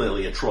pretty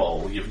clearly a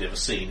troll. You've never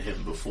seen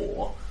him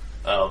before.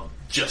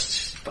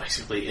 Just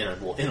basically in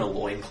a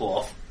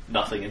loincloth.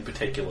 Nothing in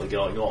particular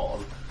going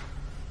on.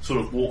 Sort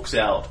of walks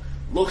out,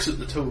 looks at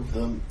the two of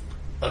them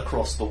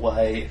across the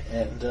way,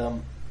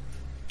 and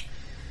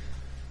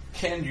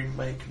can you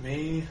make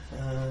me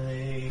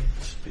a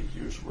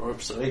use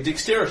rope? So a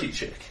dexterity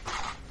check.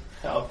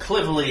 How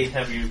cleverly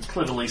have you /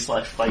 fatally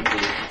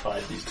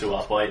tied these two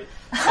up? I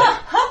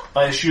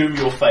assume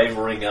you're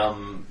favouring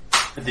them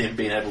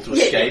being able to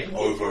escape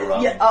over.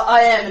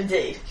 I am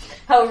indeed.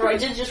 However, I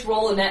did just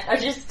roll a nat. I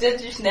just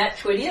nat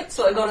 20 it,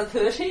 so I got a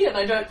 30, and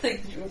I don't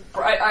think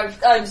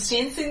I'm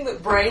sensing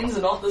that brains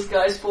are not this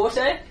guy's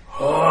forte.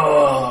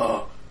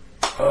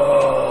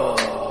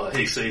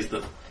 He sees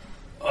them.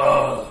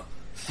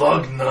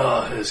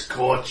 Thugna has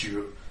caught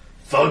you.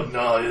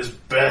 Thugna is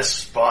best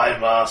spy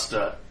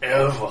master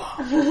ever.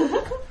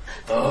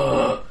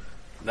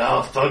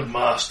 Now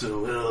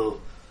Thugmaster will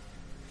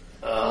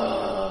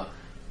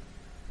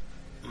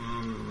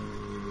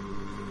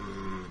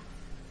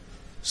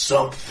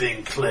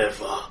something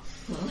clever.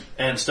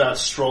 And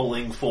starts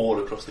strolling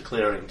forward across the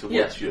clearing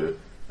towards you.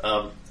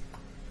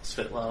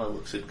 Svetlana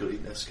looks at Goody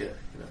Niska,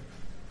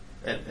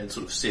 and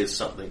sort of says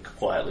something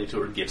quietly to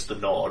her and gets the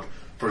nod.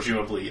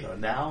 Presumably,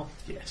 now?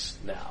 Yes,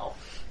 now.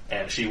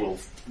 And she will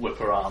whip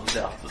her arms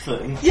out of the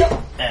thing. Yep.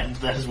 And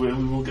that is where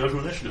we will go to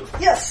initiative.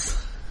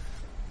 Yes.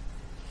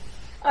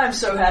 I'm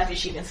so happy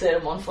she can set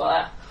him on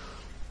fire.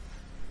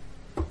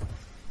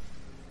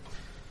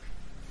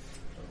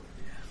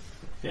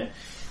 Yeah.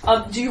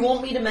 Do you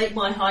want me to make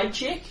my hide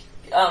check?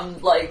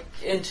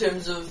 In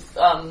terms of...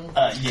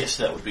 Yes,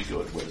 that would be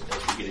good. As we're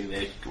getting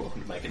there, you're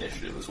welcome to make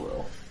initiative as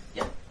well.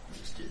 Yep. I'll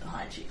just do the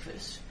hide check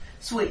first.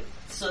 Sweet.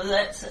 So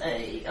that's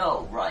a...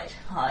 Oh, right.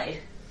 Hide.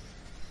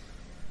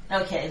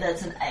 Okay,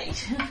 that's an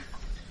 8.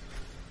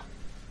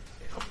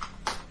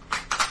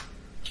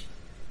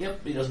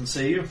 Yep, he doesn't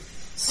see you.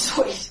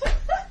 Sweet.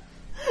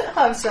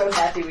 I'm so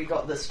happy we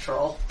got this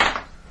troll.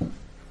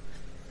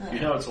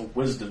 It's a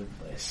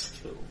wisdom-based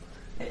skill.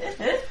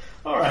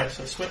 Alright,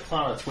 so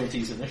Svetlana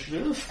 20's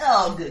initiative.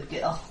 Oh, good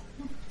girl.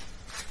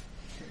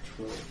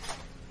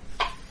 12.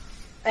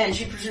 And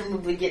she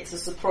presumably gets a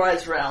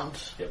surprise round.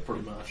 Yeah,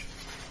 pretty much.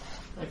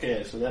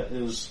 Okay, so that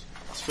is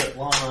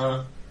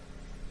Svetlana...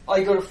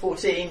 I got a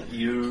 14.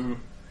 You,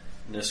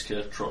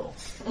 Niska, troll.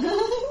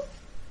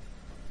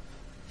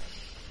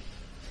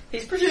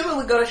 He's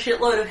presumably got a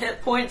shitload of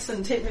hit points,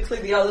 and technically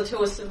the other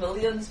two are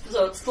civilians,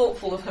 so it's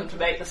thoughtful of him to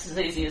make this as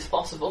easy as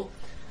possible.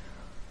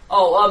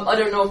 I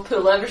don't know if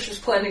Perlavish is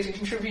planning to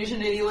contribute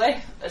in any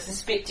way. I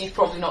suspect he's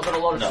probably not got a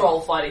lot of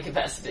troll fighting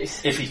capacities.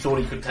 If he thought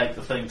he could take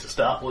the thing to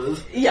start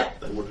with, they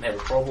wouldn't have a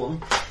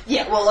problem.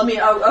 Yeah, well, I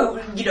mean,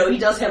 he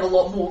does have a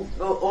lot more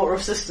or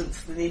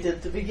assistance than he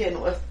did to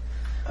begin with.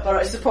 But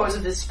I suppose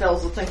if his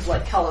spells are things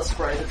like colour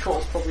spray, the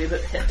troll's probably a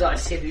bit hit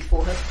dice heavy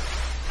for him.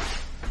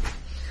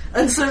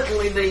 And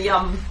certainly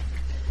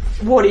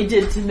what he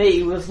did to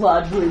me was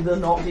largely the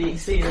not being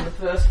seen in the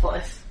first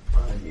place.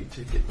 I need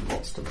to get the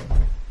monster number.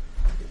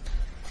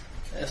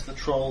 As the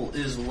troll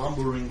is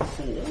lumbering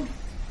forward,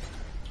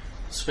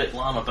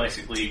 Svetlana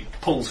basically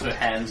pulls her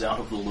hands out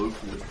of the loop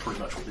with pretty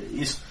much with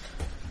ease.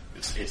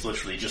 It's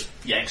literally just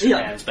yanks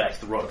her hands back,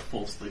 the rope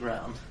falls to the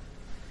ground.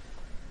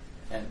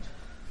 And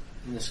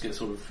Niska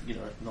sort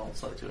of,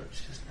 nods like to her.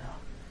 She says,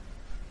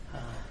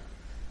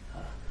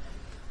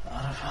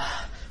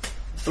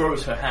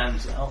 throws her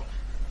hands out,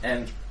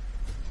 and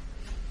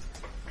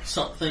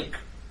something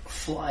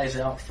flies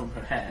out from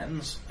her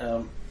hands,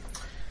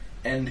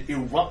 and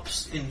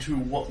erupts into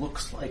what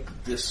looks like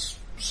this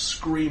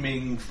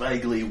screaming,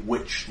 vaguely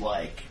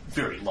witch-like,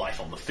 very light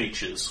on the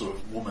features, sort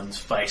of woman's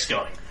face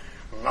going,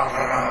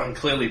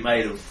 clearly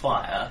made of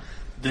fire,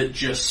 that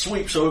just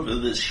sweeps over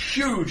this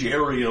huge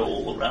area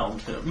all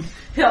around him.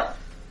 Yep.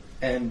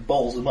 And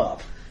bowls him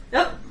up.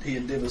 Yep. He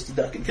endeavours to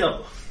duck and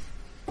cover.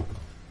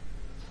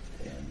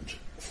 And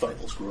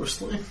fails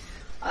grossly.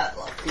 I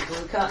love people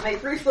who can't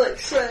make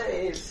reflex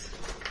saves.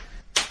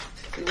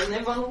 when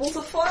they're vulnerable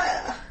to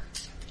fire.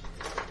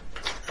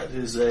 That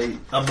is a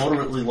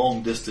moderately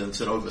long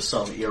distance and over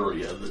some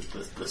area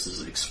that this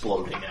is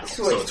exploding out.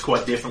 Sweet. So it's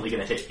quite definitely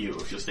going to hit you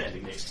if you're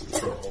standing next to the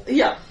troll.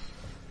 Yeah.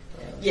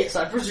 Yes,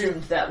 I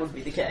presumed that would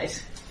be the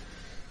case.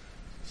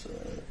 So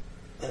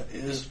that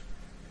is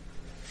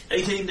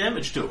 18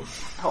 damage to him.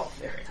 Oh,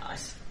 very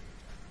nice.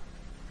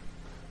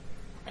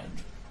 And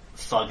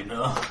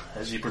Thugner,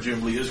 as he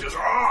presumably is, goes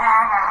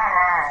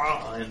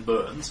and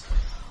burns.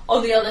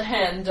 On the other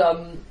hand,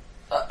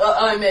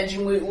 I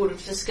imagine we would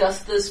have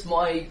discussed this.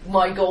 My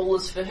goal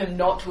is for him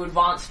not to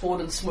advance forward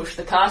and smush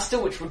the caster,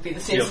 which would be the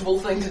sensible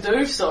thing to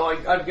do, so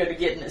I'm going to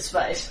get in his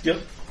face.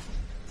 Yep.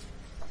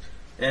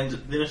 And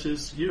then it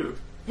is you.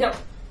 Yep.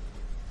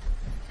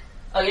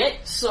 Okay,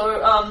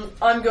 so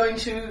I'm going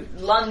to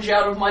lunge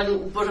out of my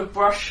little bit of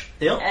brush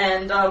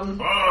and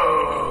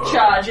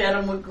charge at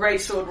him with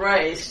greatsword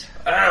raised.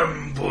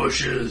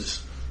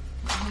 Ambushes!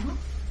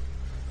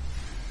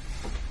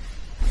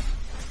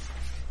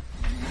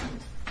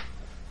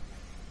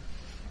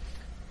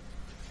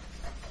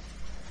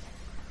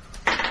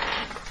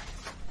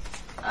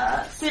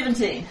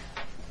 17.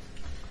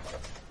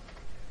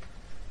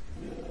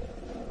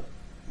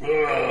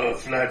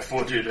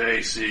 Flat-footed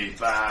AC,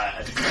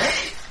 bad.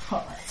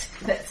 Oh,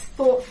 that's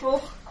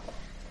thoughtful.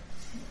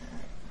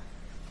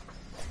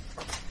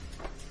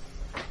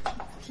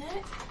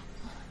 Okay.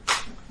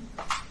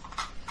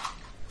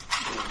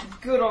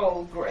 Good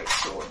old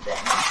greatsword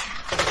damage.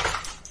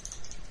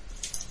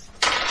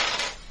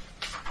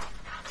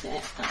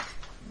 Okay.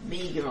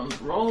 Meager on the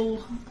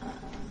roll.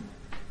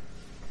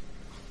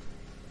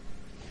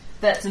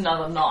 That's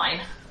another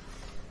 9.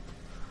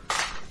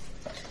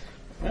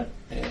 Right.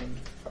 And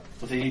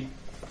the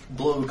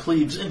blow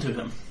cleaves into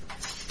him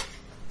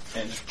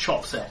and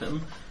chops at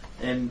him,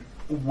 and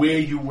where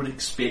you would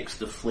expect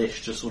the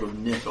flesh to sort of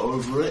nip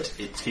over it,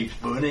 it keeps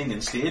burning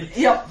instead.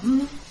 Yep.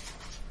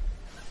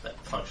 That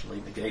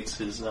functionally negates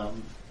his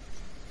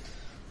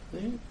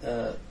thing.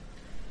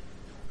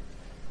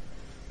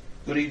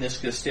 Goody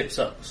Niska steps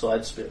up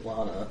beside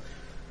Svetlana,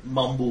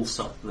 mumbles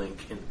something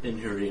in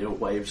her ear,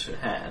 waves her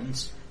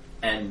hands,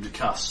 and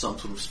casts some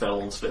sort of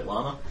spell on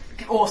Svetlana.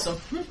 Awesome.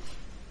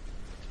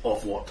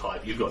 Of what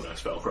type? You've got no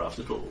spellcraft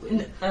at all.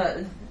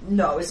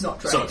 No, it's not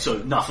trained. So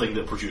nothing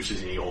that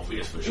produces any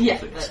obvious visual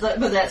effects. But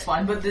that's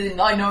fine. But then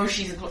I know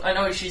she's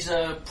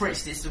a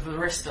priestess of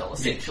Aristal,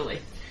 essentially.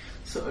 Yeah.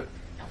 So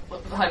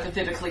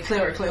hypothetically,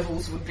 cleric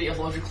levels would be a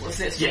logical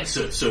assessment.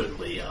 Yes,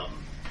 certainly.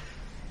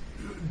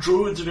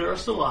 Druids of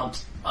Aristal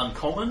aren't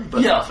uncommon,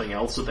 but nothing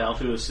else about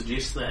her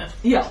suggests that.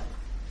 Yeah.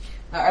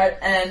 Alright,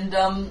 and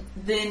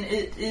then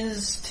it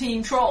is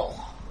Team Troll.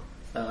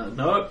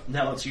 No,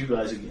 now it's you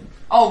guys again.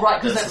 Oh,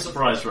 right, because that's the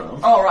surprise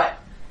round. Oh, right.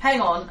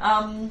 Hang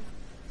on,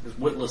 Because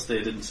Witless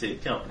there didn't see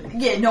it coming.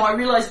 Yeah, no, I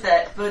realised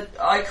that, but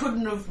I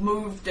couldn't have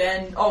moved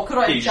and... Oh, could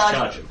I have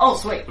charge him? Oh,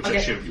 sweet. Which okay. I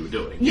assumed you were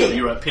doing. Yeah.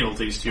 You're at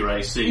penalties to your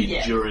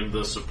AC during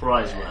the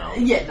surprise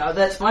round. Yeah, no,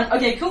 that's fine.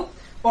 Okay, cool.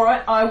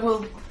 Alright, I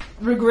will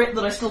regret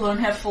that I still don't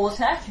have full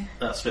attack.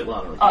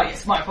 Svetlana again. Oh,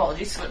 yes, my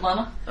apologies,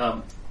 Svetlana.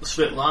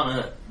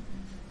 Svetlana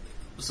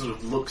sort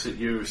of looks at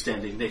you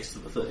standing next to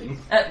the thing.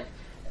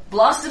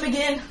 Blast him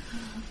again.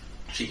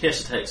 She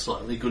hesitates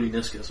slightly. Goody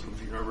Niska sort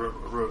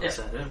of roars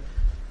at her.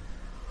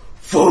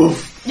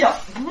 Foof!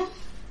 Yep.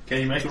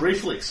 Can you make a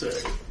reflex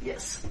save?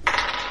 Yes.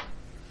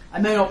 I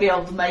may not be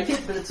able to make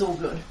it, but it's all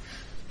good.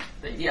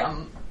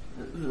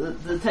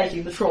 The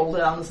taking the troll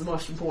down is the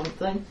most important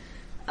thing.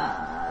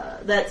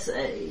 That's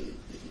a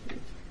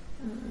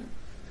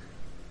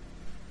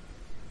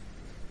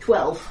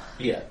 12.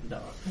 Yeah,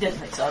 no. Didn't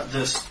think so.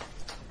 This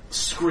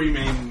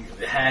screaming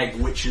hag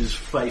witch's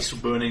face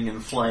burning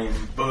in flame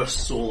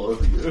bursts all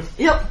over you.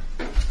 Yep.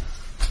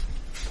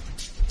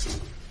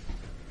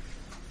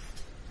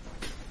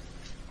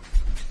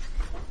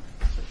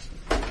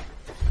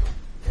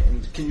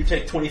 And can you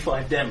take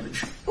 25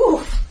 damage?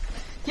 Ooh.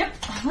 Yep.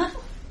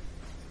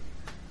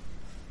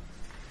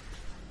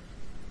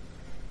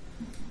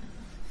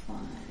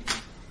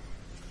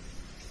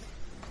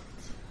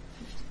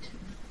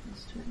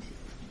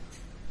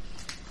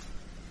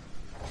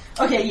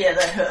 Okay, yeah,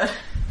 that hurt.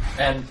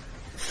 And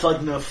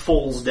Thugner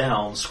falls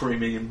down,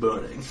 screaming and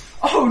burning.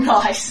 Oh,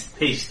 nice.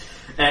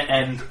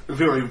 And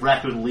very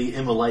rapidly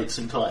immolates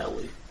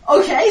entirely.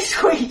 Okay,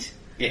 sweet.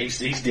 Yeah,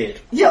 he's dead.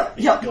 Yep.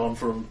 He's gone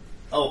from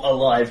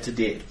alive to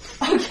dead.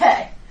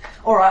 Okay.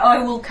 Alright,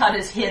 I will cut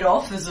his head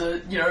off as a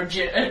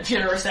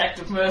generous act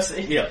of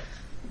mercy. Yeah.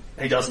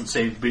 He doesn't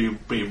seem to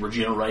be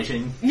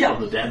regenerating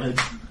from the damage.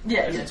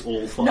 Yeah, It's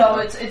all fine. No,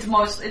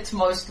 it's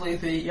mostly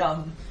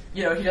the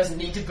he doesn't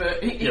need to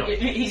burn.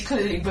 He's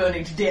clearly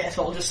burning to death.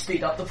 I'll just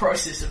speed up the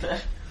process of it.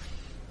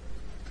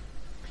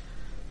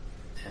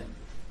 And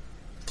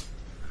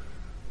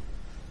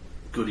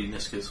Goody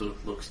Niska sort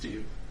of looks to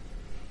you.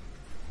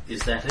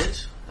 Is that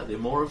it? Are there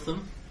more of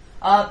them?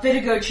 Better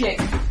go check.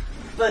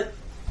 But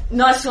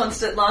nice one,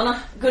 Svetlana.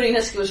 Goody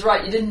Niska was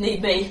right. You didn't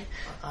need me.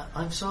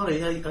 I'm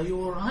sorry. Are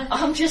you all right?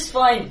 I'm just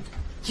fine.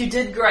 You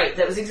did great.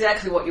 That was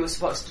exactly what you were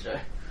supposed to do.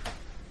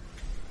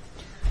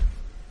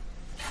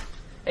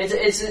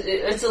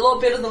 It's a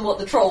lot better than what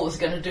the troll was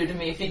going to do to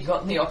me if he'd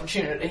gotten the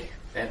opportunity.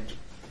 And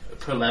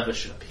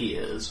Perlavish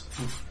appears.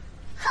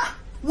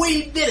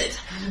 We did it!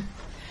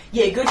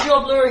 Yeah, good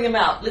job luring him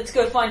out. Let's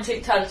go find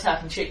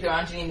Tic-Tac-Tac and check there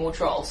aren't any more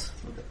trolls.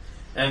 Okay.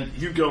 And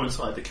you go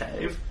inside the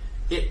cave.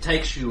 It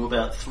takes you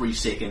about 3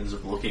 seconds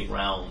of looking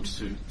round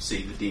to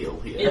see the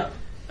deal here.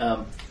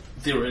 Yeah.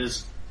 There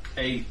is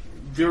a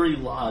very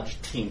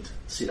large tent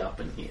set up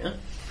in here.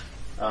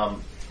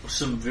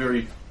 Some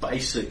very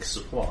basic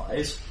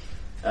supplies.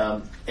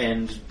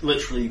 And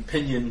literally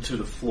pinioned to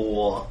the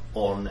floor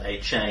on a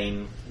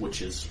chain,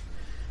 which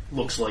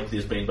looks like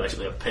there's been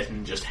basically a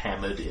pin just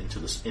hammered into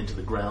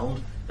the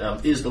ground,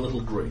 is the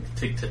little Grig,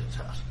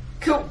 Tic-Tac-Tac.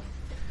 Cool.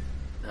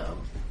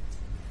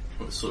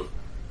 Sort of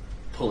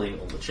pulling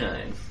on the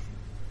chain.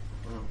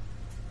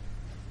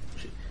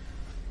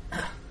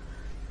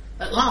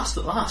 At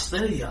last,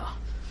 there you are.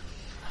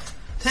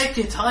 Take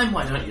your time,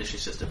 why don't you, she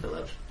says to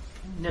Philip.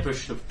 Never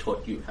should have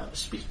taught you how to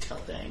speak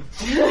Kaldane.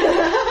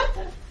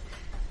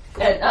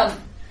 And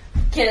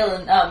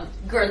Kaelin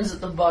grins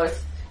at them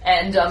both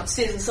and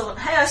says to someone,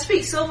 "Hey, I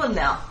speak Sylvan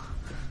now.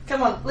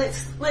 Come on,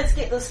 let's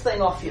get this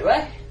thing off you,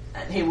 eh?"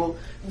 And he will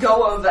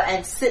go over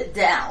and sit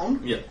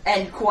down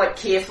and quite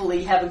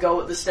carefully have a go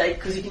at the stake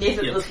because he can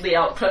effortlessly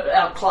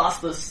outclass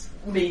this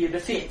media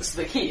defence.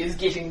 The key is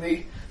getting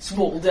the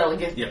small,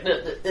 delicate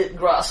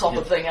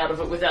grasshopper thing out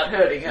of it without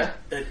hurting her.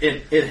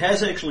 It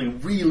has actually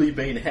really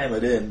been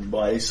hammered in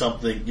by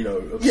something,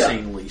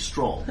 obscenely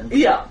strong.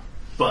 Yeah.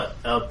 But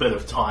a bit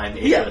of time,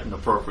 effort, an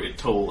appropriate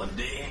tool, and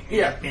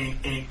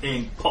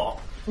ding,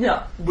 pop.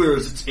 Yeah.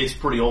 Whereas it's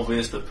pretty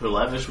obvious that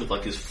Perlavish, with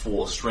his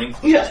 4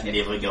 strength, is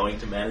never going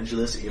to manage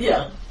this ever.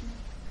 Yeah.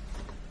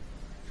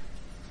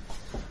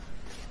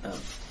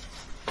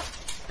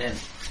 And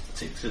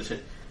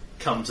it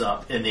comes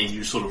up, and then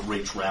you sort of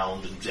reach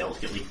round and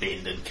delicately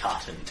bend and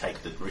cut and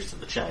take the rest of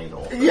the chain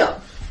off. Yeah.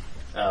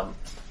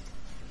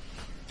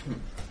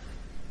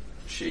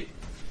 She.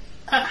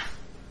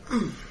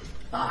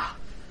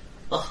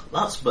 Oh,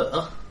 that's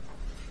better.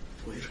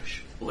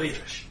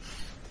 Wairish.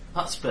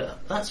 That's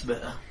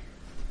better.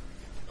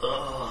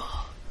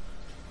 Oh.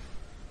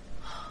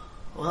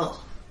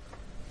 Well,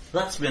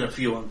 that's been a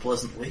few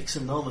unpleasant weeks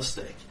and no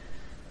mistake.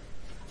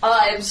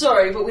 I'm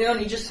sorry, but we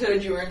only just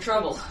heard you were in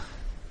trouble.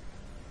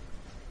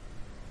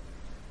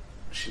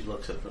 She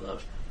looks at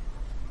Perlavish.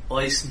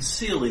 I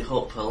sincerely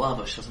hope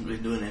Perlavish hasn't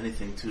been doing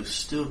anything too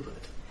stupid.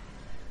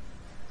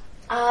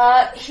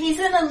 He's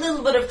in a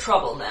little bit of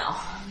trouble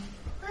now.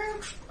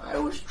 I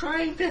was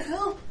trying to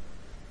help.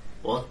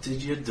 What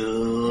did you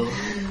do?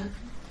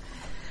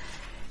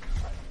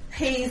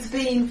 He's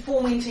been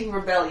fomenting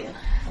rebellion.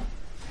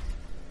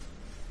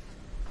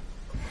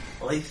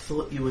 I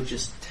thought you were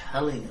just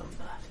telling him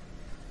that.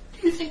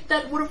 Do you think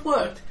that would have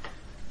worked?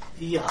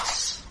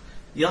 Yes.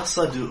 Yes,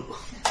 I do.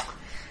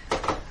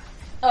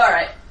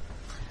 Alright.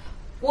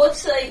 We'll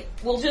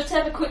just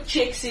have a quick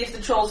check, see if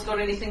the troll's got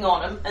anything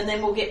on him, and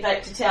then we'll get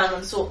back to town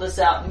and sort this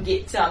out and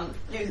get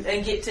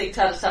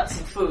Tic-Tac-Tac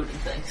some food and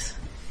things.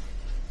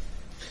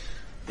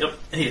 Yep,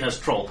 he has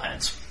troll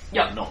pants.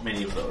 Yep. Not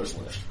many of those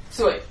left.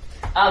 Sweet.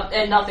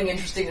 And nothing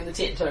interesting in the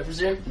tent, I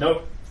presume?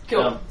 Nope.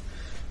 Cool.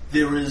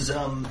 There is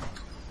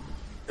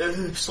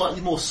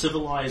slightly more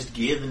civilized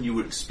gear than you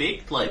would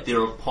expect. Like, there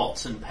are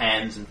pots and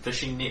pans and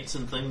fishing nets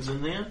and things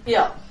in there.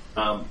 Yeah.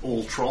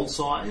 All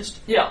troll-sized.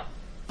 Yeah.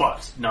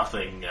 But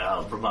nothing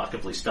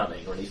remarkably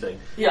stunning or anything.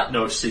 Yeah.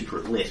 No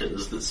secret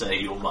letters that say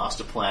your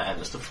master plan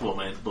is to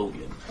foment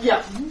bullion.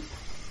 Yeah.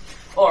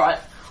 Alright.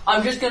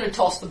 I'm just going to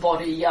toss the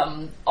body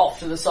off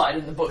to the side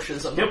in the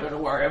bushes. I'm not going to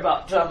worry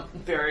about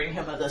burying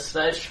him at this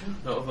stage.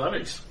 No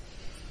worries.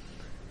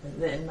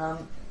 And then,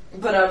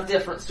 but out of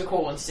deference to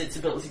Corwin's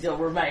sensibility, he'll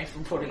remain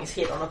from putting his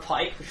head on a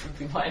pike, which would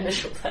be my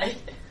initial thing.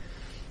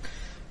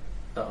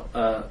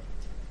 The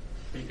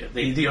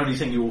only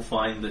thing you will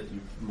find that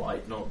you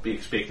might not be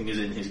expecting is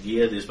in his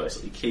gear. There's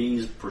basically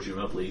keys,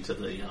 presumably to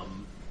the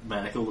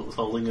manacle that was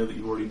holding her that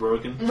you've already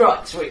broken.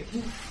 Right, sweet.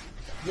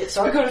 Yeah,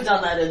 so I could have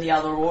done that in the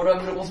other order,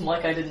 but it wasn't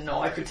like I didn't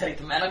know I could take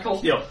the manacle.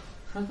 Yep.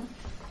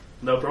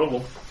 No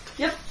problem.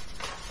 Yep.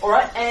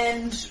 Alright,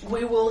 and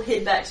we will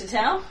head back to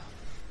town.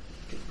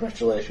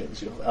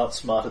 Congratulations, you've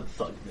outsmarted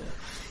Thug there.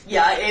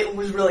 Yeah, it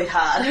was really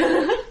hard.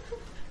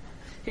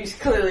 He's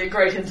clearly a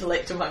great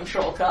intellect among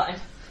trollkind.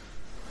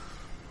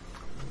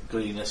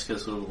 Goodiniska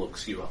sort of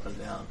looks you up and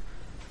down.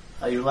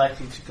 Are you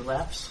likely to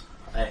collapse?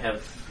 I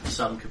have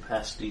some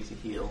capacity to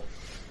heal.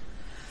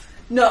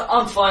 No,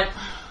 I'm fine.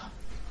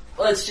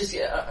 Let's just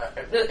get...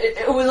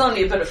 it was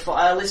only a bit of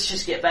fire. Let's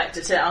just get back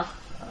to town.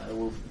 I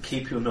will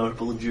keep your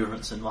notable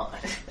endurance in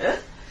mind.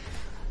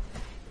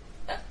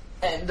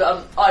 And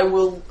I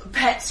will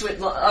pat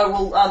Svetlana. I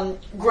will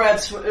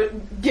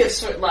give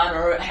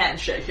Svetlana a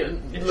handshake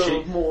and a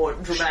little more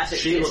dramatic.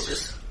 She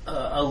looks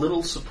a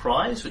little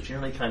surprised, but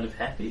generally kind of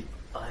happy.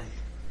 I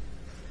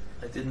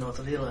did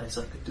not realise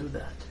I could do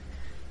that.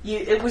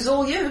 It was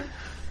all you.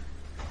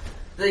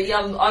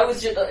 I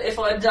was just, if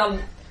I'd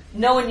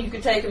known you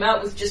could take him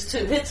out with just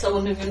 2 hits, I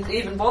wouldn't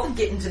even bothered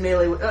getting to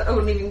melee. I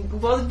wouldn't even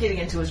bothered getting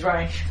into his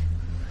range.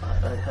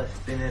 I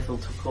have been able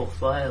to call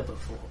fire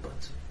before,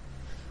 but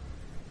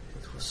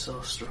it was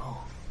so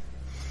strong.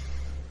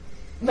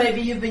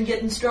 Maybe you've been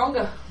getting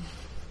stronger.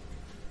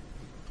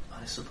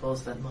 I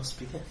suppose that must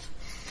be it.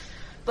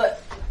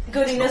 But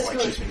goodiness, It's not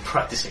like she's been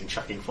practicing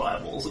chucking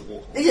fireballs at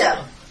walls.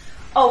 Yeah.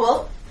 Oh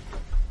well.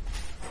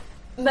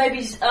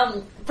 Maybe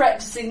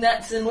practicing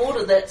that's in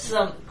order. That's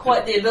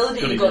quite the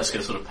ability you got.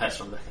 Sort of pats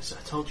on the back and says,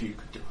 "I told you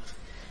could do it."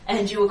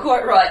 And you were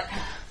quite right.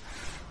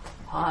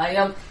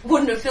 I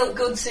wouldn't have felt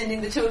good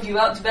sending the two of you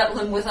out to battle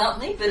him without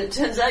me, but it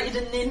turns out you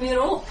didn't need me at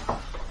all.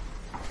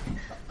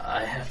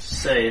 I have to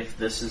say, if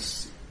this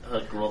is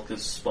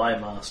Grolka's spy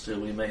master,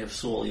 we may have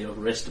sorely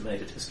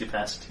overestimated his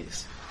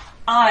capacities.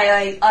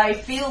 I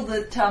feel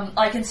that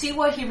I can see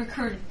why he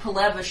recruited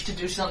Palavish to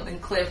do something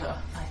clever.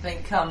 I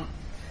think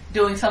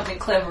doing something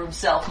clever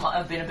himself might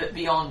have been a bit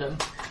beyond him.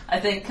 I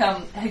think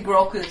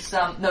Grolka's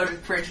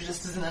noted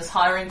prejudices in his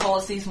hiring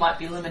policies might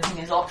be limiting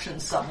his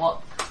options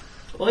somewhat.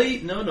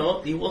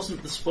 No, he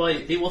wasn't the spy.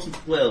 He wasn't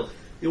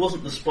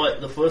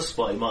the first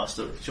spy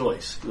master of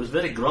choice. He was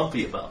very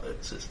grumpy about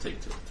it, says Tig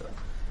to the time.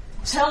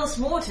 Tell us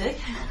more, Tig.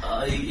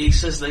 He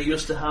says they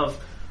used to have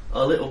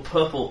a little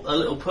purple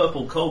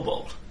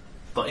kobold,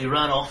 but he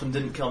ran off and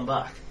didn't come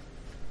back.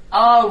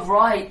 Oh,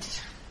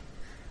 right.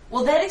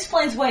 Well, that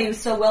explains why he was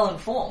so well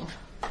informed.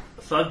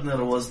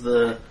 Thugner was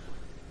the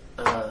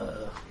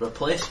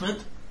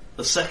replacement,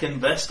 the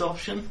second best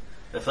option,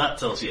 if that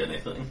tells you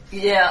anything.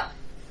 Yeah.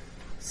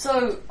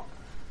 So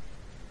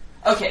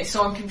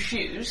I'm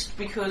confused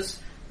because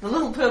the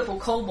little purple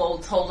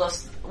kobold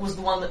was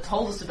the one that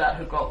told us about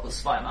Grolka's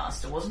spy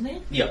master, wasn't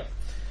he? Yeah.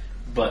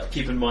 But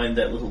keep in mind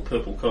that little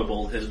purple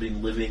kobold has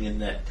been living in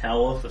that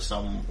tower for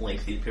some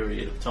lengthy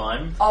period of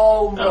time.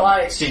 Oh,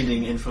 right.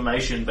 Sending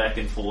information back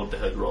and forward to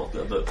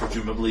Grolka, but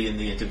presumably in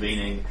the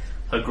intervening,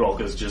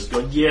 Grolka's just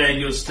gone, yeah,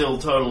 you're still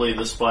totally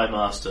the spy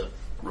master.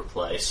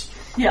 Replace.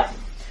 Yeah.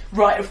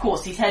 Right, of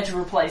course, he's had to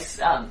replace...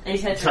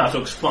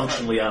 Tartuk's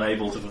functionally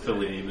unable to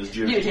fulfill any of his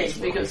duties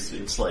because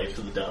he's enslaved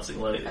to the Dancing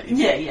Lady.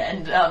 Yeah,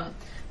 and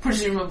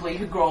presumably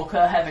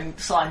Grolka, having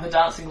signed the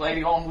Dancing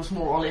Lady on, was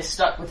more or less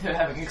stuck with her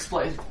having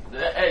enslaved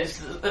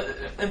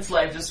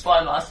as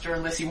spy master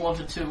unless he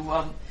wanted to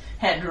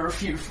hand her a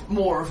few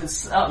more of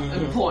his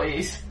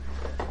employees,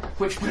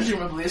 which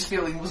presumably his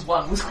feeling was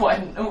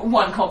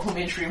one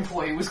complimentary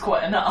employee was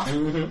quite enough.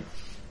 Mm-hmm.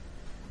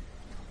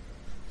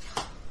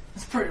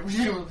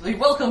 Presumably,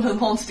 welcome to the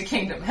Monster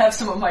Kingdom. Have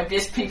some of my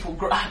best people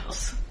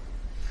gratis.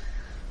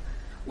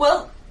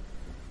 Well,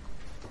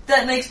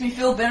 that makes me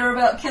feel better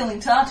about killing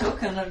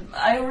Tartuk, and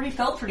I already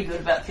felt pretty good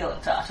about killing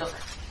Tartuk.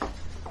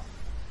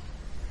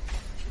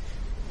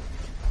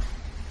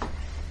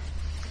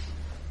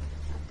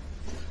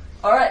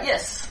 Alright,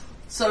 yes.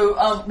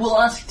 So, we'll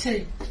ask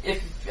Tig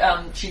if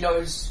she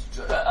knows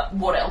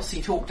what else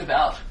he talked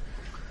about.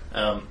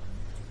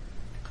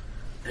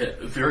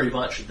 Very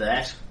much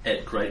that,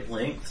 at great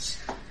lengths.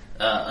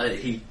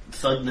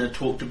 Thugner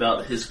talked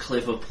about his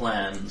clever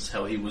plans,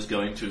 how he was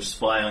going to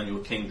spy on your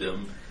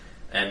kingdom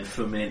and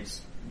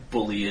foment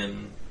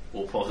bullion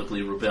or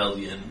possibly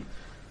rebellion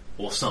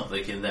or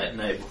something in that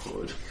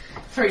neighbourhood.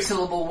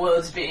 3-syllable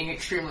words being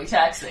extremely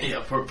taxing.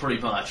 Yeah,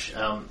 pretty much.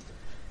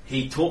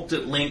 He talked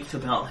at length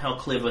about how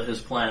clever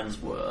his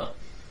plans were.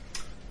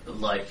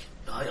 Like,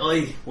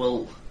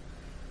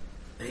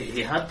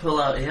 He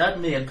had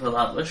me in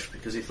Palavish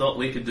because he thought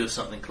we could do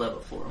something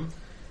clever for him.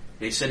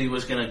 He said he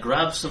was going to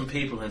grab some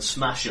people and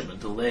smash them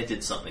until they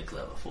did something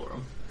clever for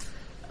him.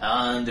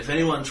 And if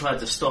anyone tried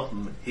to stop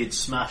him, he'd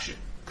smash it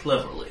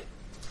cleverly.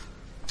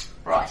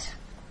 Right.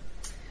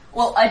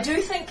 Well, I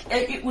do think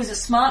it was a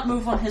smart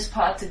move on his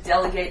part to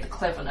delegate the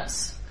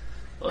cleverness.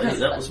 Well,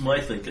 that was my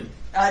thinking.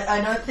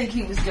 I don't think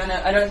he was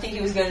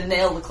gonna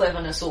nail the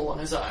cleverness all on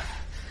his own.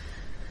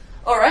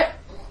 All right.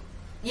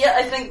 Yeah,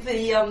 I think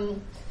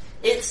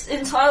it's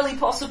entirely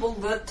possible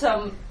that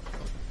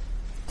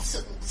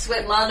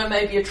Svetlana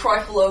may be a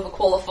trifle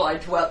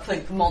overqualified to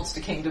outthink the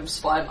Monster Kingdom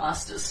spy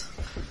masters.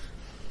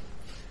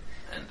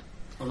 And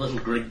a little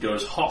Grig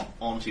goes hop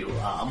onto your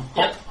arm,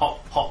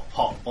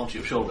 hop onto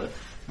your shoulder,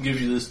 and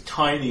gives you this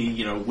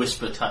tiny,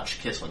 whisper touch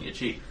kiss on your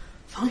cheek.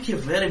 Thank you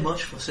very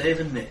much for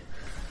saving me.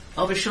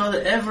 I'll be sure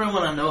that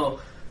everyone I know,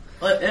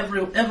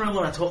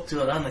 everyone I talk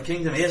to around the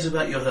kingdom hears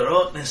about your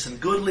heroicness and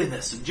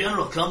goodliness and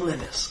general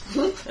comeliness.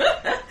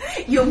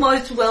 You're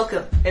most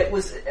welcome. It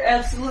was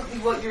absolutely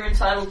what you're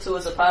entitled to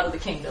as a part of the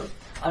kingdom.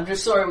 I'm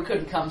just sorry we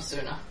couldn't come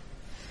sooner.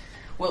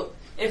 Well,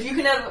 if you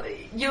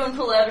and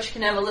Palavish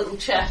can have a little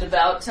chat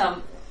about,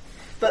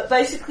 but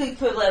basically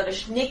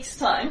Palavish, next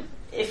time,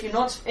 if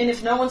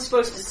no one's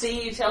supposed to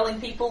see you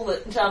telling people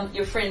that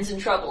your friend's in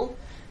trouble,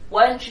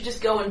 why don't you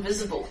just go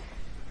invisible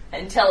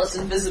and tell us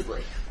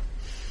invisibly?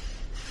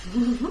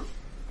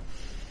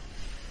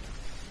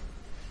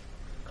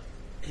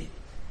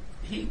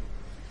 He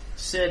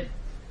said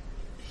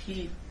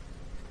he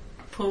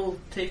pulled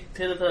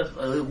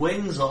the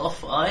wings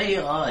off,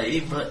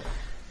 aye, but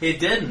he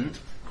didn't.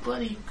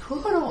 But he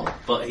could have.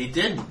 But he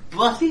didn't.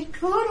 But he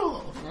could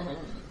have.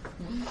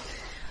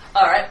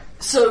 Alright,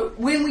 so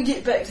when we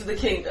get back to the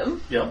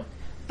kingdom, yeah,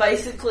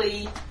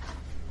 basically,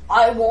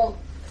 I'm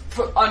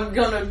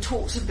going to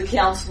talk to the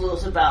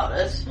councillors about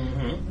it,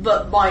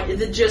 but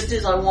the gist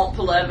is I want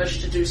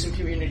Palavish to do some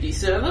community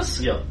service.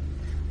 Yep.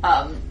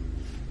 I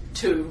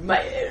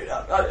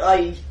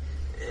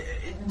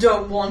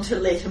don't want to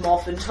let him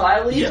off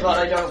entirely, but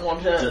I don't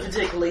want to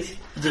particularly...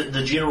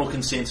 The general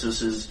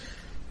consensus is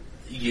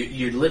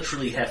you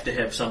literally have to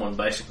have someone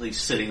basically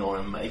sitting on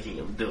him, making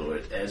him do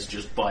it, as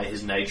just by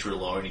his nature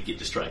alone he'd get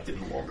distracted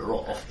and wander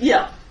off.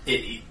 Yeah.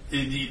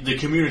 The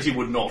community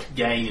would not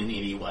gain in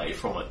any way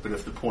from it, but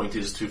if the point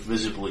is to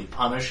visibly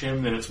punish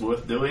him, then it's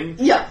worth doing.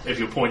 Yeah. If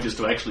your point is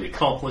to actually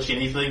accomplish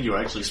anything, you're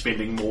actually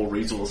spending more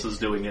resources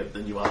doing it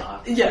than you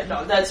are. Yeah,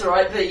 no, that's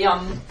alright.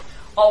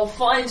 I'll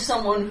find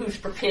someone who's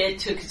prepared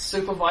to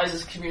supervise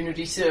his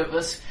community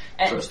service,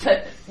 and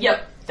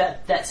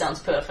that sounds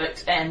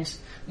perfect, and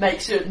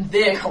make certain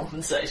they're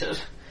compensated.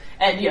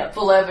 And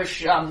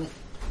Palavish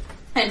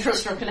and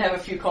Tristram can have a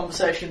few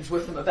conversations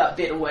with him about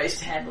better ways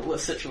to handle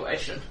this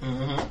situation.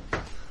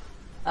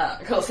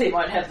 Of course, he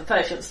might have the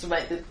patience to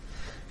make the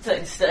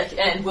thing stick,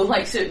 and we'll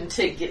make certain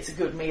Tig gets a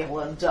good meal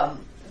and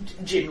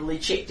generally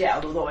checked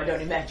out, although I don't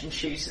imagine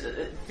she's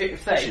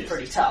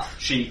pretty tough.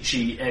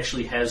 She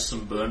actually has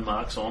some burn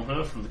marks on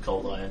her from the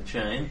cold iron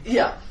chain.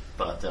 Yeah.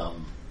 But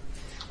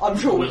I'm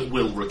sure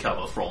we'll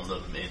recover from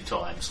them in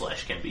time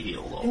 / can be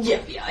healed on. Yeah,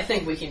 I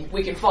think we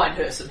can find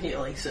her some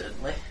healing,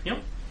 certainly. Yep.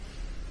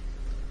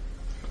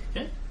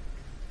 Okay.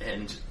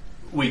 And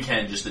we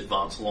can just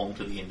advance along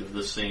to the end of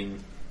the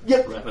scene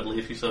rapidly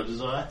if you so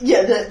desire.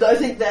 Yeah, I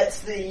think that's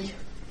the...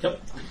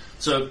 Yep.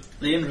 So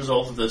the end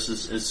result of this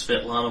is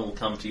Svetlana will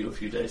come to you a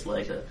few days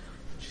later.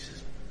 She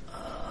says,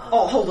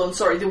 Oh, hold on,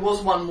 sorry, there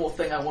was one more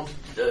thing I wanted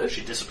to do.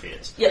 She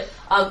disappears. Yeah,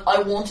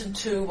 I wanted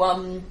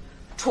to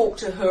talk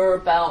to her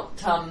about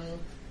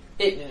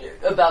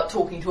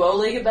talking to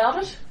Oleg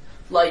about it.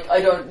 Like,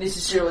 I don't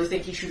necessarily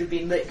think he should have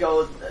been let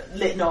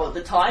know at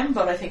the time,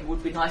 but I think it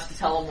would be nice to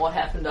tell him what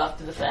happened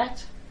after the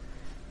fact.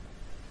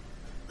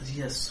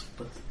 Yes,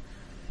 but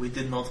we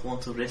did not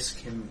want to risk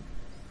him.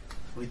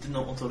 We did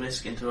not want to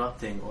risk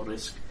interrupting or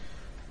risk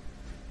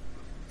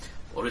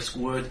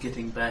word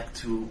getting back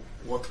to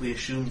what we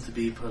assumed to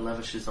be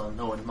Perlavish's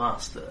unknown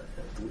master.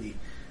 Had we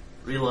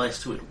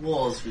realised who it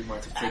was, we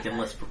might have taken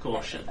less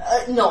precaution.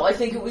 No, I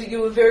think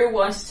you were very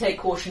wise to take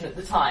caution at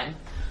the time.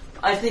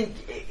 I think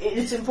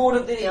it's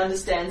important that he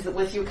understands that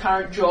with your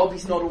current job,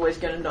 he's not always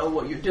going to know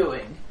what you're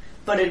doing.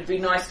 But it'd be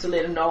nice to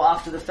let him know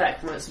after the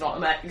fact when it's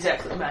not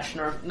exactly a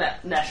matter of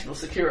national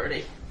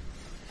security.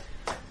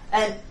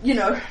 And,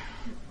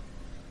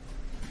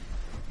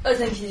 I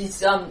think he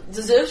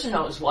deserves to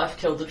know his wife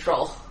killed the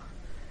troll.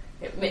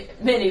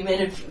 Many men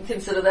would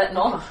consider that an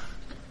honour.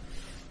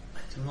 I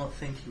do not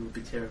think he would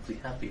be terribly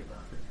happy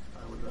about it.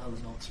 I would rather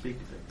not speak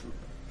of it to him.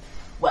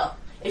 Well,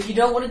 if you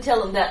don't want to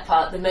tell him that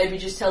part, then maybe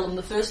just tell him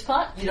the first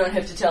part. You don't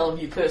have to tell him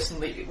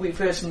we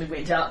personally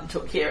went out and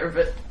took care of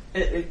it,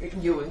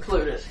 you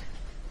included.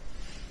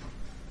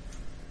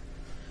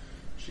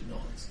 She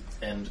nods.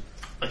 And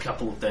a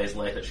couple of days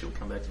later she'll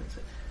come back to him and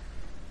say,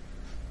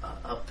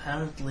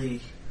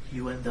 apparently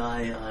you and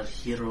I are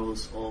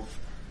heroes of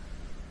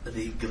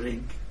the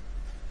Grig,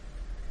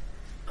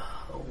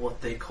 what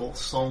they call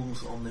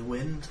songs on the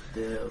wind,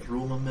 the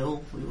rumour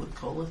mill, we would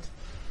call it.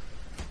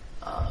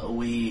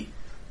 We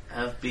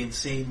have been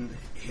seen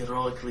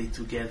heroically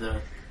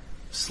together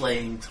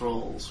slaying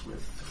trolls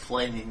with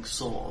flaming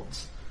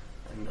swords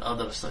and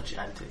other such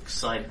antics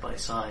side by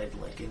side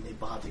like in the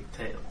bardic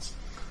tales.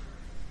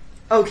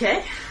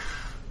 Okay.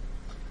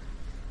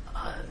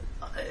 I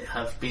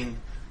have been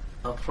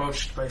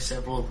approached by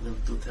several of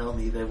them to tell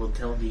me they will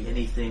tell me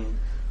anything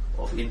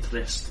of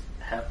interest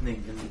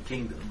happening in the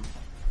kingdom.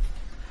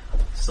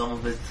 Some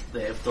of it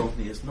they have told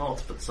me is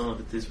not, but some of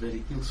it is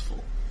very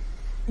useful.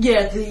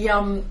 Yeah,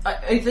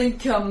 I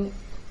think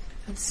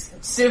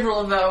several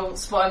of our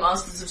spy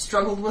masters have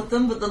struggled with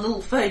them, but the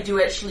little Fae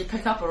do actually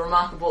pick up a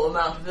remarkable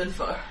amount of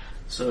info.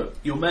 So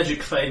your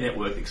magic Fae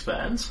network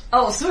expands.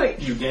 Oh, sweet!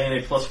 You gain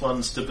a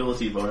 +1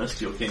 stability bonus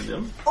to your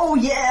kingdom. Oh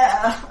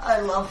yeah, I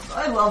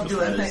love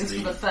doing things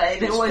for the Fae.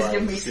 They always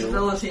give me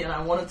stability, and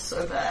I want it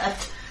so bad.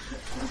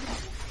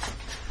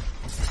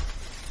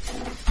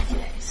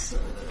 Okay, so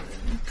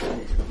where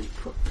do we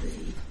put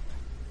the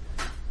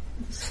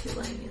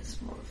miscellaneous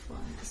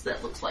modifiers?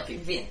 That looks like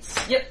events.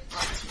 Yep,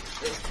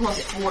 there's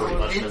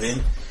 +4 to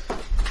events.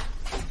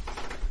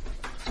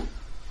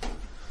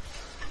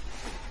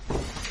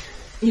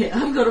 Yeah,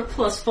 I've got a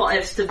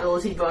 +5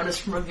 stability bonus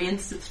from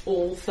events. It's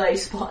all Fae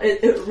spy.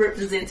 It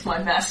represents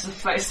my massive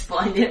Fae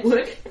spy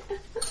network.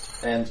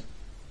 And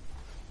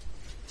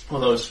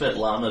although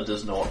Svetlana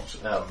does not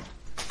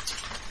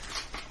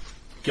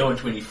go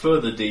into any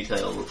further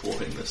detail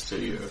reporting this to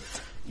you,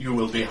 you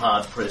will be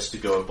hard pressed to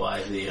go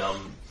by the.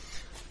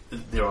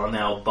 There are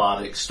now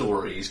bardic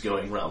stories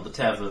going round the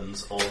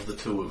taverns of the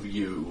two of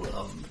you,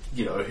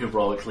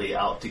 heroically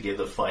out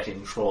together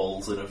fighting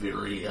trolls in a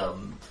very.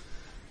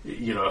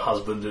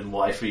 Husband and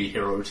wifey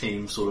hero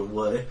team sort of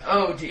way.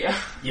 Oh dear.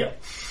 Yeah.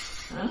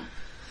 Huh?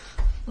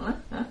 What?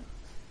 Huh?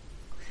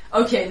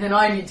 Okay, then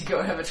I need to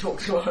go have a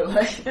talk to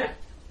Ole.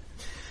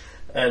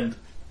 And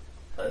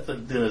I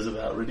think dinner's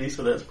about ready,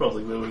 so that's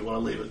probably where we want to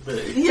leave it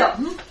be. Yeah.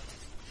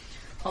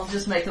 I'll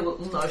just make a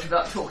little note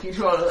about talking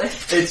to Ole.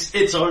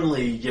 It's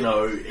only,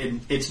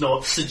 it's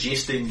not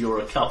suggesting you're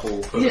a couple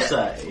per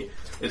se.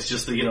 It's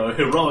just that,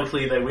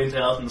 heroically they went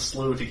out and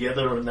slew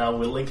together and now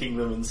we're linking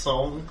them in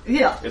song.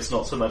 Yeah. It's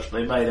not so much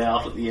they made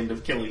out at the end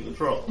of killing the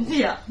troll.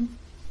 Yeah.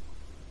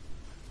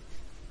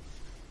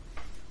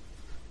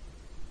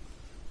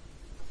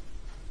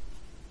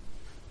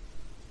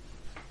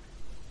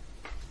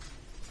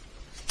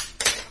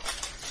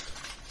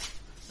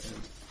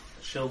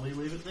 Shall we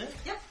leave it there?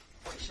 Yep.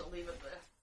 We shall leave it there.